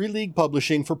thank Free League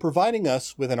Publishing for providing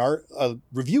us with a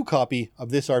review copy of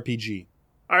this RPG.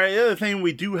 All right, the other thing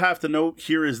we do have to note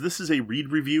here is this is a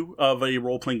read review of a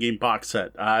role-playing game box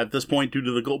set. At this point, due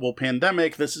to the global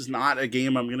pandemic, this is not a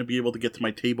game I'm going to be able to get to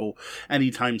my table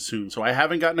anytime soon. So I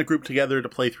haven't gotten a group together to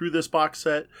play through this box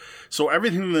set. So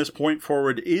everything from this point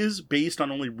forward is based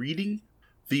on only reading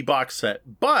the box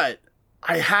set. But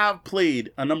I have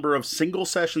played a number of single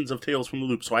sessions of Tales from the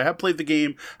Loop. So I have played the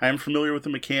game. I am familiar with the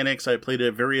mechanics. I have played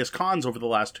at various cons over the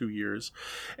last 2 years.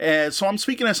 So I'm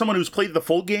speaking as someone who's played the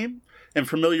full game and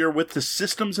familiar with the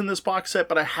systems in this box set,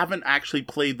 but I haven't actually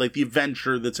played like the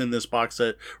adventure that's in this box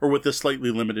set or with this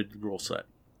slightly limited rule set.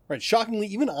 Right, shockingly,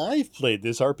 even I've played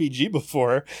this RPG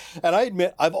before, and I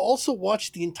admit I've also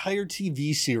watched the entire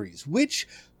TV series, which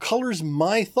colors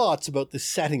my thoughts about the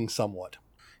setting somewhat.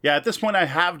 Yeah, at this point, I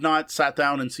have not sat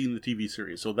down and seen the TV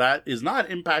series, so that is not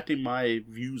impacting my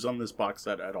views on this box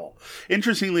set at all.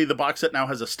 Interestingly, the box set now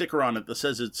has a sticker on it that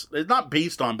says it's not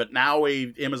based on, but now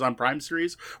a Amazon Prime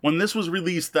series. When this was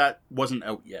released, that wasn't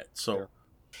out yet. So,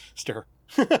 Sticker.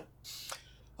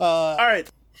 All right.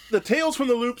 The Tales from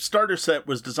the Loop starter set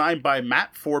was designed by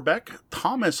Matt Forbeck,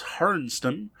 Thomas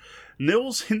Harnston,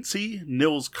 Nils Hintze,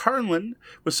 Nils Carlin,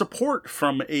 with support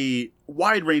from a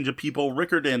wide range of people: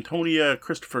 Rickard Antonia,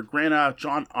 Christopher Grana,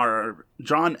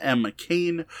 John M.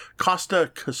 Kane,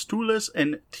 Costa Kostoulis,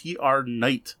 and T.R.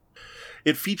 Knight.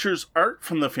 It features art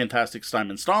from the fantastic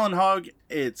Simon Stålenhag.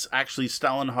 It's actually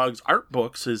Stålenhag's art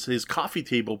books, his coffee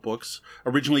table books,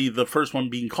 originally the first one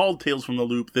being called Tales from the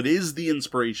Loop, that is the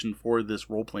inspiration for this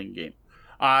role-playing game.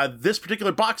 This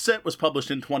particular box set was published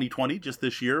in 2020, just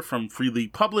this year, from Free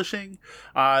League Publishing.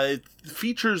 It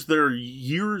features their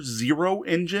Year Zero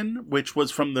engine, which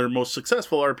was from their most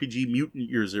successful RPG,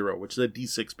 Mutant Year Zero, which is a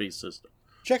D6-based system.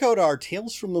 Check out our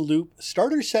Tales from the Loop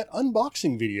starter set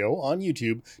unboxing video on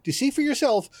YouTube to see for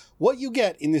yourself what you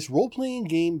get in this role-playing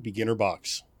game beginner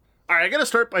box. All right, I got to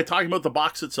start by talking about the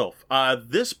box itself.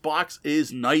 This box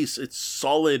is nice. It's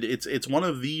solid. It's one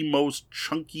of the most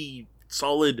chunky,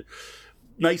 solid,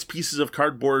 nice pieces of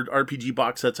cardboard RPG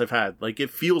box sets I've had. Like,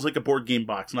 it feels like a board game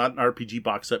box, not an RPG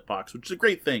box set box, which is a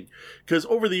great thing. Because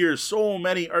over the years, so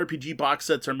many RPG box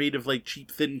sets are made of, like, cheap,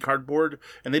 thin cardboard,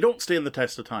 and they don't stand the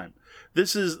test of time.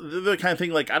 This is the kind of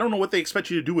thing, like, I don't know what they expect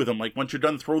you to do with them. Like, once you're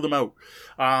done, throw them out.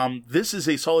 This is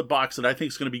a solid box that I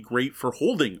think is going to be great for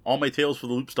holding all my Tales for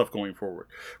the Loop stuff going forward.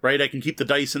 Right? I can keep the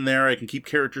dice in there. I can keep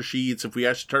character sheets. If we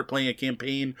actually start playing a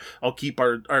campaign, I'll keep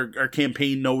our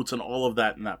campaign notes and all of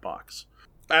that in that box.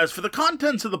 As for the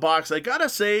contents of the box, I gotta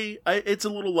say, it's a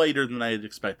little lighter than I had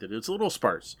expected. It's a little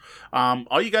sparse.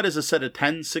 All you got is a set of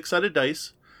 10 six-sided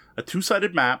dice, a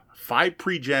 2-sided map, 5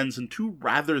 pre-gens, and 2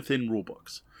 rather thin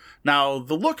rulebooks. Now,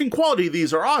 the look and quality of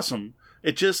these are awesome.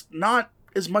 It's just not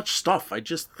as much stuff. I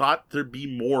just thought there'd be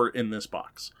more in this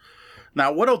box.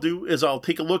 Now, what I'll do is I'll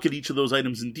take a look at each of those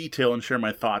items in detail and share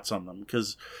my thoughts on them,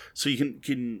 so you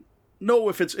can know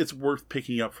if it's worth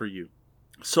picking up for you.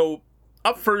 So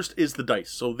up first is the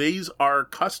dice. So these are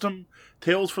custom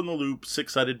Tales from the Loop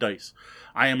 6-sided dice.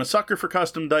 I am a sucker for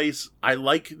custom dice. I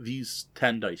like these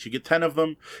 10 dice. You get 10 of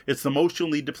them. It's the most you'll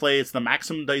need to play. It's the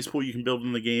maximum dice pool you can build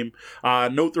in the game.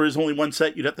 Note there is only one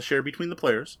set you'd have to share between the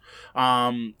players.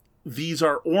 These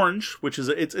are orange, which is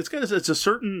it's a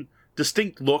certain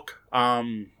distinct look.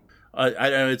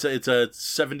 It's a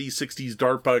 70s, 60s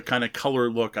DARPA kind of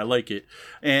color look. I like it.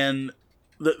 And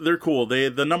they're cool.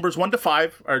 The numbers 1 to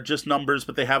 5 are just numbers,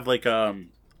 but they have like a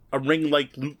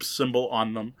ring-like loop symbol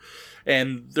on them,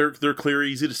 and they're clear,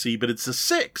 easy to see. But it's a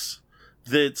 6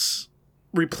 that's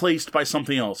replaced by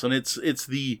something else, and it's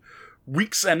the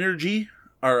Riksenergi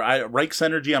or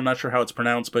Riksenergi. I'm not sure how it's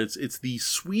pronounced, but it's the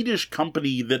Swedish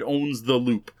company that owns the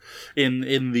loop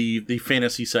in the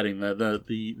fantasy setting,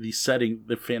 the setting,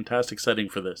 the fantastic setting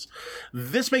for this.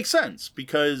 This makes sense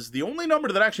because the only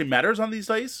number that actually matters on these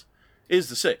dice is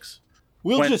the 6.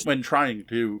 When trying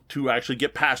to actually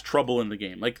get past trouble in the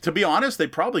game. Like, to be honest, they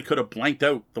probably could have blanked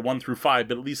out the 1 through 5,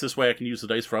 but at least this way I can use the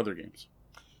dice for other games.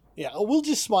 Yeah, we'll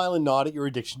just smile and nod at your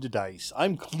addiction to dice.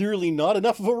 I'm clearly not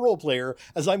enough of a role player,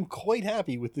 as I'm quite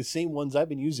happy with the same ones I've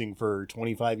been using for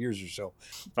 25 years or so.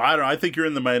 I don't know. I think you're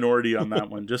in the minority on that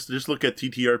one. Just look at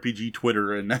TTRPG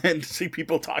Twitter and see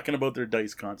people talking about their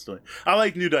dice constantly. I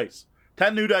like new dice.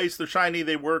 10 new dice. They're shiny.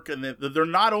 They work. And they're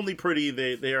not only pretty,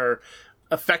 they are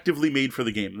effectively made for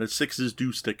the game. The 6s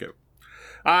do stick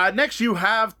out. Next, you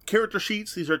have character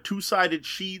sheets. These are 2-sided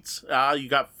sheets. You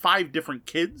got 5 different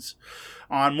kids.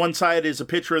 On one side is a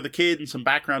picture of the kid and some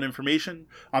background information.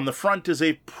 On the front is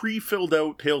a pre-filled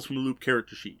out Tales from the Loop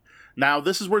character sheet. Now,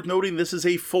 this is worth noting. This is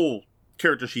a full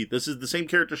character sheet. This is the same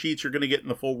character sheets you're going to get in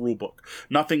the full rulebook.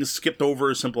 Nothing's skipped over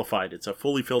or simplified. It's a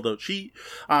fully filled out sheet.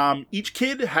 Each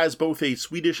kid has both a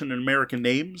Swedish and an American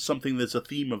name, something that's a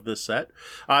theme of this set.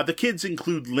 The kids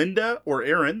include Linda or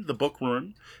Aaron, the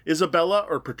bookworm, Isabella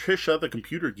or Patricia, the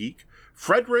computer geek,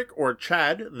 Frederick or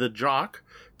Chad, the jock,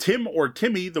 Tim or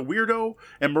Timmy, the weirdo,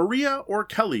 and Maria or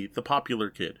Kelly, the popular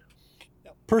kid.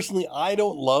 Personally, I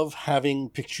don't love having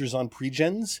pictures on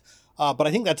pre-gens. But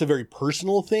I think that's a very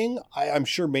personal thing. I'm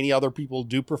sure many other people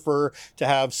do prefer to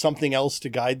have something else to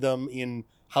guide them in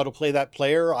how to play that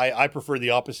player. I prefer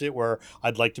the opposite, where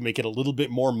I'd like to make it a little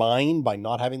bit more mine by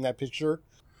not having that picture.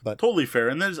 But totally fair.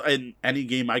 And there's any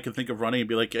game I can think of running and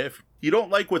be like, if you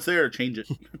don't like what's there, change it.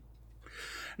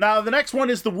 Now, the next one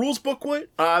is the rules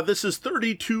booklet. This is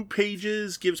 32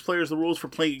 pages, gives players the rules for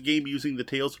playing a game using the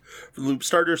Tales from the Loop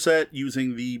starter set,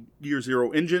 using the Year Zero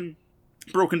engine.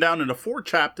 Broken down into 4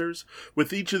 chapters,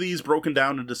 with each of these broken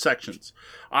down into sections.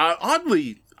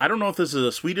 Oddly, I don't know if this is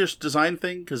a Swedish design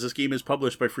thing, because this game is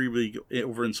published by Free League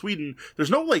over in Sweden. There's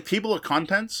no table of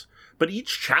contents, but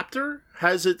each chapter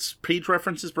has its page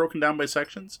references broken down by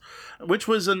sections, which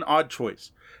was an odd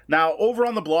choice. Now, over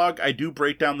on the blog, I do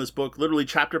break down this book literally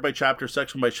chapter by chapter,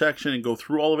 section by section, and go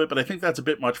through all of it, but I think that's a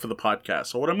bit much for the podcast.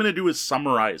 So what I'm going to do is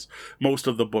summarize most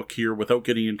of the book here without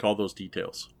getting into all those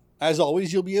details. As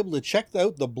always, you'll be able to check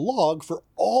out the blog for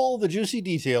all the juicy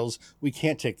details we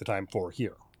can't take the time for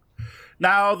here.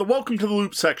 Now, the Welcome to the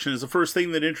Loop section is the first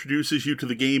thing that introduces you to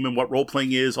the game and what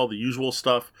role-playing is, all the usual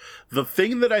stuff. The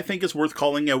thing that I think is worth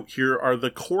calling out here are the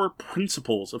core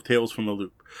principles of Tales from the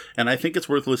Loop. And I think it's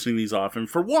worth listing these off. And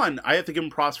for one, I have to give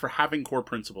them props for having core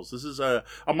principles. This is a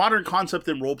modern concept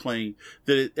in role-playing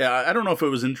that, I don't know if it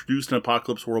was introduced in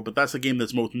Apocalypse World, but that's the game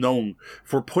that's most known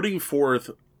for putting forth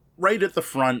right at the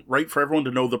front, right for everyone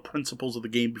to know the principles of the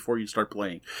game before you start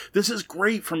playing. This is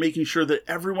great for making sure that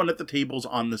everyone at the table's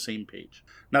on the same page.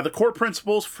 Now, the core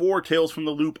principles for Tales from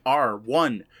the Loop are: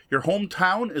 1. Your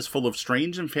hometown is full of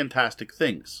strange and fantastic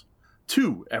things.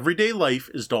 2. Everyday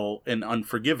life is dull and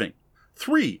unforgiving.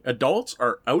 3. Adults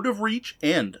are out of reach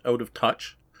and out of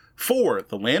touch. 4.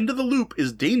 The land of the loop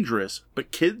is dangerous,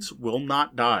 but kids will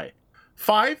not die.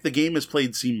 5. The game is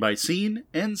played scene by scene.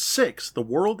 And 6. The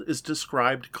world is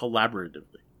described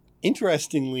collaboratively.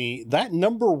 Interestingly, that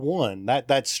number 1,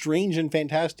 that strange and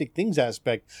fantastic things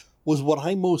aspect, was what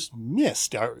I most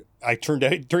missed. I turned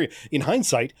out, in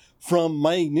hindsight, from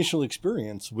my initial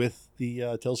experience with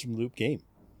the Tales from the Loop game.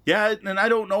 Yeah, and I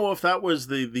don't know if that was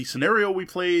the scenario we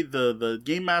played, the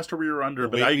game master we were under,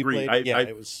 but I agree.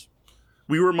 It was.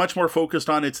 We were much more focused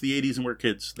on it's the 80s and we're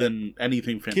kids than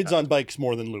anything fantastic. Kids on bikes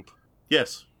more than Loop.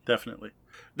 Yes, definitely.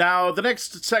 Now, the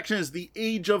next section is the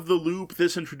Age of the Loop.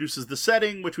 This introduces the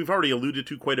setting, which we've already alluded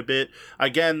to quite a bit.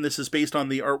 Again, this is based on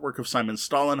the artwork of Simon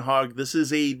Stålenhag. This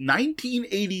is a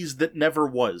 1980s that never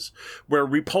was, where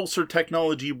repulsor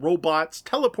technology, robots,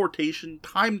 teleportation,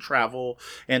 time travel,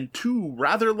 and two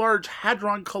rather large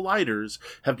hadron colliders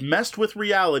have messed with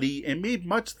reality and made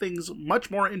things much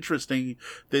more interesting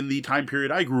than the time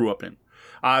period I grew up in.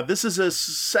 This is a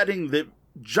setting that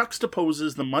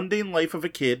juxtaposes the mundane life of a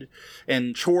kid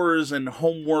and chores and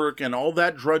homework and all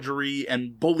that drudgery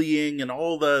and bullying and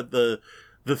all the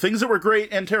things that were great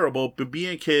and terrible, but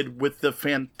being a kid with the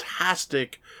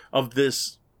fantastic of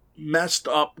this messed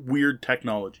up weird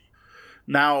technology.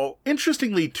 Now,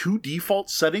 interestingly, two default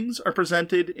settings are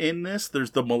presented in this.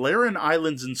 There's the Malaren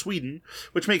Islands in Sweden,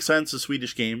 which makes sense, a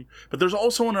Swedish game, but there's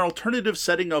also an alternative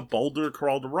setting of Boulder,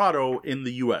 Colorado in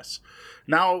the US.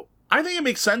 Now, I think it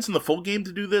makes sense in the full game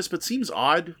to do this, but seems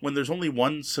odd when there's only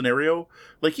one scenario.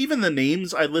 Like, even the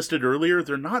names I listed earlier,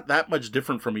 they're not that much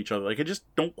different from each other. Like, I just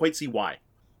don't quite see why.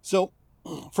 So,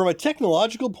 from a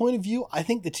technological point of view, I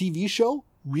think the TV show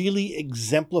really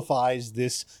exemplifies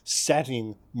this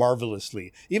setting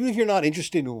marvelously. Even if you're not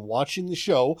interested in watching the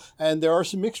show, and there are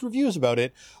some mixed reviews about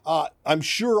it, I'm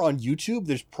sure on YouTube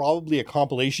there's probably a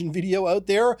compilation video out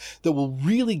there that will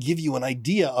really give you an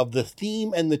idea of the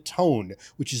theme and the tone,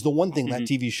 which is the one thing that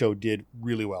TV show did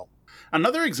really well.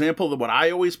 Another example of what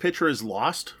I always picture is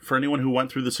Lost. For anyone who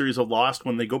went through the series of Lost,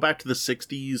 when they go back to the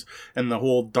 60s and the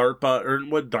whole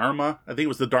Dharma, I think it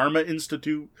was the Dharma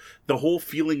Institute, the whole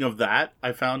feeling of that,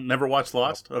 I found, never watched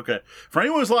Lost? Okay. For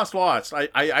anyone who's Lost,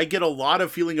 I get a lot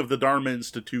of feeling of the Dharma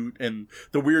Institute and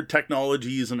the weird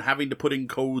technologies and having to put in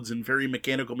codes and very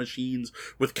mechanical machines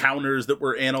with counters that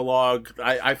were analog.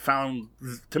 I found,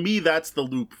 to me, that's the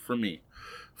loop for me.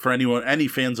 For any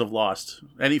fans of Lost,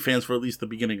 any fans for at least the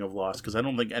beginning of Lost, because I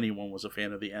don't think anyone was a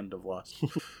fan of the end of Lost.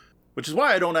 Which is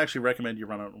why I don't actually recommend you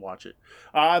run out and watch it.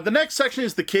 The next section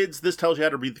is the kids. This tells you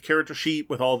how to read the character sheet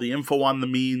with all the info on the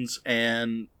means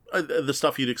and the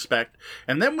stuff you'd expect.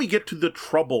 And then we get to the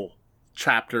trouble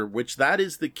chapter, which that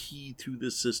is the key to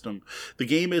this system. The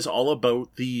game is all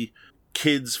about the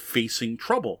kids facing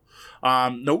trouble.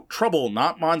 No trouble,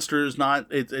 not monsters,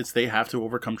 it's they have to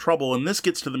overcome trouble. And this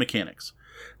gets to the mechanics.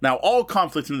 Now, all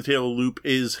conflict in the Tale of the Loop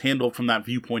is handled from that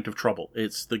viewpoint of trouble.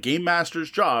 It's the game master's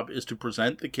job is to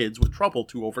present the kids with trouble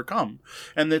to overcome,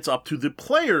 and it's up to the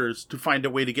players to find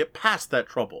a way to get past that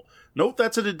trouble. Note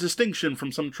that's a distinction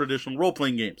from some traditional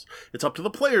role-playing games. It's up to the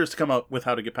players to come up with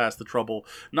how to get past the trouble,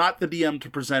 not the DM to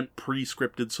present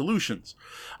pre-scripted solutions.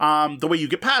 The way you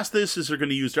get past this is they're going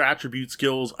to use their attribute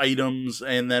skills, items,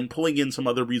 and then pulling in some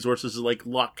other resources like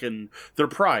luck and their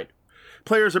pride.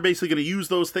 Players are basically going to use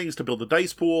those things to build a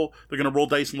dice pool. They're going to roll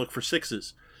dice and look for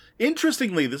sixes.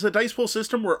 Interestingly, this is a dice pool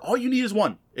system where all you need is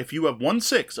one. If you have 1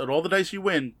 6 out of all the dice you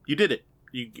win, you did it.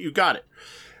 You got it.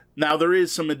 Now, there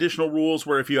is some additional rules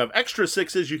where if you have extra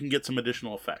 6s, you can get some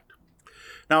additional effect.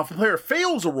 Now, if a player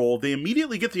fails a roll, they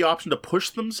immediately get the option to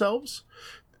push themselves,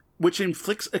 which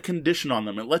inflicts a condition on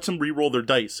them. It lets them re-roll their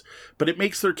dice, but it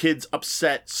makes their kids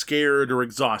upset, scared, or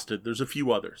exhausted. There's a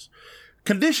few others.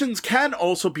 Conditions can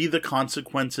also be the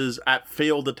consequences at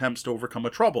failed attempts to overcome a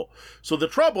trouble. So the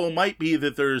trouble might be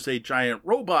that there's a giant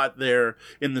robot there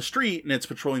in the street and it's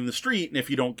patrolling the street, and if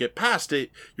you don't get past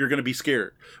it, you're going to be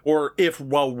scared. Or if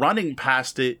while running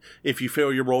past it, if you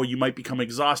fail your roll, you might become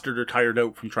exhausted or tired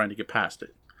out from trying to get past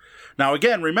it. Now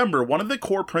again, remember, one of the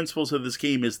core principles of this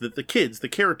game is that the kids, the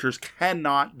characters,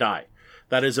 cannot die.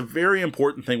 That is a very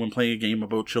important thing when playing a game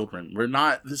about children.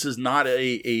 This is not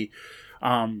a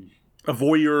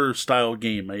voyeur style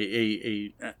game.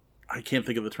 I can't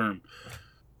think of the term.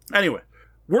 Anyway,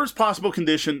 worst possible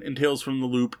condition in Tales from the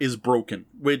Loop is broken,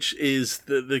 which is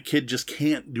the kid just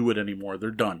can't do it anymore. They're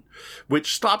done,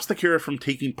 which stops the character from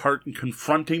taking part in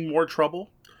confronting more trouble.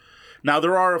 Now,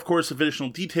 there are, of course, additional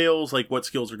details like what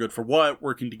skills are good for what,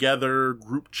 working together,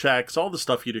 group checks, all the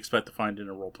stuff you'd expect to find in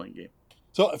a role-playing game.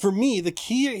 So for me, the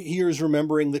key here is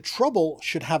remembering that trouble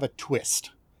should have a twist.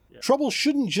 Trouble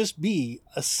shouldn't just be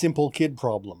a simple kid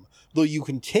problem, though you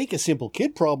can take a simple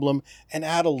kid problem and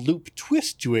add a loop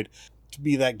twist to it to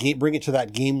be that game, bring it to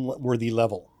that game-worthy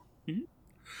level. Mm-hmm.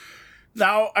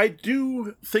 Now, I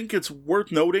do think it's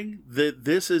worth noting that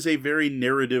this is a very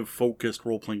narrative-focused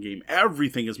role-playing game.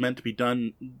 Everything is meant to be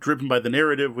driven by the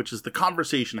narrative, which is the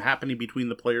conversation happening between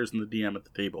the players and the DM at the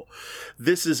table.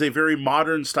 This is a very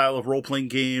modern style of role-playing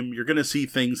game. You're going to see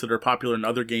things that are popular in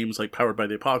other games, like Powered by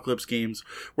the Apocalypse games,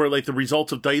 where like the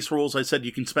results of dice rolls, I said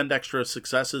you can spend extra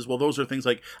successes. Well, those are things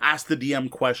like ask the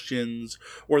DM questions,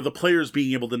 or the players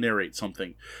being able to narrate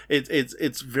something.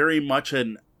 It's very much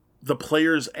an the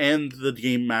players and the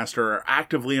game master are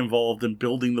actively involved in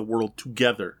building the world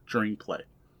together during play.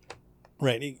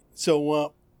 Right.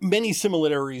 So many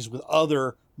similarities with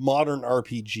other modern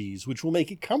RPGs, which will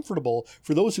make it comfortable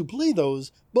for those who play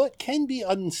those, but can be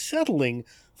unsettling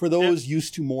for those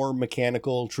used to more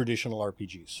mechanical, traditional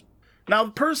RPGs. Now,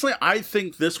 personally, I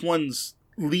think this one's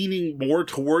leaning more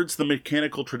towards the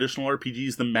mechanical traditional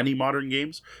RPGs than many modern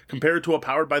games. Compared to a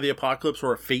Powered by the Apocalypse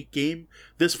or a Fate game,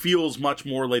 this feels much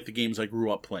more like the games I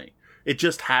grew up playing. It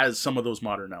just has some of those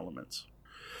modern elements.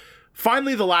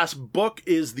 Finally, the last book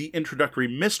is the introductory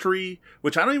mystery,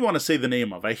 which I don't even want to say the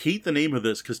name of. I hate the name of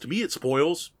this because to me it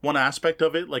spoils one aspect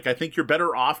of it. Like, I think you're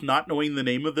better off not knowing the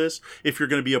name of this if you're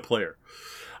going to be a player.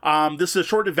 This is a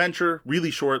short adventure, really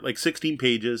short, like 16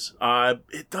 pages.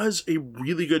 It does a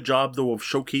really good job, though, of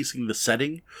showcasing the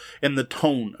setting and the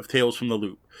tone of Tales from the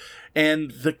Loop,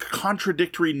 and the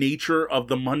contradictory nature of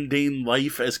the mundane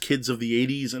life as kids of the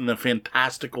 80s and the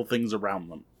fantastical things around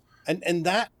them. And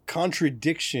that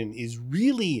contradiction is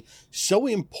really so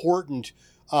important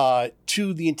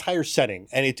to the entire setting.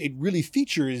 And it really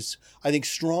features, I think,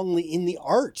 strongly in the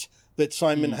art that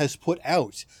Simon has put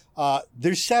out.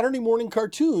 There's Saturday morning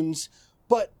cartoons,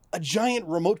 but a giant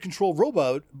remote control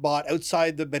robot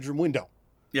outside the bedroom window.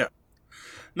 Yeah.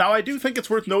 Now, I do think it's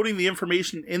worth noting the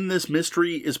information in this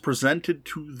mystery is presented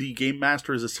to the Game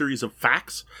Master as a series of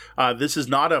facts. This is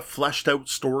not a fleshed out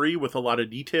story with a lot of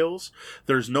details.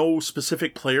 There's no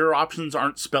specific player options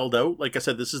aren't spelled out. Like I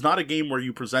said, this is not a game where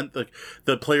you present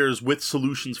the players with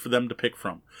solutions for them to pick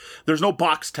from. There's no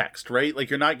box text, right? Like,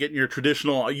 you're not getting your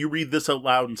traditional, you read this out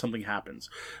loud and something happens.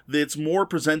 It's more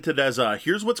presented as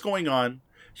here's what's going on.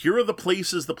 Here are the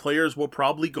places the players will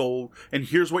probably go, and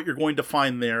here's what you're going to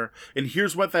find there, and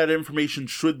here's what that information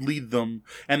should lead them,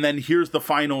 and then here's the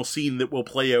final scene that will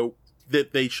play out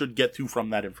that they should get to from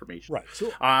that information. Right.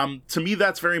 So, to me,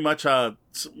 that's very much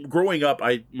growing up.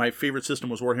 My favorite system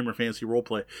was Warhammer Fantasy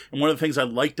Roleplay, and one of the things I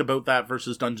liked about that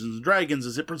versus Dungeons and Dragons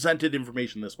is it presented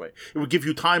information this way. It would give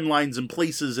you timelines and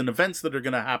places and events that are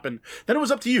going to happen. Then it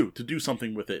was up to you to do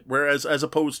something with it. Whereas, as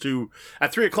opposed to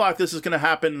at 3:00 this is going to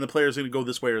happen, and the player's going to go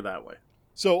this way or that way.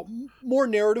 So more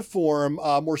narrative form,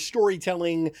 more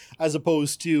storytelling, as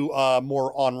opposed to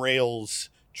more on rails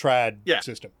trad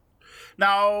system.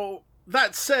 Now,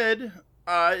 that said,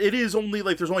 it is only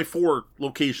there's only 4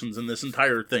 locations in this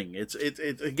entire thing. It's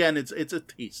a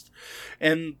taste,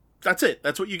 and that's it.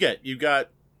 That's what you get. You got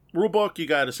rulebook, you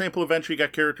got a sample adventure, you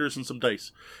got characters and some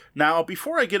dice. Now,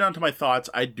 before I get onto my thoughts,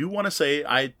 I do want to say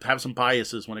I have some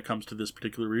biases when it comes to this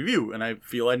particular review, and I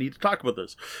feel I need to talk about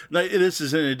this. Now, this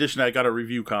is in addition, I got a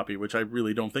review copy, which I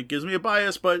really don't think gives me a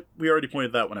bias, but we already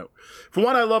pointed that one out. For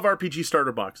one, I love RPG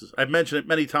starter boxes. I've mentioned it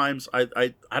many times.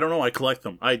 I don't know, I collect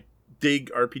them. I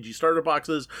dig RPG starter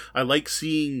boxes. I like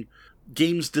seeing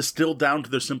games distilled down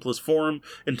to their simplest form,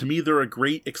 and to me they're a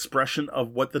great expression of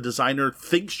what the designer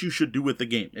thinks you should do with the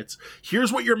game. It's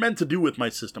here's what you're meant to do with my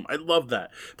system. I love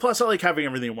that. Plus, I like having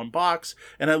everything in one box,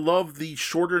 and I love the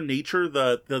shorter nature,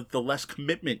 the less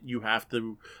commitment you have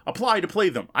to apply to play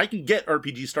them. I can get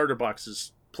RPG starter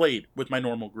boxes played with my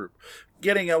normal group.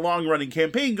 Getting a long-running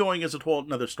campaign going is a whole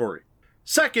another story.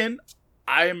 Second,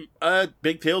 I'm a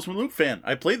big Tales from the Loop fan.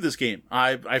 I played this game.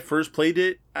 I first played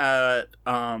it at,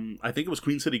 I think it was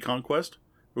Queen City Conquest.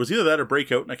 It was either that or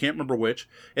Breakout, and I can't remember which.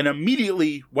 And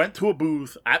immediately went to a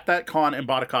booth at that con and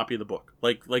bought a copy of the book.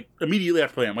 Like immediately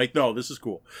after playing, I'm like, no, this is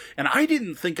cool. And I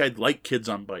didn't think I'd like Kids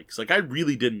on Bikes. Like, I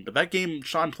really didn't. But that game,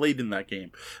 Sean played in that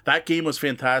game. That game was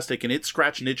fantastic, and it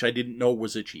scratched an itch I didn't know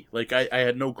was itchy. Like, I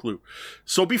had no clue.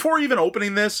 So before even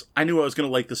opening this, I knew I was going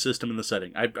to like the system and the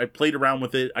setting. I played around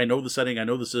with it. I know the setting. I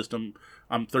know the system.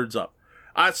 I'm thirds up.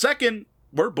 Second,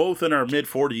 we're both in our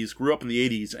mid-40s, grew up in the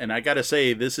 80s, and I gotta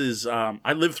say, this is,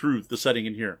 I lived through the setting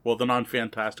in here, well, the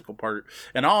non-fantastical part,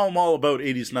 and I'm all about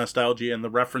 80s nostalgia and the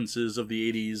references of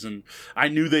the 80s, and I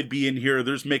knew they'd be in here.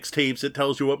 There's mixtapes. It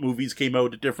tells you what movies came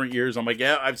out at different years. I'm like,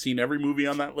 yeah, I've seen every movie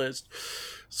on that list.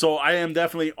 So I am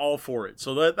definitely all for it.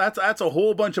 So that's a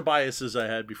whole bunch of biases I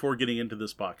had before getting into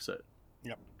this box set.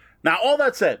 Yep. Now, all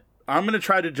that said, I'm going to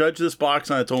try to judge this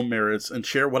box on its own merits and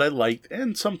share what I liked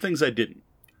and some things I didn't.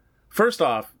 First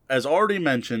off, as already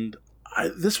mentioned,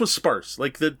 this was sparse.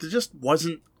 Like, there just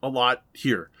wasn't a lot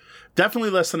here. Definitely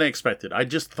less than I expected. I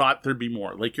just thought there'd be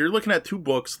more. Like, you're looking at 2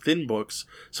 books, thin books,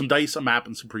 some dice, a map,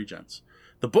 and some pre-gens.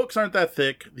 The books aren't that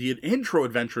thick. The intro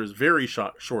adventure is very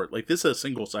short. Like, this is a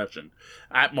single session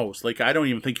at most. Like, I don't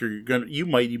even think you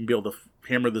might even be able to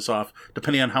hammer this off,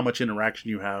 depending on how much interaction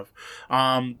you have.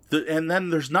 And then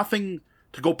there's nothing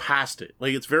to go past it.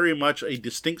 Like, it's very much a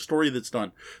distinct story that's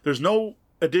done. There's no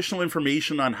additional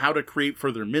information on how to create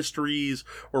further mysteries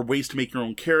or ways to make your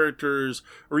own characters,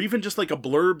 or even just like a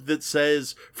blurb that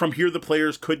says, from here the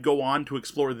players could go on to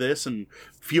explore this, and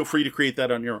feel free to create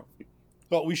that on your own.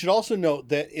 Well, we should also note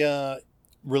that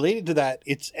related to that,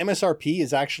 its MSRP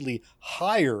is actually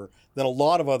higher than a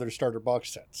lot of other starter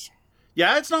box sets.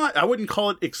 Yeah, it's not, I wouldn't call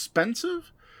it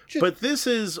expensive, but this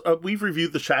is, we've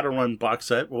reviewed the Shadowrun box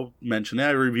set. We'll mention it.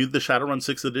 I reviewed the Shadowrun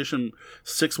 6th edition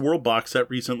 6 World box set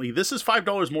recently. This is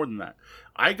 $5 more than that.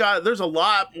 There's a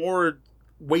lot more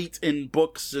weight in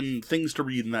books and things to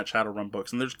read in that Shadowrun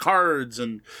books. And there's cards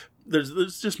and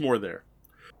there's just more there.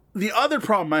 The other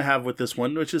problem I have with this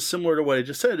one, which is similar to what I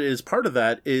just said, is part of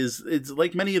that is it's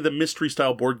like many of the mystery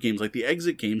style board games, like the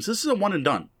Exit games. This is a one and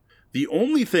done. The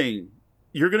only thing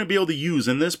you're going to be able to use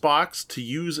in this box to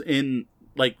use in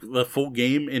like the full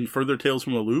game in further Tales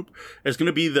from the Loop is going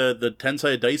to be the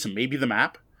 10-sided dice and maybe the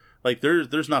map. Like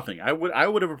there's nothing. I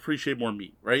would have appreciated more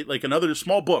meat, right? Like another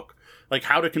small book, like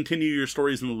how to continue your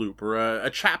stories in the loop, or a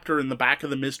chapter in the back of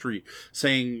the mystery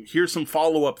saying, here's some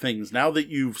follow-up things. Now that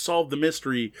you've solved the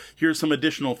mystery, here's some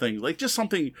additional things. Like just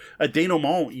something, a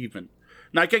denouement even.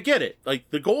 Now, I get it. Like,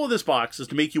 the goal of this box is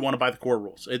to make you want to buy the core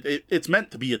rules. It's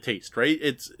meant to be a taste, right?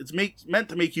 It's meant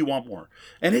to make you want more.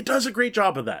 And it does a great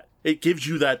job of that. It gives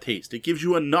you that taste. It gives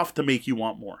you enough to make you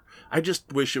want more. I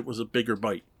just wish it was a bigger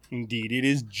bite. Indeed, it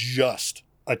is just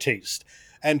a taste.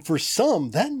 And for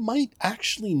some, that might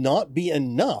actually not be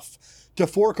enough to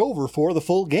fork over for the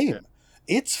full game. Yeah.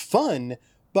 It's fun,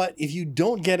 but if you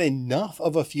don't get enough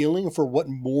of a feeling for what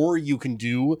more you can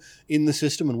do in the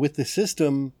system and with the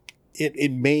system,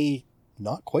 it may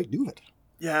not quite do it.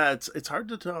 Yeah, it's hard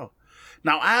to tell.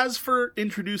 Now, as for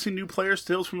introducing new players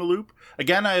to Tales from the Loop,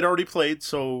 again, I had already played,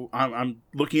 so I'm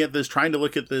looking at this, trying to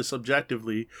look at this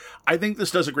objectively. I think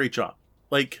this does a great job.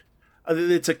 Like,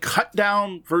 it's a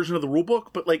cut-down version of the rulebook,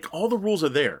 but, like, all the rules are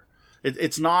there.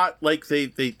 It's not like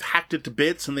they hacked it to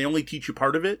bits and they only teach you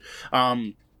part of it.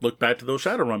 Look back to those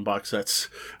Shadowrun box sets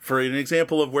for an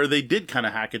example of where they did kind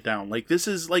of hack it down. Like, this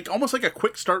is like almost like a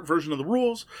quick start version of the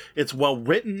rules. It's well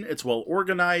written. It's well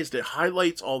organized. It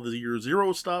highlights all the year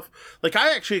zero stuff. Like,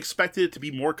 I actually expected it to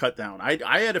be more cut down.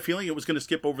 I had a feeling it was going to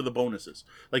skip over the bonuses.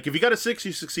 Like, if you got a 6,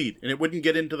 you succeed. And it wouldn't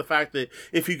get into the fact that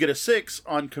if you get a 6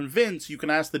 on Convince, you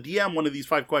can ask the DM one of these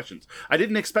 5 questions. I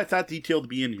didn't expect that detail to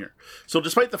be in here. So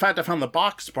despite the fact I found the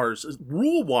box sparse,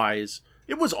 rule-wise,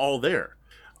 it was all there.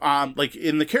 Like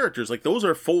in the characters, like those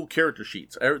are full character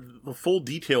sheets. The full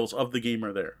details of the game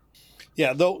are there.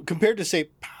 Yeah, though compared to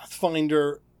say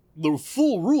Pathfinder, the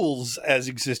full rules as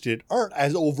existed aren't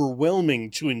as overwhelming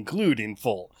to include in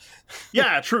full.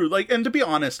 Yeah, true. Like, and to be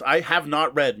honest, I have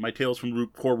not read my Tales from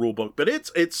Loop core rulebook, but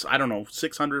it's I don't know,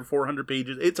 600, 400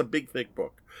 pages. It's a big, thick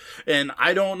book. And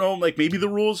I don't know, like maybe the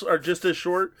rules are just as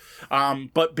short.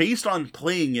 But based on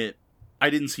playing it, I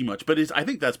didn't see much, but I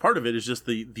think that's part of it is just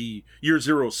the year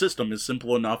zero system is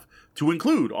simple enough to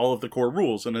include all of the core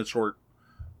rules in a short,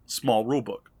 small rule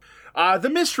book.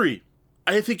 The mystery,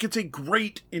 I think it's a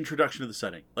great introduction to the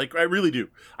setting. Like, I really do.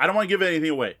 I don't want to give anything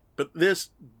away, but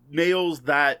this nails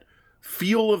that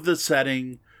feel of the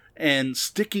setting and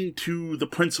sticking to the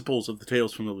principles of the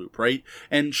Tales from the Loop, right?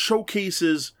 And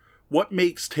showcases what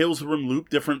makes Tales from the Loop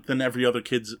different than every other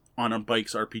Kids on a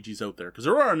Bikes RPGs out there? Because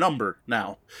there are a number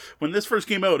now. When this first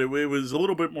came out, it was a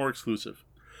little bit more exclusive.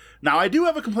 Now, I do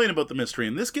have a complaint about the mystery,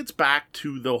 and this gets back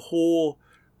to the whole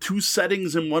 2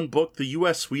 settings in one book, the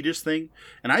US-Swedish thing,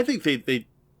 and I think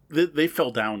they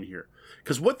fell down here.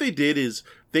 Because what they did is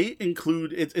they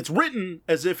include, it's written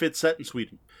as if it's set in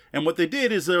Sweden. And what they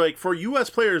did is they're like, for US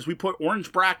players, we put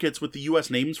orange brackets with the US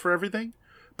names for everything.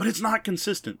 But it's not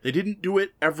consistent. They didn't do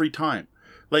it every time.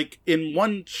 Like, in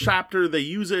one chapter they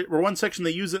use it, or one section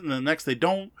they use it, and the next they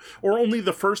don't. Or only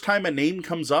the first time a name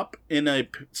comes up in a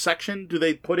section do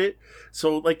they put it.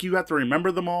 So, like, you have to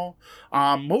remember them all.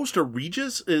 Most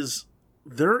egregious is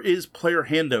there is player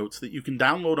handouts that you can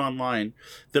download online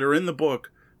that are in the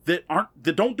book that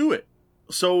don't do it.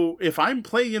 So if I'm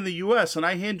playing in the US and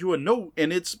I hand you a note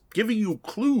and it's giving you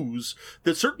clues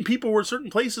that certain people were certain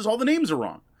places, all the names are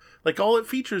wrong. Like, all it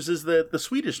features is the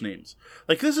Swedish names.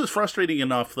 Like, this is frustrating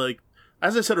enough. Like,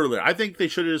 as I said earlier, I think they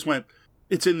should have just went,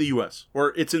 it's in the US,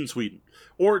 or it's in Sweden.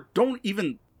 Or don't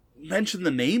even mention the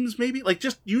names, maybe? Like,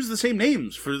 just use the same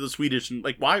names for the Swedish. And,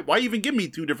 like, why even give me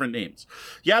 2 different names?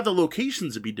 Yeah, the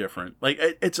locations would be different. Like,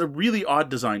 it's a really odd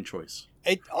design choice.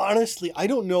 Honestly, I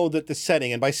don't know that the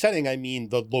setting, and by setting I mean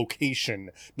the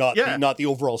location, not the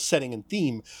overall setting and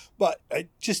theme, but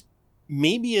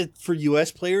maybe for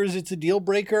US players it's a deal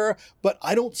breaker, but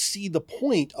I don't see the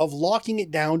point of locking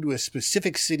it down to a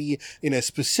specific city in a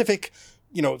specific,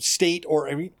 state, or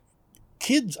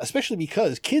kids, especially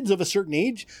because kids of a certain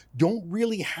age don't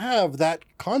really have that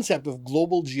concept of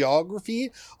global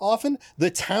geography often.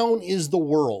 The town is the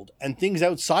world, and things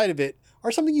outside of it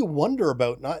are something you wonder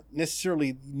about, not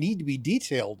necessarily need to be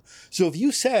detailed. So if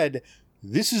you said,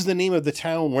 this is the name of the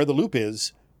town where the loop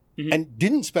is, and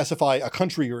didn't specify a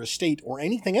country or a state or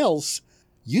anything else,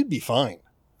 you'd be fine.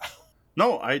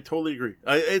 No, I totally agree.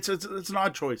 It's an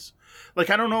odd choice. Like,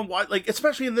 I don't know why, like,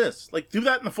 especially in this. Like, do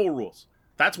that in the full rules.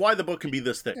 That's why the book can be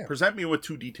this thick. Yeah. Present me with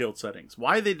 2 detailed settings.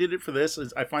 Why they did it for this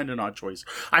is, I find, an odd choice.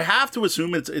 I have to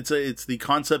assume it's the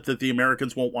concept that the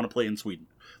Americans won't want to play in Sweden.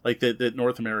 Like, the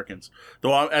North Americans.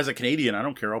 Though, as a Canadian, I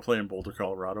don't care. I'll play in Boulder,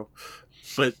 Colorado.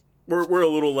 But we're a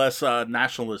little less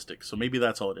nationalistic, so maybe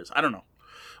that's all it is. I don't know.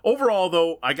 Overall,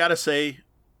 though, I gotta say,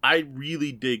 I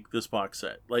really dig this box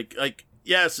set. Like,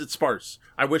 yes, it's sparse.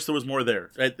 I wish there was more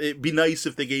there. It'd be nice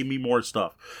if they gave me more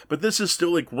stuff. But this is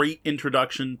still a great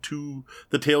introduction to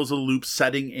the Tales of the Loop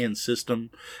setting and system.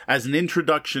 As an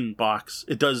introduction box,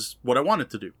 it does what I want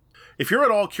it to do. If you're at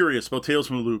all curious about Tales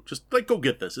from the Loop, just go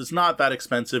get this. It's not that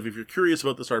expensive. If you're curious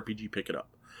about this RPG, pick it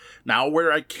up. Now,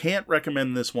 where I can't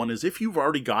recommend this one is if you've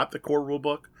already got the core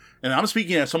rulebook, and I'm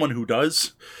speaking as someone who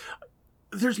does,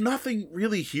 there's nothing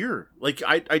really here. Like,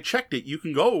 I checked it. You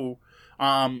can go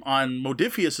on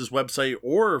Modiphius's website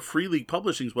or Free League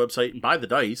Publishing's website and buy the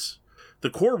dice. The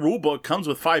core rulebook comes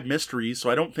with 5 mysteries, so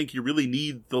I don't think you really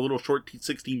need the little short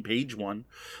 16-page one.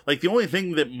 Like, the only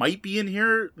thing that might be in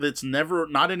here that's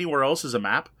not anywhere else is a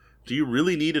map. Do you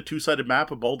really need a 2-sided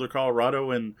map of Boulder, Colorado,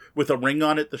 and with a ring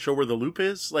on it to show where the loop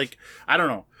is? Like, I don't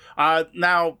know.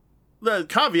 Now, the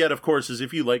caveat, of course, is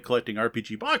if you like collecting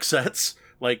RPG box sets,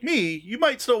 like me, you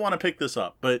might still want to pick this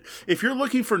up. But if you're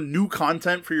looking for new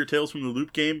content for your Tales from the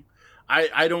Loop game,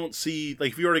 I don't see,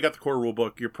 like, if you already got the core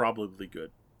rulebook, you're probably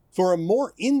good. For a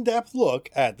more in-depth look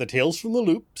at the Tales from the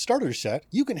Loop starter set,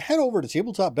 you can head over to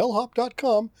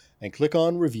tabletopbellhop.com and click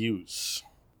on Reviews.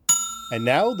 And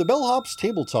now, the Bellhop's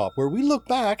Tabletop, where we look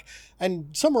back and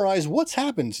summarize what's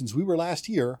happened since we were last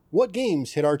here, what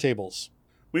games hit our tables.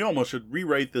 We almost should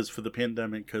rewrite this for the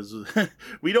pandemic because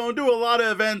we don't do a lot of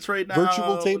events right now.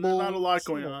 Virtual tables. There's not a lot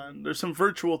going on. There's some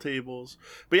virtual tables.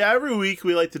 But yeah, every week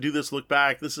we like to do this look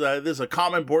back. This is a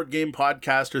common board game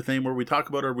podcaster thing where we talk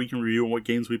about our week in review and what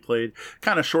games we played.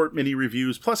 Kind of short mini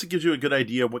reviews. Plus it gives you a good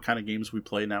idea of what kind of games we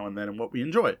play now and then and what we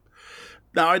enjoy.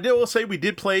 Now, I will say we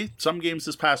did play some games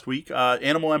this past week.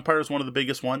 Animal Empire is one of the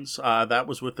biggest ones. That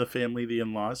was with the family, the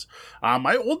in-laws.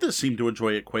 My oldest seemed to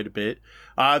enjoy it quite a bit.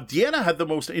 Deanna had the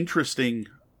most interesting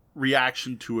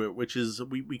reaction to it, which is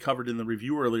we covered in the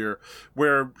review earlier,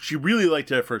 where she really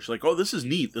liked it at first. She's like, oh, this is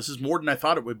neat. This is more than I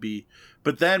thought it would be.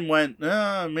 But then went,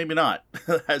 maybe not,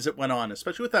 as it went on,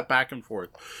 especially with that back and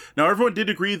forth. Now, everyone did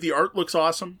agree the art looks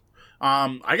awesome.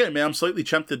 I gotta admit, I'm slightly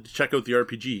tempted to check out the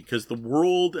RPG because the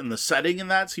world and the setting in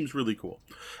that seems really cool.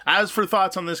 As for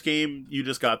thoughts on this game, you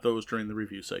just got those during the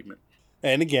review segment.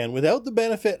 And again, without the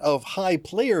benefit of high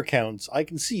player counts, I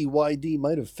can see why D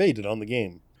might have faded on the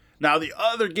game. Now, the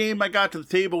other game I got to the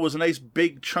table was a nice,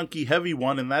 big, chunky, heavy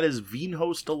one, and that is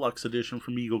Vinhos Deluxe Edition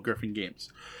from Eagle Griffin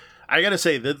Games. I gotta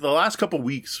say that the last couple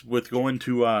weeks with going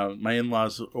to my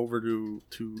in-laws over to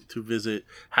visit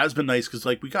has been nice because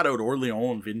like we got out Orleans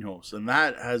and Vinhos and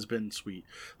that has been sweet.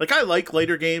 Like I like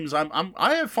lighter games.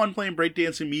 I have fun playing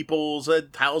Breakdancing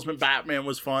Meeples. Talisman Batman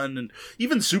was fun, and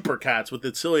even Super Cats with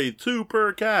its silly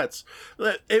Super Cats.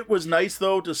 It was nice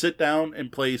though to sit down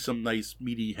and play some nice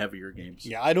meaty heavier games.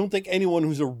 Yeah, I don't think anyone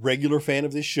who's a regular fan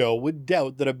of this show would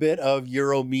doubt that a bit of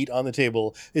Euro meat on the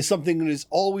table is something that is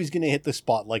always going to hit the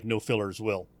spot like no fillers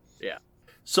will. Yeah.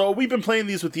 So we've been playing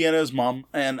these with Deanna's mom,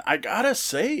 and I gotta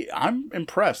say, I'm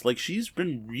impressed. Like, she's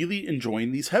been really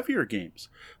enjoying these heavier games.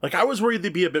 Like, I was worried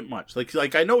they'd be a bit much.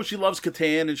 Like I know she loves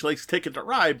Catan and she likes Ticket to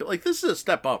Ride, but like, this is a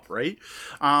step up, right?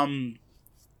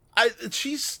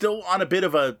 She's still on a bit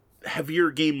of a heavier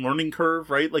game learning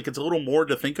curve, right? Like, it's a little more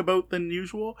to think about than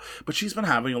usual, but she's been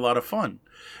having a lot of fun.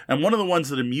 And one of the ones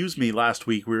that amused me last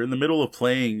week, we were in the middle of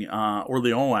playing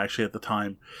Orleans actually at the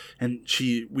time, and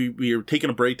we were taking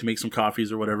a break to make some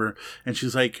coffees or whatever, and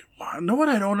she's like, "No, what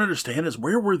I don't understand is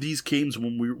where were these games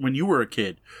when you were a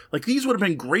kid? Like, these would have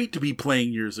been great to be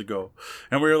playing years ago."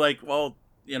 And we were like, "Well,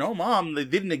 you know, Mom, they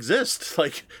didn't exist.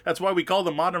 Like, that's why we call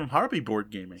them modern hobby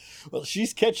board gaming." Well,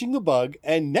 she's catching the bug,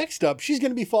 and next up, she's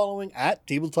going to be following at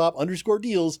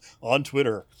tabletop_deals on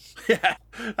Twitter. Yeah,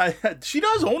 she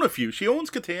does own a few. She owns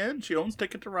Catan. She owns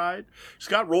Ticket to Ride. She's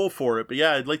got Roll for it. But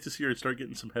yeah, I'd like to see her start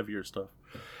getting some heavier stuff.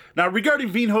 Now,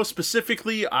 regarding Vinho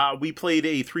specifically, we played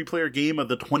a 3-player game of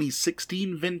the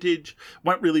 2016 vintage.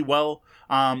 Went really well.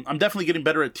 I'm definitely getting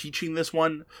better at teaching this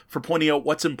one for pointing out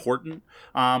what's important.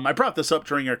 I brought this up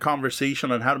during our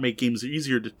conversation on how to make games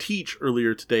easier to teach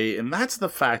earlier today, and that's the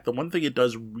fact that one thing it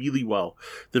does really well,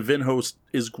 that Vinho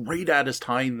is great at, is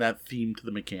tying that theme to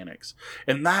the mechanics.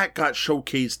 And that got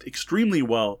showcased extremely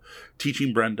well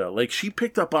teaching Brenda. Like, she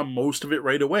picked up on most of it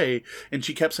right away, and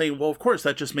she kept saying, well, of course,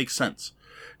 that just makes sense.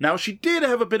 Now, she did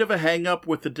have a bit of a hang-up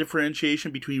with the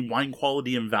differentiation between wine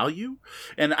quality and value,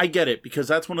 and I get it, because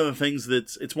that's one of the things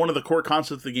it's one of the core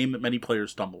concepts of the game that many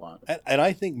players stumble on. And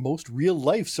I think most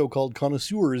real-life so-called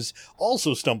connoisseurs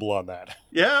also stumble on that.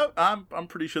 Yeah, I'm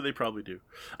pretty sure they probably do.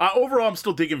 Overall, I'm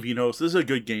still digging Vinhos. This is a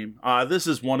good game. This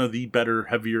is one of the better,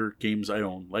 heavier games I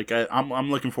own. Like, I'm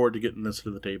looking forward to getting this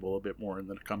to the table a bit more in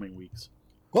the coming weeks.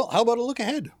 Well, how about a look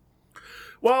ahead?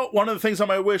 Well, one of the things on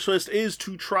my wish list is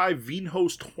to try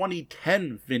Vinhos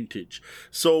 2010 Vintage.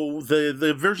 So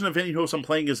the version of Vinhos I'm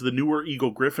playing is the newer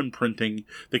Eagle Gryphon printing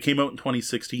that came out in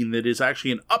 2016 that is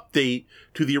actually an update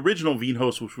to the original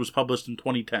Vinhos, which was published in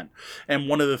 2010. And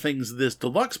one of the things this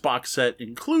deluxe box set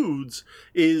includes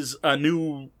is a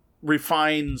new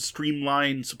refined,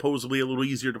 streamlined, supposedly a little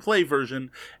easier to play version,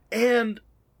 and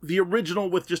the original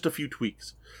with just a few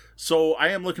tweaks. So I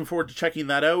am looking forward to checking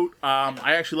that out.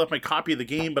 I actually left my copy of the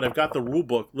game, but I've got the rule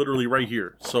book literally right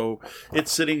here. So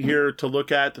it's sitting here to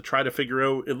look at, to try to figure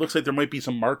out. It looks like there might be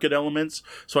some market elements.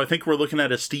 So I think we're looking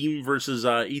at a Steam versus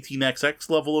 18xx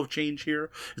level of change here.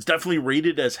 It's definitely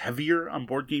rated as heavier on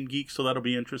Board Game Geek, so that'll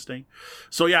be interesting.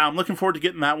 So yeah, I'm looking forward to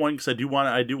getting that one because I do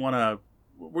want to.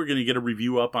 We're going to get a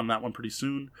review up on that one pretty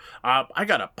soon. I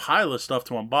got a pile of stuff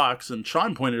to unbox, and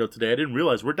Sean pointed out today, I didn't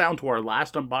realize, we're down to our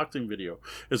last unboxing video.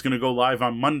 It's going to go live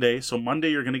on Monday, so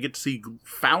Monday you're going to get to see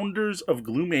Founders of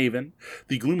Gloomhaven,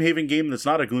 the Gloomhaven game that's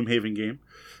not a Gloomhaven game,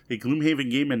 a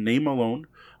Gloomhaven game in name alone.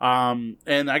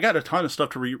 And I got a ton of stuff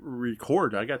to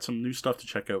record. I got some new stuff to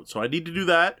check out, so I need to do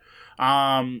that.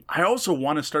 I also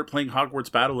want to start playing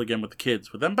Hogwarts Battle again with the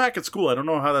kids. With them back at school, I don't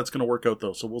know how that's going to work out,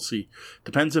 though, so we'll see.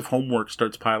 Depends if homework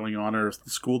starts piling on or if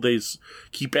the school days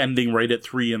keep ending right at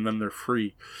 3 and then they're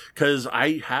free. Because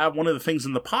I have one of the things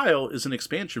in the pile is an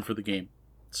expansion for the game.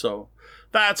 So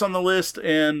that's on the list,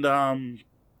 and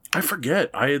I forget.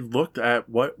 I had looked at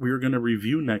what we were going to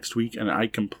review next week, and I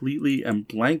completely am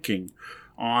blanking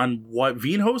on what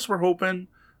Vinhos we're hoping.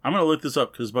 I'm going to look this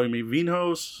up because it's bugging me.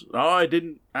 Vinhos. Oh, I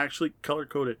didn't actually color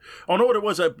code it. Oh, no, what it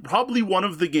was. Probably one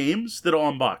of the games that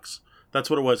I'll unbox. That's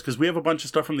what it was, because we have a bunch of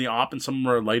stuff from the op and some of them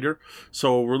are lighter.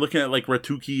 So we're looking at, like,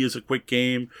 Ratuki is a quick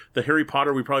game. The Harry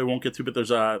Potter we probably won't get to, but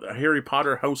there's a Harry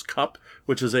Potter House Cup,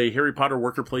 which is a Harry Potter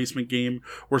worker placement game,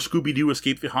 or Scooby-Doo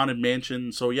Escape the Haunted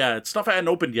Mansion. So yeah, it's stuff I hadn't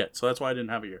opened yet, so that's why I didn't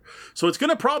have it here. So it's going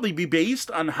to probably be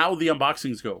based on how the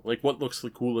unboxings go, like what looks the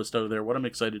coolest out of there, what I'm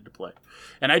excited to play.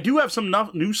 And I do have some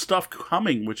new stuff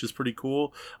coming, which is pretty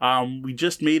cool. We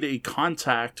just made a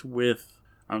contact with,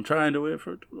 I'm trying to wait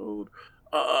for it to load.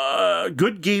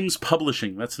 Good Games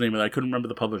Publishing. That's the name of it. I couldn't remember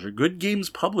the publisher. Good Games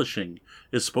Publishing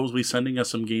is supposedly sending us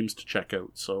some games to check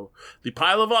out. So the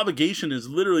pile of obligation is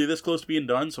literally this close to being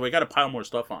done. So I got to pile more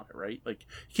stuff on it, right? Like,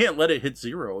 you can't let it hit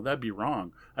 0. That'd be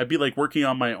wrong. I'd be like working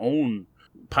on my own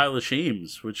pile of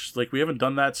shames, which, like, we haven't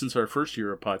done that since our first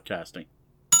year of podcasting.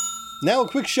 Now a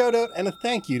quick shout out and a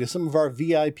thank you to some of our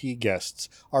VIP guests.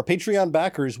 Our Patreon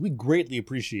backers, we greatly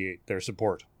appreciate their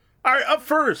support. All right, up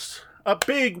first, a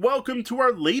big welcome to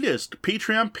our latest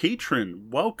Patreon patron.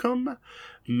 Welcome,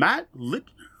 Matt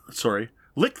Lichtenwalner.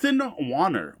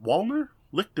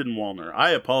 Lichtenwalner.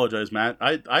 I apologize, Matt.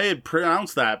 I had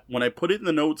pronounced that when I put it in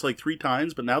the notes like 3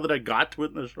 times, but now that I got to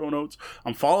it in the show notes,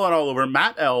 I'm falling all over.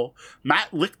 Matt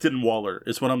Lichtenwaller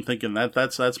is what I'm thinking.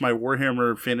 That's my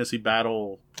Warhammer Fantasy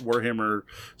Battle, Warhammer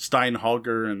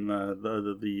Steinhager and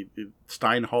the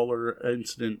Steinhaller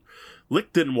incident.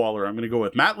 Lichtenwaller, I'm going to go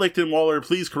with. Matt Lichtenwaller,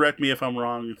 please correct me if I'm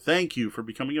wrong. Thank you for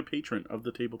becoming a patron of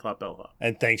the Tabletop Bellhop.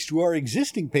 And thanks to our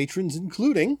existing patrons,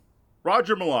 including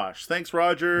Roger Malash. Thanks,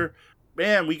 Roger.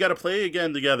 Man, we got to play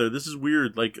again together. This is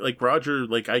weird. Like Roger,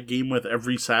 like, I game with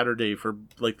every Saturday for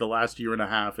like the last year and a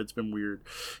half. It's been weird.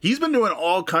 He's been doing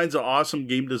all kinds of awesome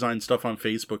game design stuff on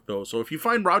Facebook, though. So if you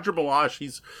find Roger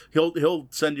Malash, he'll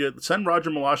send Roger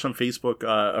Malash on Facebook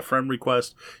a friend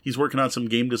request. He's working on some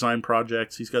game design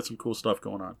projects. He's got some cool stuff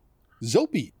going on.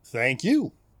 Zopi, thank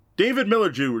you. David Miller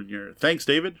Jr. Thanks,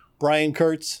 David. Brian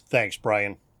Kurtz, thanks,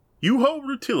 Brian. Yuho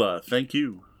Rutila, thank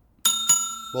you.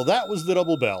 Well, that was the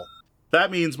double bell. That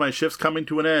means my shift's coming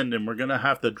to an end, and we're going to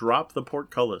have to drop the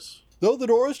portcullis. Though the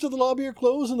doors to the lobby are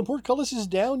closed and the portcullis is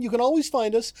down, you can always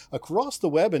find us across the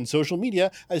web and social media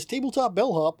as Tabletop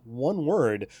Bellhop, one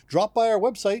word. Drop by our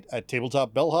website at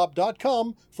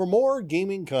tabletopbellhop.com for more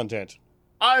gaming content.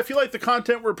 If you like the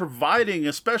content we're providing,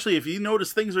 especially if you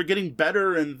notice things are getting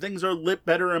better and things are lit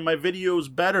better and my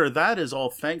videos better, that is all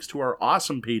thanks to our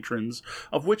awesome patrons,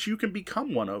 of which you can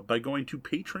become one of by going to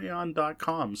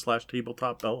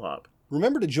patreon.com/tabletopbellhop.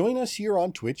 Remember to join us here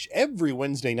on Twitch every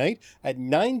Wednesday night at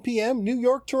 9 p.m. New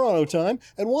York, Toronto time,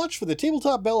 and watch for the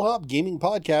Tabletop Bellhop Gaming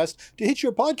Podcast to hit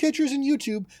your podcatchers and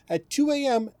YouTube at 2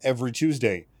 a.m. every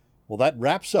Tuesday. Well, that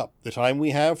wraps up the time we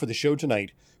have for the show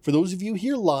tonight. For those of you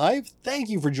here live, thank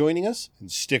you for joining us,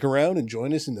 and stick around and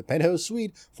join us in the Penthouse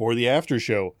Suite for the after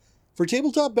show. For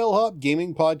Tabletop Bellhop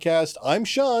Gaming Podcast, I'm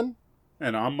Sean.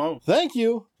 And I'm Mo. Thank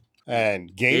you,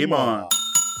 and game on.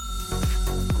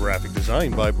 Graphic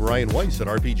design by Brian Weiss at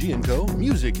RPG & Co.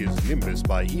 Music is Nimbus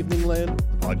by Evening Land.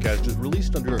 The podcast is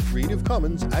released under a Creative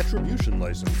Commons Attribution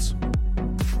License.